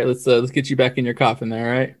 Graves. All right, let's get you back in your coffin there.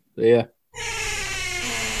 All right. So, yeah.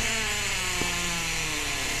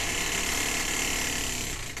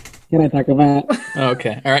 Can I talk about?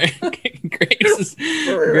 Okay. All right.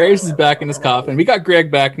 Graves is back in his coffin. We got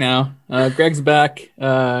Greg back now. Greg's back.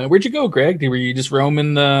 Where'd you go, Greg? Were you just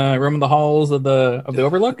roaming the halls of the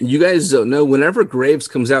Overlook? You guys don't know. Whenever Graves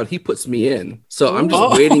comes out, he puts me in. So I'm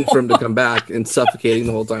just waiting for him to come back and suffocating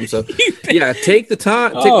the whole time. So yeah, take the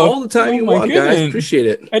time, take all the time you want, guys. Appreciate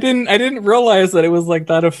it. I didn't realize that it was like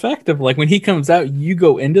that effective. Like when he comes out, you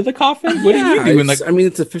go into the coffin. What are you doing? Like, I mean,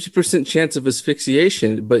 it's a 50% chance of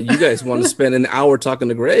asphyxiation, but you guys want to spend an hour talking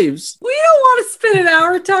to Graves. We don't want to spend an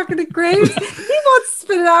hour talking to Graves. He wants to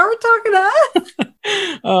spend an hour talking to us.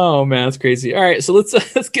 Oh man, that's crazy. All right, so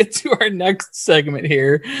let's get to our next segment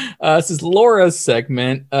here. This is Laura's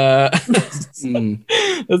segment. Let's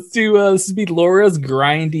do this will be Laura's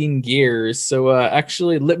grinding gears. So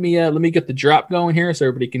actually, let me get the drop going here so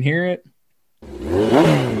everybody can hear it.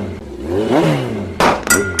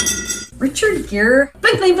 Richard Gere.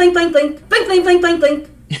 Blink, blink, blink, blink, blink, blink, blink, blink, blink, blink.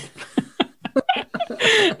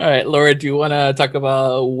 All right, Laura, do you want to talk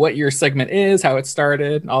about what your segment is, how it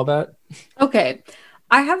started, all that? Okay.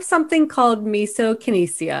 I have something called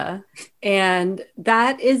mesokinesia, and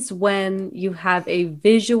that is when you have a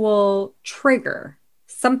visual trigger,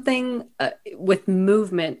 something with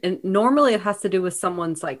movement. And normally it has to do with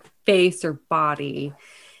someone's like face or body.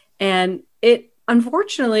 And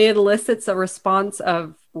unfortunately, it elicits a response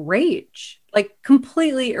of rage, like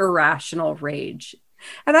completely irrational rage.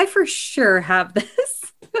 And I for sure have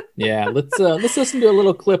this. Yeah, let's listen to a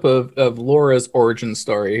little clip of Laura's origin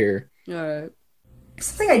story here. All right.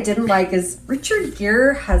 Something I didn't like is Richard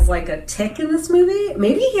Gere has like a tick in this movie.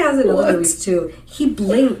 Maybe he has it in other movies too. He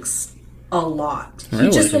blinks a lot. He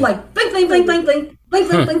just will like blink, blink, blink, blink, blink, blink,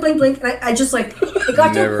 blink, blink, blink, blink. And I just like, it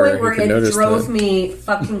got to a point where it drove me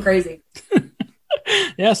fucking crazy.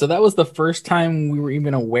 Yeah, so that was the first time we were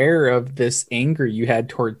even aware of this anger you had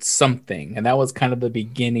towards something. And that was kind of the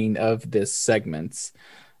beginning of this segment.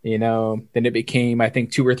 You know, then it became, I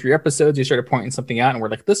think, 2 or 3 episodes. You started pointing something out, and we're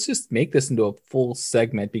like, let's just make this into a full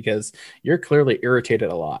segment because you're clearly irritated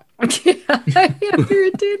a lot. Yeah, I am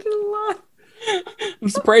irritated a lot. I'm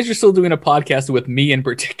surprised you're still doing a podcast with me in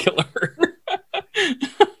particular.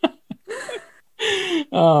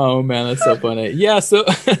 Oh man, that's so funny. Yeah, so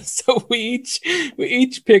we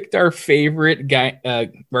each picked our favorite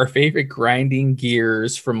grinding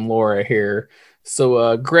gears from Laura here.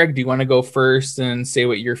 So, Greg, do you want to go first and say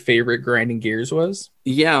what your favorite grinding gears was?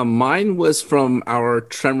 Yeah, mine was from our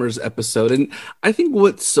Tremors episode. And I think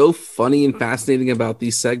what's so funny and fascinating about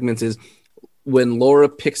these segments is when Laura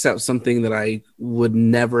picks out something that I would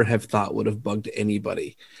never have thought would have bugged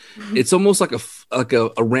anybody. Mm-hmm. It's almost like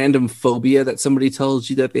a random phobia that somebody tells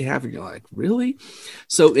you that they have, and you're like, really?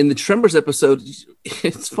 So in the Tremors episode,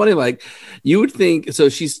 it's funny, like you would think, so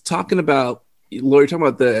she's talking about, Laura, you're talking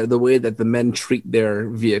about the way that the men treat their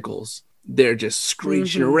vehicles. They're just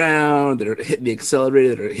screeching around. They're hitting the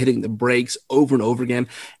accelerator. They're hitting the brakes over and over again.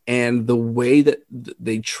 And the way that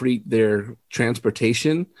they treat their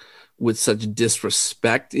transportation with such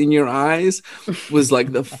disrespect in your eyes was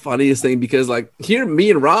like the funniest thing, because like here, me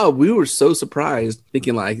and Rob, we were so surprised,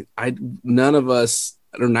 thinking like neither of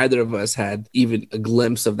us had even a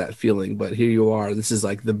glimpse of that feeling. But here you are. This is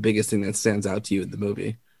like the biggest thing that stands out to you in the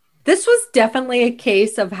movie. This was definitely a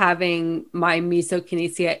case of having my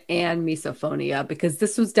misokinesia and misophonia, because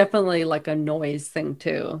this was definitely like a noise thing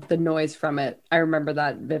too. The noise from it, I remember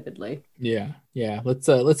that vividly. Yeah. Let's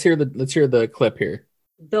hear the clip here.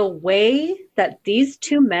 The way that these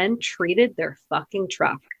 2 men treated their fucking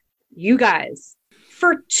truck. You guys,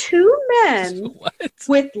 for 2 men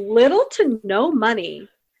with little to no money,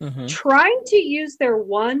 trying to use their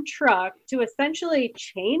one truck to essentially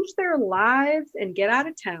change their lives and get out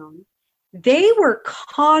of town, they were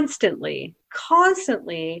constantly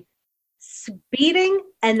speeding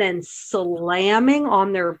and then slamming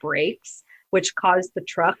on their brakes, which caused the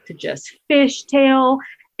truck to just fishtail,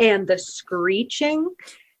 and the screeching.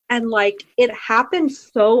 And like it happened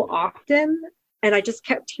so often, and I just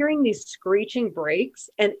kept hearing these screeching brakes,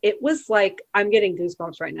 and it was like, I'm getting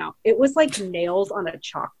goosebumps right now. It was like nails on a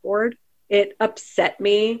chalkboard. It upset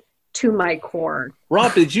me to my core.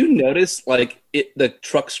 Rob, did you notice like the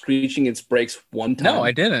truck screeching its brakes one time? No,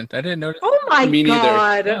 I didn't notice. Oh my Me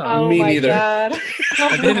god. neither. Oh Me my neither. god.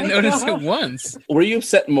 I didn't notice it once. Were you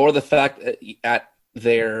upset more the fact at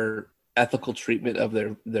their ethical treatment of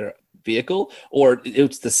their vehicle, or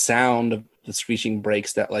it's the sound of the screeching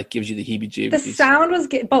brakes that like gives you the heebie-jeebies? The sound was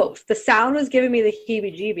both. The sound was giving me the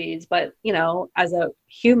heebie-jeebies, but you know, as a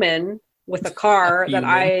human with a car that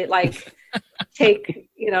I like take,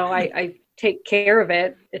 you know, I take care of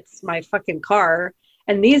it. It's my fucking car.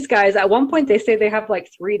 And these guys, at one point, they say they have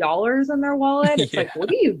like $3 in their wallet. It's like,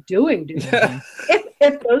 what are you doing, dude?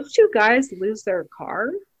 If those 2 guys lose their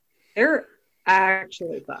car, they're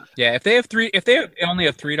actually fucked. Yeah, if they only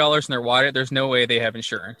have $3 in their wallet, there's no way they have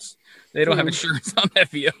insurance. They don't have insurance on that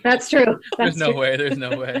vehicle. That's true. There's no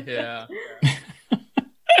way. Yeah.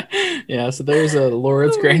 Yeah, so there's a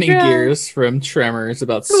Laura's grinding gears from Tremors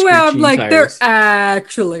about screeching I'm like, tires. they're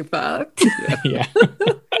actually fucked. Yeah.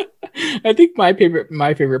 I think my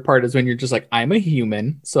favorite part is when you're just like, I'm a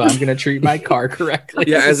human, so I'm gonna treat my car correctly.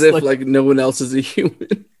 Yeah, as if like no one else is a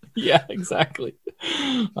human. Yeah, exactly.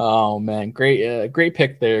 Oh man, great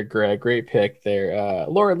pick there, Greg. Great pick there.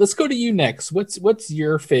 Laura, let's go to you next. What's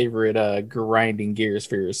your favorite grinding gears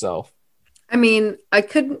for yourself? I mean, I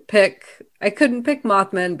couldn't pick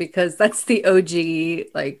Mothman because that's the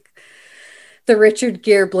OG, like the Richard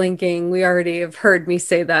Gere blinking. We already have heard me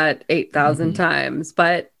say that 8,000 times,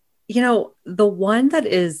 but you know, the one that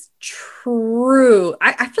is true,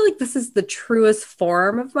 I feel like this is the truest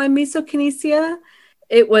form of my misokinesia.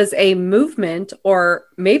 It was a movement, or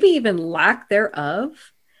maybe even lack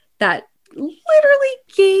thereof, that literally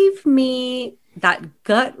gave me that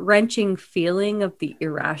gut-wrenching feeling of the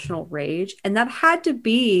irrational rage. And that had to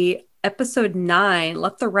be episode 9,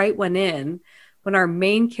 Let the Right One In, when our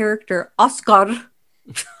main character, Oscar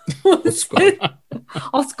was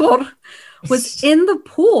in the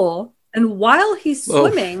pool And while he's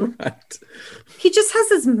swimming, he just has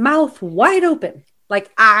his mouth wide open,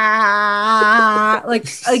 like like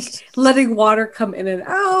letting water come in and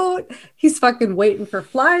out. He's fucking waiting for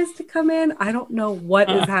flies to come in. I don't know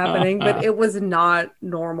what is happening, but it was not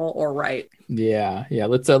normal or right. Yeah.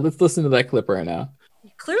 Let's listen to that clip right now.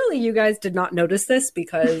 Clearly, you guys did not notice this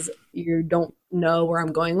because you don't know where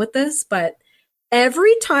I'm going with this. But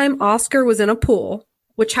every time Oscar was in a pool,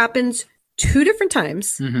 which happens 2 different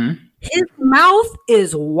times, his mouth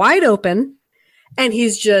is wide open, and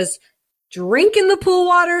he's just drinking the pool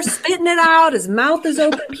water, spitting it out. His mouth is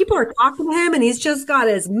open. People are talking to him, and he's just got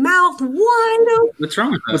his mouth wide open. What's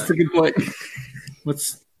wrong with that? What's the good point?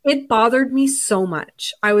 It bothered me so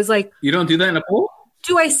much. I was like, you don't do that in a pool?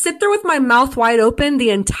 Do I sit there with my mouth wide open the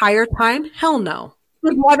entire time? Hell no.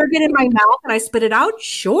 Does water get in my mouth and I spit it out?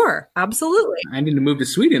 Sure, absolutely. I need to move to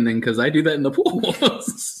Sweden then, because I do that in the pool.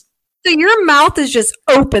 So your mouth is just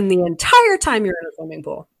open the entire time you're in a swimming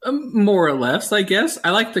pool? More or less, I guess. I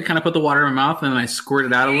like to kind of put the water in my mouth and then I squirt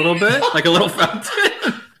it out a little bit, like a little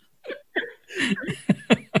fountain.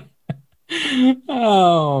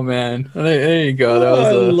 Oh, man. There you go. That was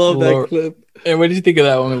I love that clip. And what did you think of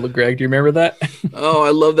that one, Greg? Do you remember that? Oh,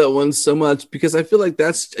 I love that one so much because I feel like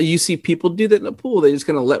you see people do that in a pool. They just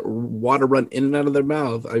kind of let water run in and out of their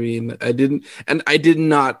mouth. I mean, I did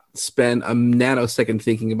not spend a nanosecond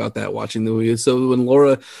thinking about that watching the movie. So when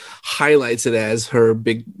Laura highlights it as her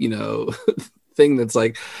big, thing that's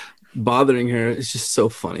like bothering her, it's just so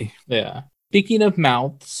funny. Yeah. Speaking of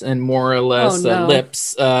mouths and more or less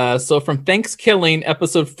lips, so from Thanksgiving,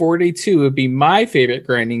 episode 42 would be my favorite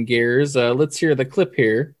grinding gears. Let's hear the clip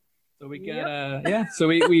here. So we got, so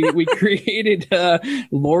we created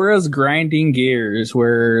Laura's grinding gears,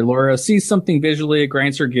 where Laura sees something visually,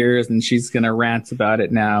 grinds her gears, and she's going to rant about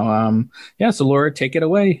it now. So Laura, take it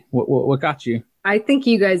away. What got you? I think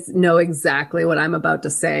you guys know exactly what I'm about to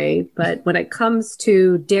say, but when it comes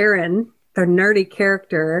to Darren, the nerdy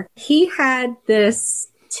character, he had this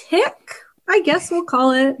tick, I guess we'll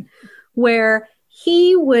call it, where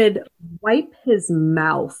he would wipe his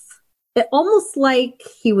mouth. It almost like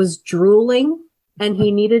he was drooling and he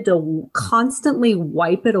needed to constantly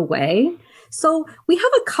wipe it away. So we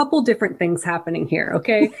have a couple different things happening here,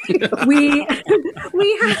 okay? we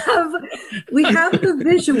have the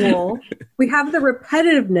visual, we have the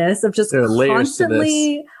repetitiveness of just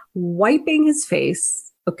constantly wiping his face.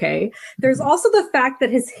 Okay. There's also the fact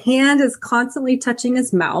that his hand is constantly touching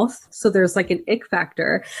his mouth. So there's like an ick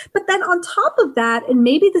factor. But then on top of that, and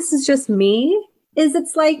maybe this is just me,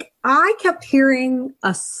 it's like I kept hearing a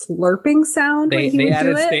slurping sound. They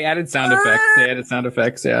added sound effects. They added sound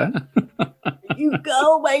effects. Yeah.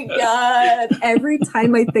 Oh my God. Every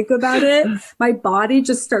time I think about it, my body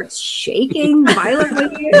just starts shaking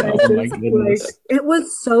violently. Oh my goodness. It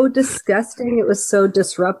was so disgusting. It was so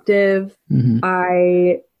disruptive.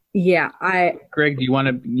 Greg, do you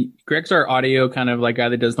want to? Greg's our audio kind of like guy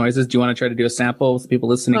that does noises. Do you want to try to do a sample so people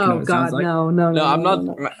listening can know what it sounds like? No, I'm not.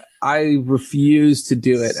 No. I refuse to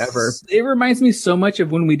do it ever. It reminds me so much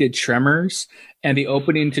of when we did Tremors, and the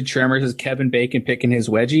opening to Tremors is Kevin Bacon picking his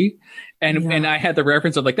wedgie. And I had the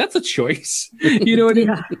reference of like, that's a choice. You know what I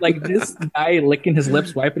mean? Like this guy licking his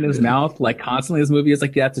lips, wiping his mouth, like constantly in this movie is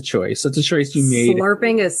like, that's a choice. That's a choice you made.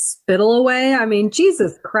 Slurping his spittle away. I mean,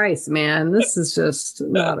 Jesus Christ, man. This is just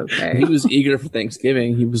not okay. He was eager for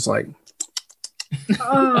Thanksgiving. He was like, there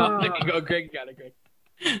you go, Greg. Got it, Greg.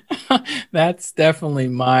 That's definitely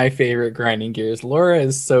my favorite grinding gears. Laura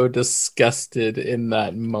is so disgusted in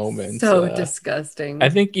that moment. So disgusting. I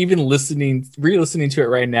think even re-listening to it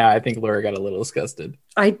right now, I think Laura got a little disgusted.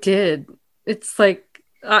 I did. It's like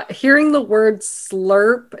hearing the word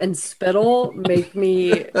slurp and spittle make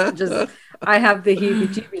me just, I have the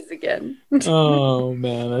heebie-jeebies again. Oh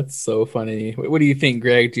man, that's so funny. What do you think,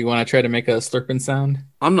 Greg? Do you want to try to make a slurping sound?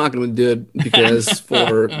 I'm not going to do it because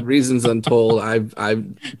for reasons untold, I've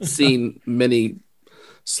seen many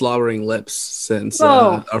slobbering lips since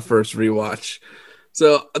our first rewatch.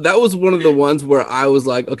 So that was one of the ones where I was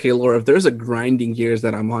like, okay, Laura, if there's a grinding gears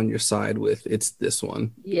that I'm on your side with, it's this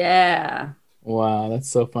one. Yeah. Wow, that's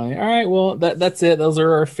so funny. All right, well, that's it. Those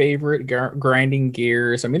are our favorite grinding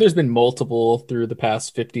gears. I mean, there's been multiple through the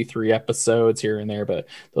past 53 episodes here and there, but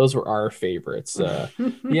those were our favorites.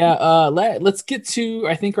 Let's get to,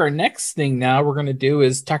 I think, our next thing now we're going to do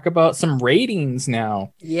is talk about some ratings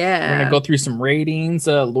now. Yeah. We're going to go through some ratings.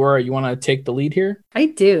 Laura, you want to take the lead here? I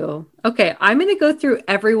do. Okay, I'm going to go through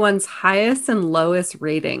everyone's highest and lowest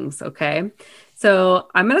ratings, okay? So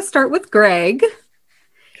I'm going to start with Greg.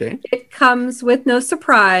 Okay. It comes with no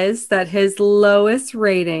surprise that his lowest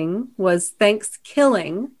rating was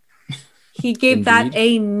Thanksgiving. He gave that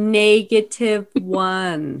a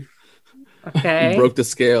 -1. Okay. You broke the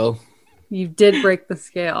scale. You did break the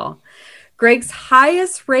scale. Greg's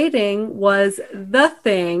highest rating was The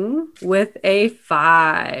Thing with a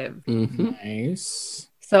 5. Nice.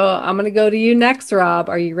 So I'm going to go to you next, Rob.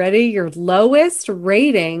 Are you ready? Your lowest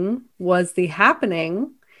rating was The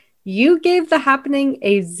Happening. You gave The Happening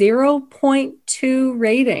a 0.2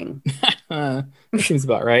 rating. That seems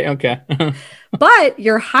about right. Okay. But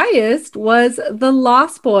your highest was The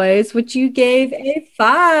Lost Boys, which you gave a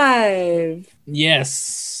 5.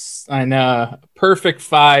 Yes, I know. Perfect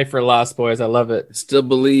 5 for Lost Boys. I love it. Still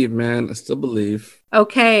believe, man. I still believe.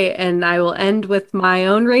 Okay, and I will end with my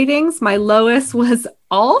own ratings. My lowest was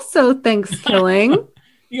also Thanksgiving.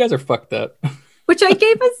 You guys are fucked up. Which I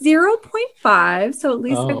gave a 0.5, so at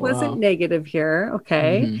least I wasn't negative here.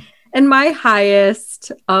 Okay. Mm-hmm. And my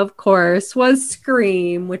highest, of course, was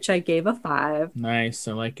Scream, which I gave a 5. Nice.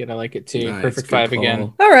 I like it. I like it too. Nice, Perfect good 5 call.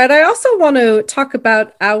 again. All right. I also want to talk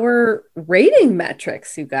about our rating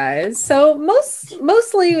metrics, you guys. So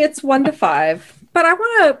mostly it's 1 to 5, but I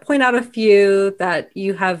want to point out a few that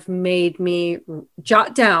you have made me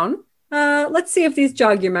jot down. Let's see if these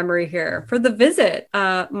jog your memory here. For The Visit,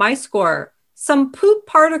 my score, some poop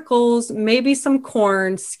particles, maybe some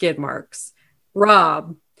corn, skid marks.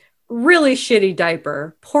 Rob, really shitty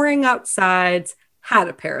diaper, pouring out sides, had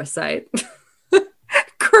a parasite.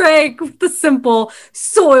 Craig, with the simple,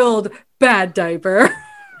 soiled, bad diaper.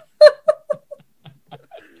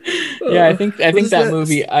 Yeah, I think that that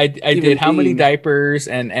movie I did how many diapers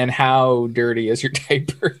and how dirty is your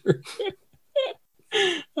diaper?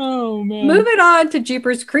 Oh man. Moving on to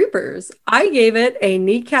Jeepers Creepers. I gave it a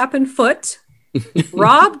kneecap and foot.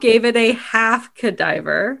 Rob gave it a half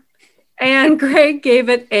cadaver. And Greg gave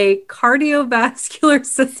it a cardiovascular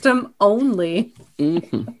system only.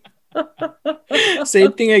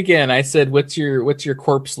 Same thing again. I said, what's your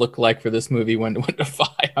corpse look like for this movie? 1 to 5.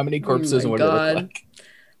 How many corpses and what do they look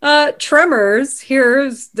like? Tremors.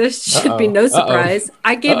 This should be no surprise.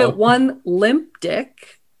 I gave it 1 limp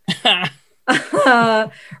dick.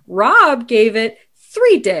 Rob gave it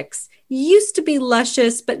 3 dicks. Used to be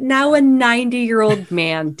luscious, but now a 90-year-old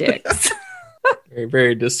man dicks. Very,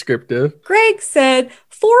 very descriptive. Greg said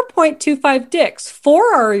 4.25 dicks.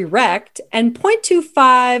 4 are erect, and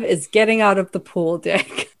 0.25 is getting out of the pool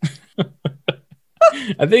dick.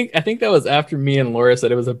 I think that was after me and Laura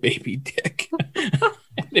said it was a baby dick.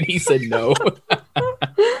 And then he said no.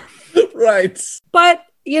 Right. But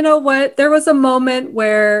you know what? There was a moment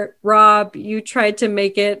where, Rob, you tried to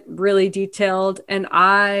make it really detailed, and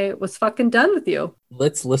I was fucking done with you.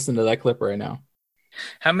 Let's listen to that clip right now.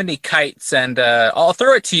 How many kites? And I'll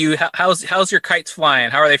throw it to you. How's your kites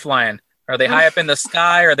flying? How are they flying? Are they high up in the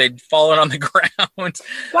sky? Or are they falling on the ground? Why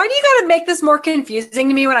do you got to make this more confusing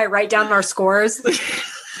to me when I write down our scores?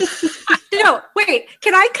 No, wait.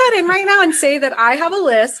 Can I cut in right now and say that I have a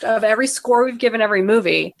list of every score we've given every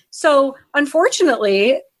movie? So,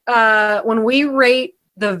 unfortunately, when we rate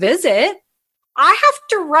The Visit, I have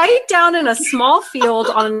to write down in a small field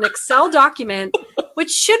on an Excel document, which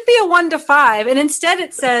should be a 1 to 5. And instead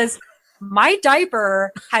it says, my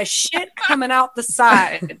diaper has shit coming out the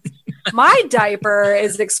side. My diaper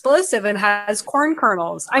is explosive and has corn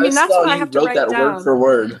kernels. I mean, that's what I have to write down. Word for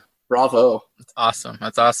word. Bravo. That's awesome.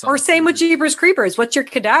 That's awesome. Or same with Jeepers Creepers. What's your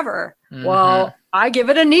cadaver? Mhm. Well, I give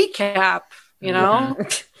it a kneecap, you know?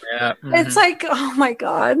 Yeah. It's like, oh my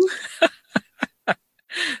God.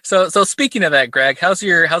 So speaking of that, Greg, how's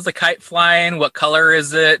the kite flying? What color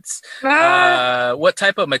is it? What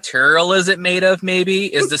type of material is it made of? Maybe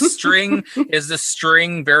is the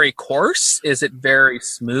string very coarse? Is it very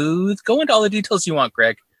smooth? Go into all the details you want,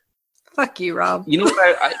 Greg. Fuck you, Rob. You know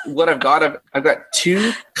what I've got? I've got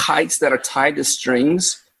 2 kites that are tied to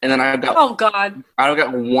strings, and then I've got Oh God. I've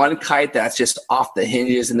got 1 kite that's just off the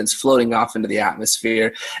hinges and it's floating off into the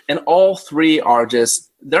atmosphere. And all 3 are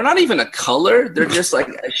they're not even a color. They're just like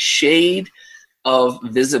a shade of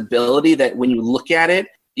visibility that when you look at it,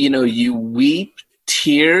 you weep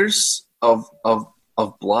tears of blood.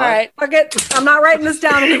 All right, fuck it. I'm not writing this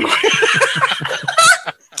down anymore.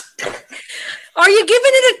 Are you giving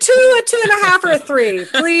it a 2, a 2.5, or a 3?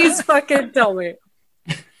 Please fucking tell me.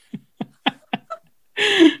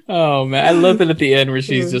 Oh man, I love it at the end where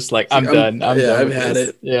she's just like, I'm done. I'm done. I've had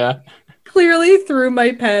it. Yeah. Clearly threw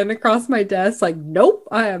my pen across my desk like, nope,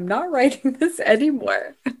 I am not writing this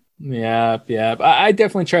anymore. Yeah. I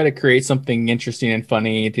definitely try to create something interesting and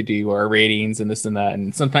funny to do our ratings and this and that.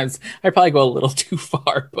 And sometimes I probably go a little too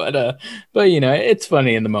far, but it's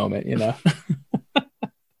funny in the moment,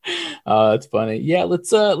 That's funny. Yeah,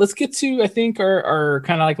 let's get to I think our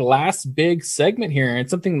kind of like last big segment here.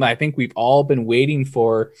 It's something that I think we've all been waiting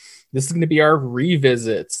for. This is going to be our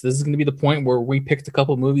revisits. This is going to be the point where we picked a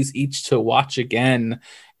couple movies each to watch again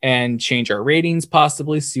and change our ratings,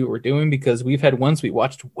 possibly see what we're doing, because we've had ones we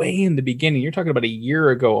watched way in the beginning. You're talking about a year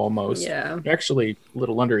ago almost. Yeah. Actually, a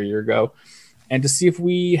little under a year ago. And to see if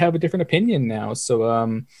we have a different opinion now.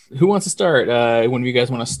 So who wants to start? One of you guys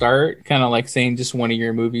want to start? Kind of like saying just one of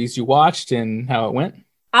your movies you watched and how it went?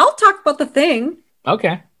 I'll talk about The Thing.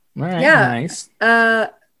 Okay. All right. Yeah. Nice.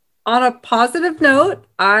 On a positive note,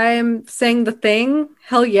 I'm saying The Thing.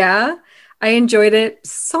 Hell yeah. I enjoyed it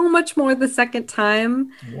so much more the second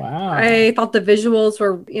time. Wow. I thought the visuals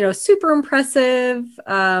were, super impressive.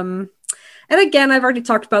 And again, I've already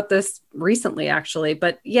talked about this recently, actually,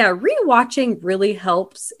 but yeah, rewatching really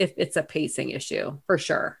helps if it's a pacing issue, for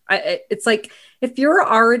sure. It's like if you're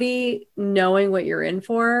already knowing what you're in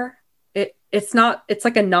for, it's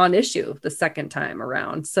like a non-issue the second time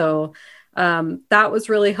around. So that was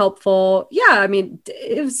really helpful. Yeah, I mean,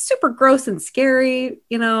 it was super gross and scary,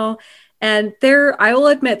 and I will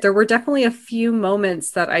admit, there were definitely a few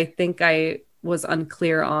moments that I think I was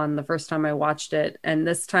unclear on the first time I watched it. And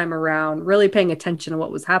this time around, really paying attention to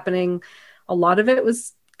what was happening, a lot of it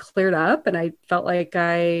was cleared up and I felt like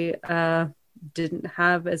I didn't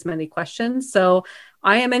have as many questions. So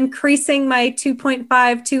I am increasing my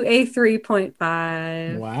 2.5 to a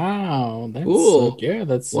 3.5. Wow. That's so good.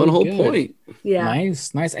 That's so one whole good. point. Yeah.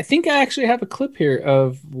 Nice. I think I actually have a clip here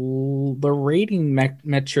of the rating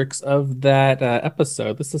metrics of that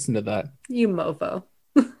episode. Let's listen to that. You mofo.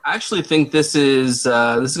 I actually think this is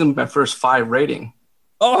gonna be my first 5 rating.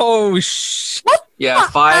 Oh yeah,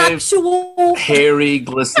 5 actual hairy,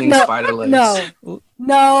 glistening spider legs.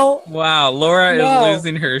 No. Wow, Laura No. is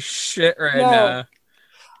losing her shit right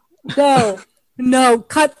now. No,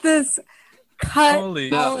 cut this. Cut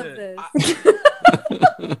Holy all shit. of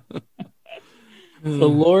this. So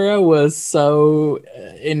Laura was so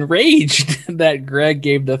enraged that Greg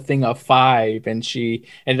gave the thing a 5 and she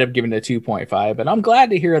ended up giving it a 2.5. And I'm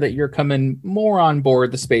glad to hear that you're coming more on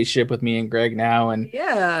board the spaceship with me and Greg now. And,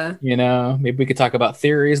 Yeah. maybe we could talk about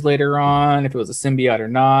theories later on, if it was a symbiote or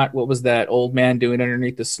not. What was that old man doing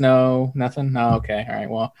underneath the snow? Nothing? No. Okay. All right.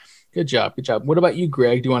 Well, good job. Good job. What about you,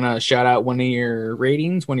 Greg? Do you want to shout out one of your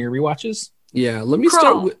ratings, one of your rewatches? Yeah, let me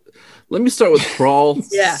start with Crawl.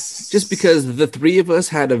 Yeah. Just because the three of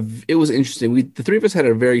us it was interesting. The three of us had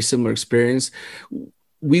a very similar experience.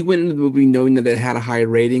 We went into the movie knowing that it had a high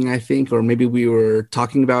rating, I think, or maybe we were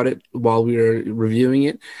talking about it while we were reviewing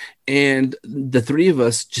it. And the three of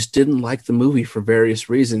us just didn't like the movie for various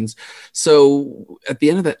reasons. So at the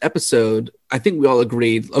end of that episode, I think we all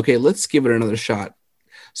agreed, okay, let's give it another shot.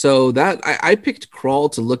 So that I picked Crawl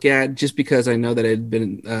to look at just because I know that it had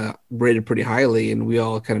been rated pretty highly and we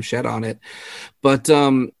all kind of shed on it. But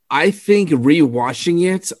I think rewatching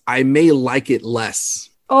it, I may like it less.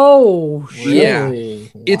 Oh, really?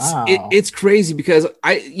 Yeah. Wow. It's crazy because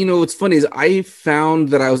what's funny is I found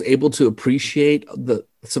that I was able to appreciate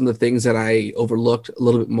some of the things that I overlooked a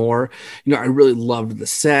little bit more. I really loved the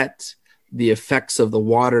set, the effects of the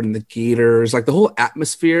water and the gators, like the whole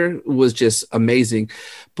atmosphere was just amazing,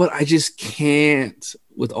 but I just can't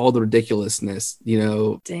with all the ridiculousness,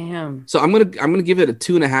 Damn. So I'm gonna give it a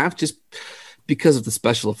 2.5 just because of the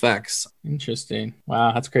special effects. Interesting.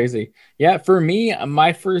 Wow, that's crazy. Yeah, for me,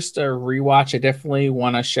 my first rewatch, I definitely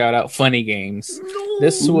want to shout out Funny Games.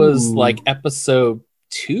 This was like episode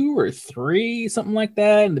 2 or 3, something like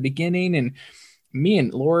that in the beginning, and me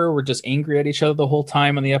and Laura were just angry at each other the whole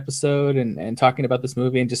time on the episode and talking about this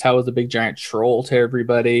movie and just how it was a big giant troll to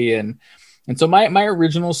everybody. And so my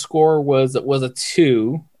original score was a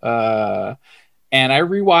 2. And I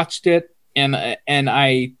rewatched it and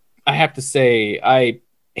I have to say I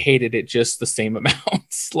hated it just the same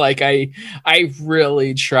amounts. Like I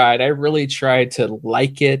really tried to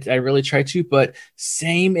like it. I really tried to, but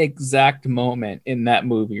same exact moment in that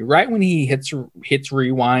movie, right when he hits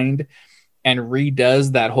rewind and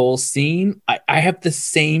redoes that whole scene, I have the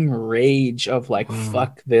same rage of like,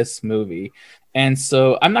 fuck this movie. And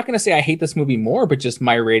so I'm not going to say I hate this movie more, but just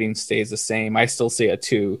my rating stays the same. I still say a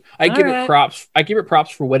 2. I give it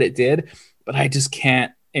props for what it did, but I just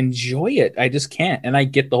can't enjoy it. I just can't. And I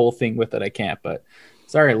get the whole thing with it. I can't, but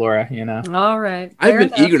sorry, Laura, All right. I've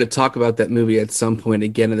been eager to talk about that movie at some point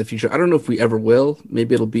again in the future. I don't know if we ever will.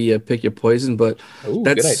 Maybe it'll be a Pick Your Poison, but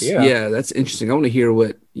that's good idea. Yeah, that's interesting. I want to hear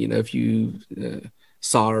what, if you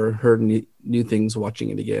saw or heard new things watching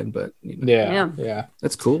it again, but yeah.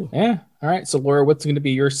 That's cool. Yeah. All right. So Laura, what's going to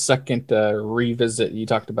be your second revisit you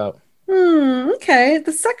talked about? Okay.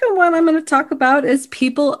 The second one I'm going to talk about is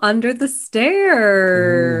People Under the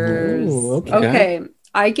Stairs. Ooh, Okay.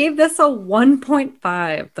 I gave this a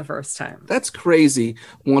 1.5 the first time. That's crazy.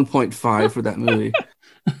 1.5 for that movie.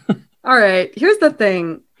 All right. Here's the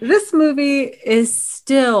thing. This movie is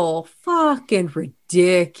still fucking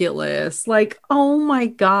ridiculous. Like, oh my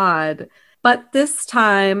God. But this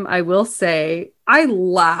time, I will say, I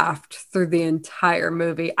laughed through the entire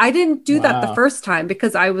movie. I didn't do that the Wow. first time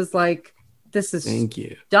because I was like, this is Thank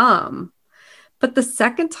you. dumb. But the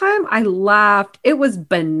second time, I laughed. It was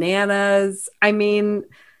bananas. I mean,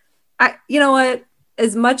 you know what?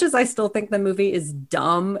 As much as I still think the movie is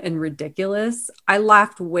dumb and ridiculous, I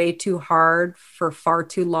laughed way too hard for far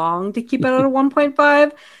too long to keep it at a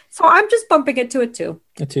 1.5. So I'm just bumping it to a 2.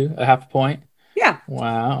 A 2, a half point. Yeah.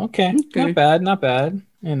 Wow. Okay. Not bad. Not bad.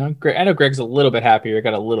 You know, I know Greg's a little bit happier.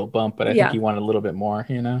 Got a little bump, but I Yeah. think he wanted a little bit more.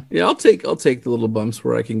 You know. Yeah, I'll take the little bumps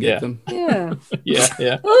where I can get Yeah. them. Yeah.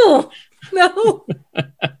 Yeah. Oh, no.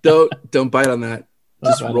 Don't bite on that.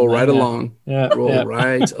 Just Don't bite roll on that, right yeah. along. Yeah, Roll yeah.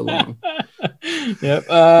 right along. Yep.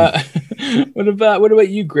 What about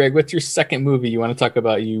you, Greg? What's your second movie you want to talk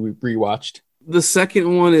about? You rewatched. The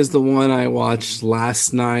second one is the one I watched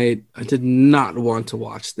last night. I did not want to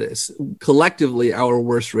watch this. Collectively, our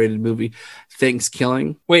worst rated movie,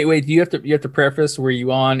 Thanksgiving. Wait. Do you have to preface? Were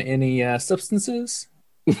you on any substances?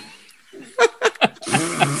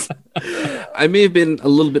 I may have been a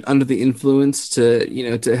little bit under the influence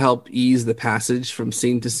to help ease the passage from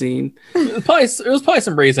scene to scene. It was probably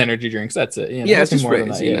some Ray's energy drinks. That's it. You know, Yeah, it's nothing just more than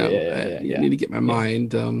rays. that. You Yeah, know, yeah, you yeah. need to get my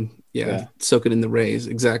mind. Yeah. Soak it in the rays.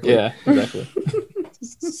 Exactly. Yeah, exactly.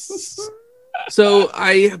 So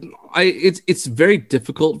it's very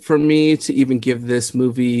difficult for me to even give this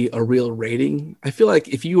movie a real rating. I feel like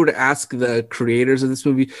if you were to ask the creators of this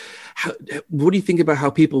movie, what do you think about how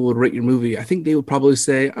people would rate your movie? I think they would probably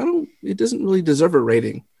say, it doesn't really deserve a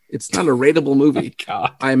rating. It's not a rateable movie.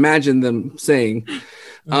 God. I imagine them saying.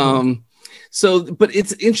 But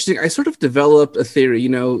it's interesting. I sort of developed a theory,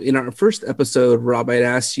 in our first episode, Rob, I'd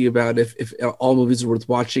asked you about if all movies are worth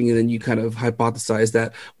watching. And then you kind of hypothesized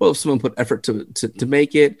that, well, if someone put effort to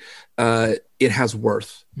make it, it has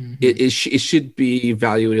worth. Mhm. It should be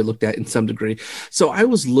evaluated, looked at in some degree. So I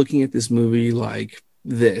was looking at this movie like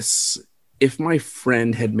this. If my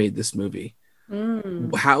friend had made this movie,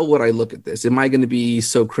 how would I look at this? Am I going to be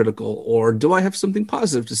so critical, or do I have something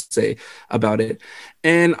positive to say about it?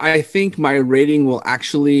 And I think my rating will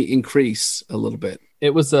actually increase a little bit.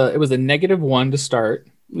 It was a -1 to start.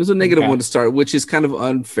 It was a negative Okay. one to start, which is kind of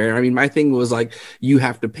unfair. I mean, my thing was like, you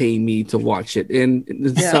have to pay me to watch it. And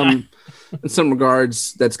in some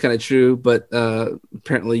regards, that's kind of true. But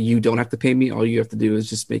apparently you don't have to pay me. All you have to do is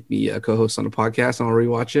just make me a co-host on a podcast and I'll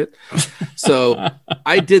rewatch it. So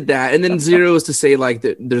I did that. And then 0 is to say like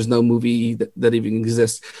that there's no movie that even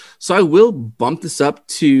exists. So I will bump this up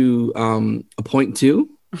to a 0.2.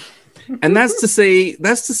 And that's to say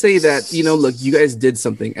that, look, you guys did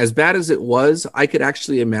something. As bad as it was, I could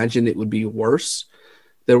actually imagine it would be worse.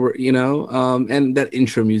 There were, and that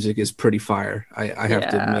intro music is pretty fire, I have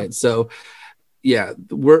to admit. So yeah,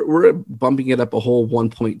 we're bumping it up a whole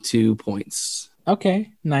 1.2 points. Okay,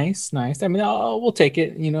 nice. I mean, we'll take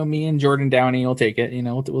it. Me and Jordan Downey will take it.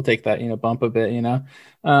 We'll take that. Bump a bit.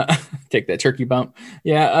 Take that turkey bump.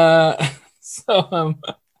 Yeah.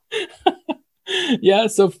 Yeah.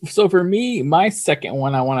 So for me, my second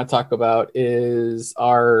one I want to talk about is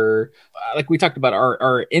like we talked about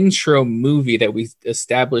our intro movie that we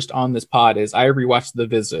established on this pod is I rewatched The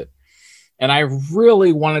Visit. And I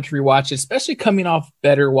really wanted to rewatch it, especially coming off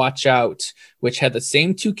Better Watch Out, which had the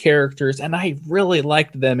same two characters. And I really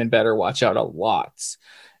liked them in Better Watch Out a lot,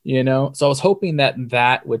 So I was hoping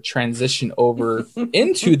that would transition over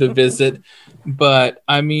into The Visit. But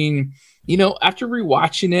I mean, after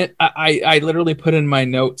rewatching it, I literally put in my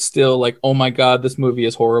notes still like, oh my God, this movie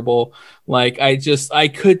is horrible. Like I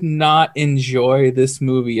could not enjoy this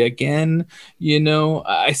movie again.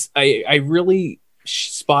 I really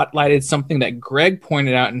spotlighted something that Greg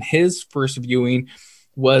pointed out in his first viewing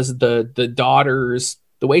was the daughter's,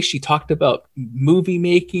 the way she talked about movie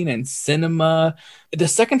making and cinema. The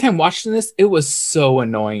second time watching this, it was so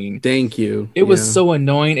annoying. Thank you. It was so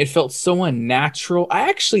annoying. It felt so unnatural. I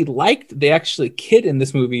actually liked the kid in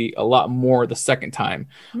this movie a lot more the second time.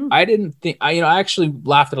 I didn't think, I actually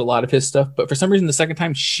laughed at a lot of his stuff, but for some reason, the second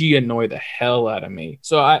time she annoyed the hell out of me.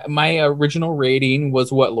 So my original rating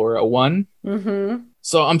was what, Laura, a 1? Mm-hmm.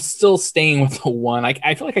 So I'm still staying with a 1.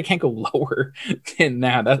 I feel like I can't go lower than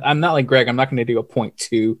that. I'm not like Greg. I'm not going to do a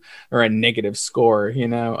 0.2 or a negative score, you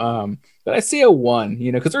know. But I see a 1,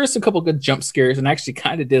 you know, because there is a couple good jump scares, and I actually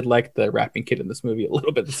kind of did like the rapping kid in this movie a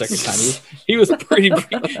little bit the second time. He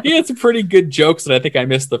had some pretty good jokes that I think I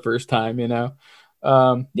missed the first time, you know.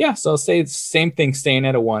 Yeah, so I'll say it's same thing, staying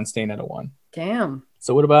at a 1. Damn.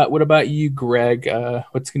 So what about you, Greg?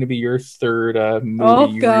 What's going to be your third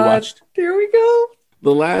movie you God. rewatched? Here we go.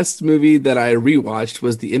 The last movie that I rewatched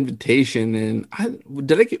was The Invitation, and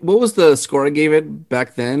what was the score I gave it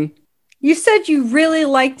back then? You said you really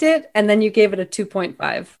liked it, and then you gave it a 2.5.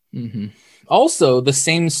 Mm-hmm. Also, the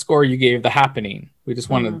same score you gave The Happening. We just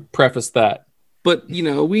want to preface that. But, you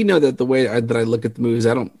know, we know that the way that I look at the movies,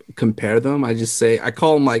 I don't compare them. I just say, I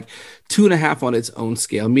call them like 2.5 on its own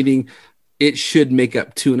scale, meaning it should make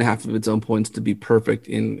up 2.5 of its own points to be perfect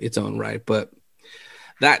in its own right. But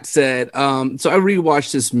that said, so I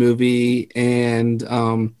rewatched this movie, and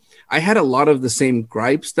I had a lot of the same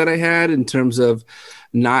gripes that I had in terms of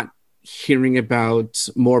not hearing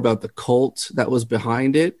more about the cult that was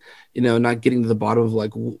behind it, you know, not getting to the bottom of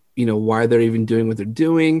like, you know, why they're even doing what they're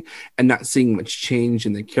doing, and not seeing much change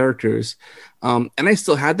in the characters. And I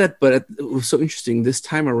still had that, but it was so interesting this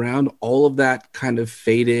time around, all of that kind of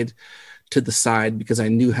faded to the side because I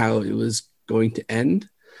knew how it was going to end.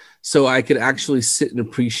 So I could actually sit and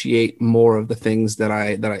appreciate more of the things that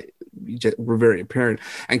I were very apparent.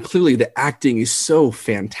 And clearly the acting is so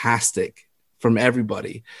fantastic from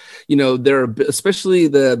everybody. You know, there are, especially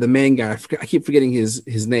the main guy, I keep forgetting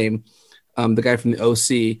his name, the guy from the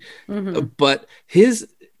OC, but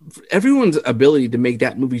everyone's ability to make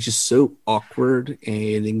that movie just so awkward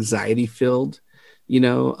and anxiety filled. You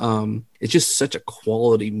know, it's just such a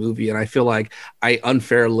quality movie, and I feel like I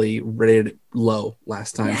unfairly rated it low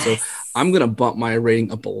last time. Yes. So I'm gonna bump my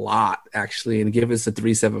rating up a lot, actually, and give this a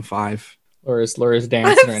 3.75. Laura's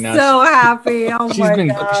dancing right now. So happy! Oh my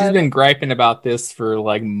God. She's been griping about this for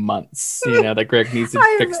like months. You know that Greg needs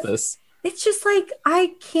to fix this. It's just like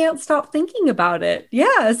I can't stop thinking about it.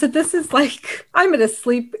 Yeah, so this is like I'm gonna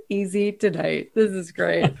sleep easy tonight. This is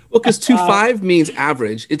great. Well, because 2.5 means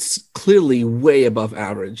average. It's clearly way above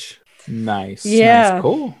average. Nice. Yeah. Nice.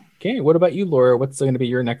 Cool. Okay. What about you, Laura? What's going to be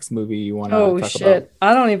your next movie you want to talk about?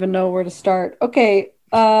 I don't even know where to start. Okay.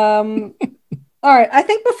 All right. I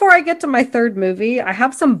think before I get to my third movie, I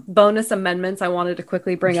have some bonus amendments I wanted to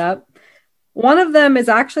quickly bring up. One of them is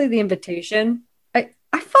actually The Invitation.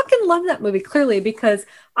 I fucking love that movie, clearly, because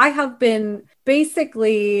I have been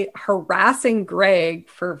basically harassing Greg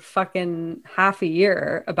for fucking half a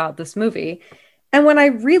year about this movie. And when I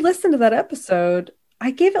re-listened to that episode,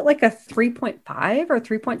 I gave it like a 3.5 or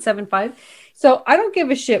 3.75. So I don't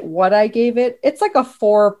give a shit what I gave it. It's like a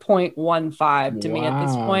 4.15 to me at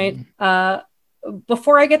this point.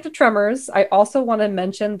 Before I get to Tremors, I also want to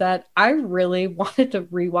mention that I really wanted to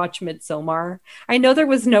rewatch Midsommar. I know there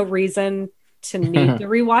was no reason to need to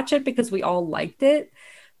rewatch it because we all liked it,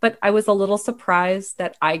 but I was a little surprised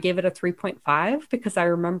that I gave it a 3.5 because I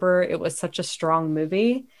remember it was such a strong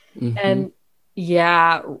movie. And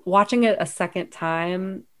yeah, watching it a second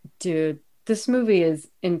time, dude, this movie is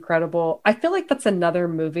incredible. I feel like that's another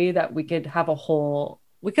movie that we could have a whole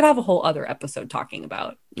other episode talking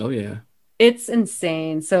about. Oh yeah. It's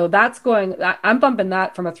insane. So I'm bumping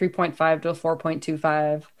that from a 3.5 to a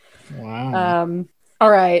 4.25. Wow. All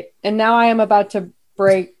right. And now I am about to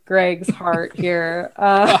break Greg's heart here.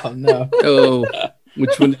 Oh, no. Oh,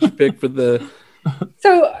 which one did you pick for the...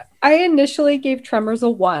 So I initially gave Tremors a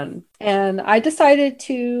 1, and I decided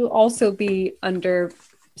to also be under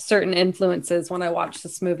certain influences when I watched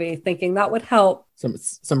this movie, thinking that would help.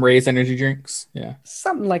 Some Ray's energy drinks. Yeah.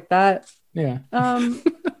 Something like that. Yeah.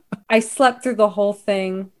 I slept through the whole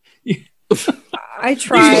thing. I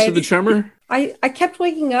tried. You slept through the Tremor? I kept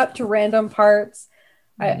waking up to random parts.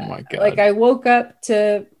 Oh my God. Like I woke up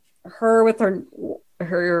to her with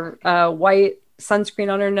her white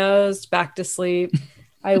sunscreen on her nose, back to sleep.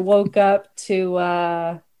 I woke up to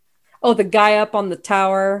the guy up on the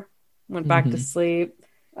tower, went back to sleep.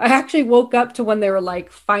 I actually woke up to when they were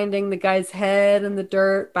like finding the guy's head in the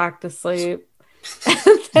dirt, back to sleep. And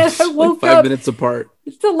then I woke like 5 minutes apart.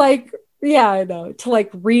 To like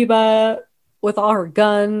Reba with all her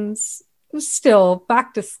guns. Still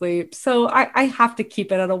back to sleep. So I have to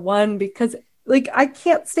keep it at a 1 because like I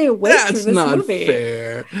can't stay awake through this movie.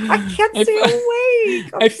 Fair. I can't stay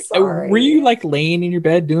awake. I'm sorry. Were you like laying in your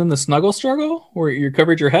bed doing the snuggle struggle where you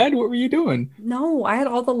covered your head? What were you doing? No, I had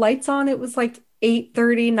all the lights on. It was like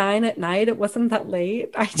 8:39 at night. It wasn't that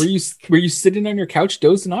late. Were you sitting on your couch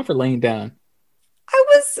dozing off or laying down?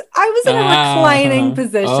 I was in a reclining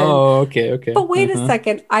position. Oh, okay. But wait a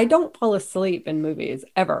second, I don't fall asleep in movies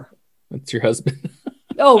ever. That's your husband.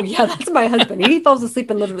 Oh yeah, that's my husband. He falls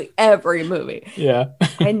asleep in literally every movie. Yeah.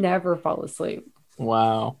 I never fall asleep.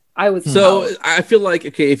 Wow. I feel like,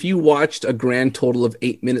 okay, if you watched a grand total of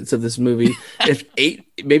 8 minutes of this movie,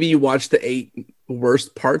 maybe you watched the 8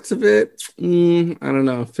 worst parts of it. I don't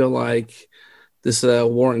know. I feel like this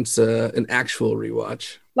warrants an actual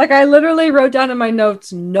rewatch. Like I literally wrote down in my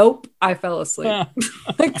notes, nope, I fell asleep.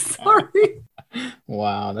 Like, sorry.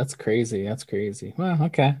 Wow, that's crazy. That's crazy. Well,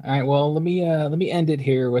 okay. All right. Well, let me end it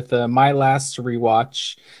here with my last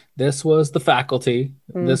rewatch. This was The Faculty.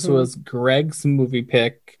 This was Greg's movie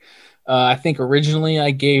pick. I think originally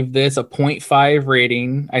I gave this a 0.5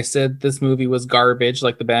 rating. I said this movie was garbage,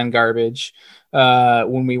 like the band Garbage.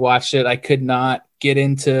 When we watched it, I could not get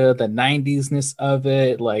into the 90s-ness of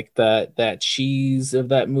it, like that cheese of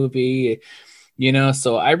that movie.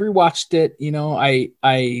 So I rewatched it.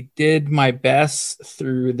 I did my best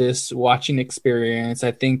through this watching experience. I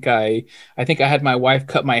think I had my wife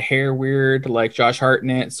cut my hair weird, like Josh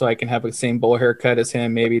Hartnett, so I can have the same bowl haircut as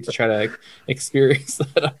him, maybe to try to experience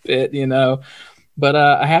that a bit, But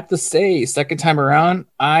I have to say, second time around,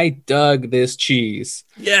 I dug this cheese.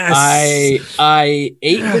 Yes. I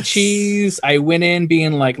ate the cheese. I went in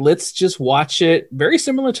being like, let's just watch it. Very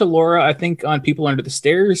similar to Laura, I think, on People Under the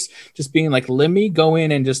Stairs, just being like, let me go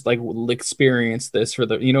in and just like experience this for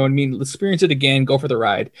the, you know what I mean? Experience it again, go for the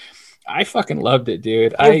ride. I fucking loved it,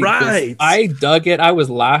 dude. I dug it. I was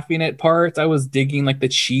laughing at parts. I was digging like the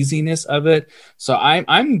cheesiness of it. So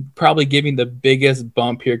I'm probably giving the biggest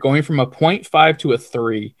bump here, going from a 0.5 to a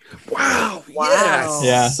 3. Wow. Yes.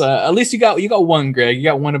 Yeah. So at least you got one, Greg. You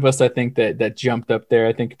got one of us, I think, that jumped up there.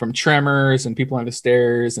 I think from Tremors and People Under the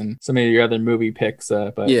Stairs and some of your other movie picks.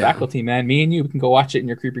 But Faculty, man, me and you, we can go watch it in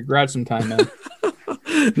your creepy garage sometime, man.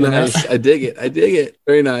 Nice. I dig it.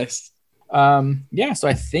 Very nice. So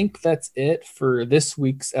I think that's it for this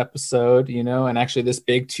week's episode, and actually this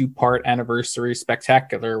big 2-part anniversary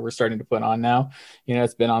spectacular we're starting to put on now.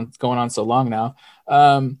 It's been going on so long now.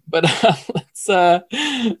 Let's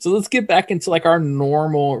get back into like our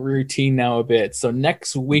normal routine now a bit. So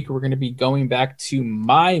next week we're going to be going back to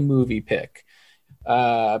my movie pick.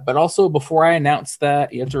 But also before I announce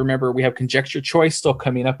that, you have to remember we have Conjecture Choice still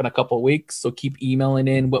coming up in a couple of weeks. So keep emailing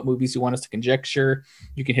in what movies you want us to conjecture.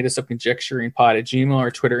 You can hit us up conjecturingpod@gmail.com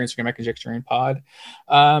or Twitter, Instagram at conjecturingpod.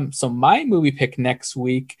 So my movie pick next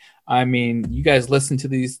week, I mean, you guys listen to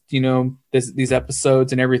these, these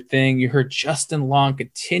episodes and everything. You heard Justin Long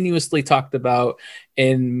continuously talked about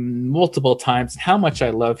in multiple times how much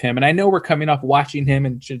I love him. And I know we're coming off watching him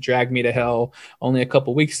and Drag Me to Hell only a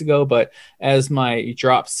couple weeks ago, but as my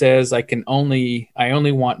drop says, I only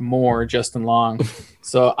want more Justin Long.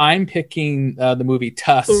 So I'm picking the movie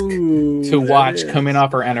Tusk to watch coming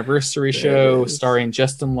off our anniversary show, starring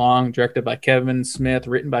Justin Long, directed by Kevin Smith,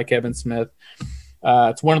 written by Kevin Smith.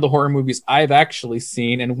 It's one of the horror movies I've actually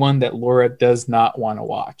seen and one that Laura does not want to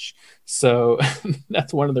watch. So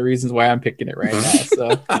that's one of the reasons why I'm picking it right now.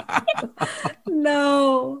 So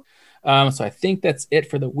no. So I think that's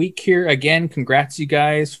it for the week here. Again, congrats you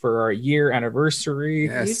guys for our year anniversary.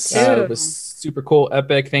 Yes. It was super cool,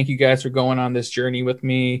 epic. Thank you guys for going on this journey with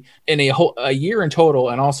me in a year in total,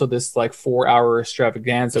 and also this like 4-hour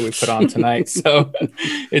extravaganza we put on tonight. So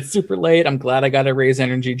it's super late. I'm glad I got a Raise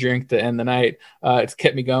energy drink to end the night. It's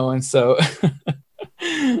kept me going. So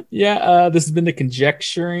this has been the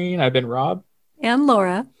Conjecturing. I've been Rob and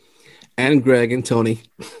Laura and Greg and Tony.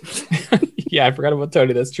 Yeah, I forgot about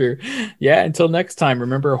Tony. That's true. Yeah, until next time,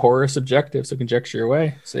 remember, horror is subjective, so conjecture your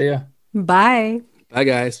way. See ya. Bye. Bye,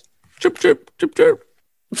 guys. Chirp, chirp, chirp, chirp.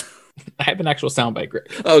 I have an actual soundbite,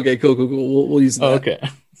 Greg. Okay, cool. We'll use that. Okay.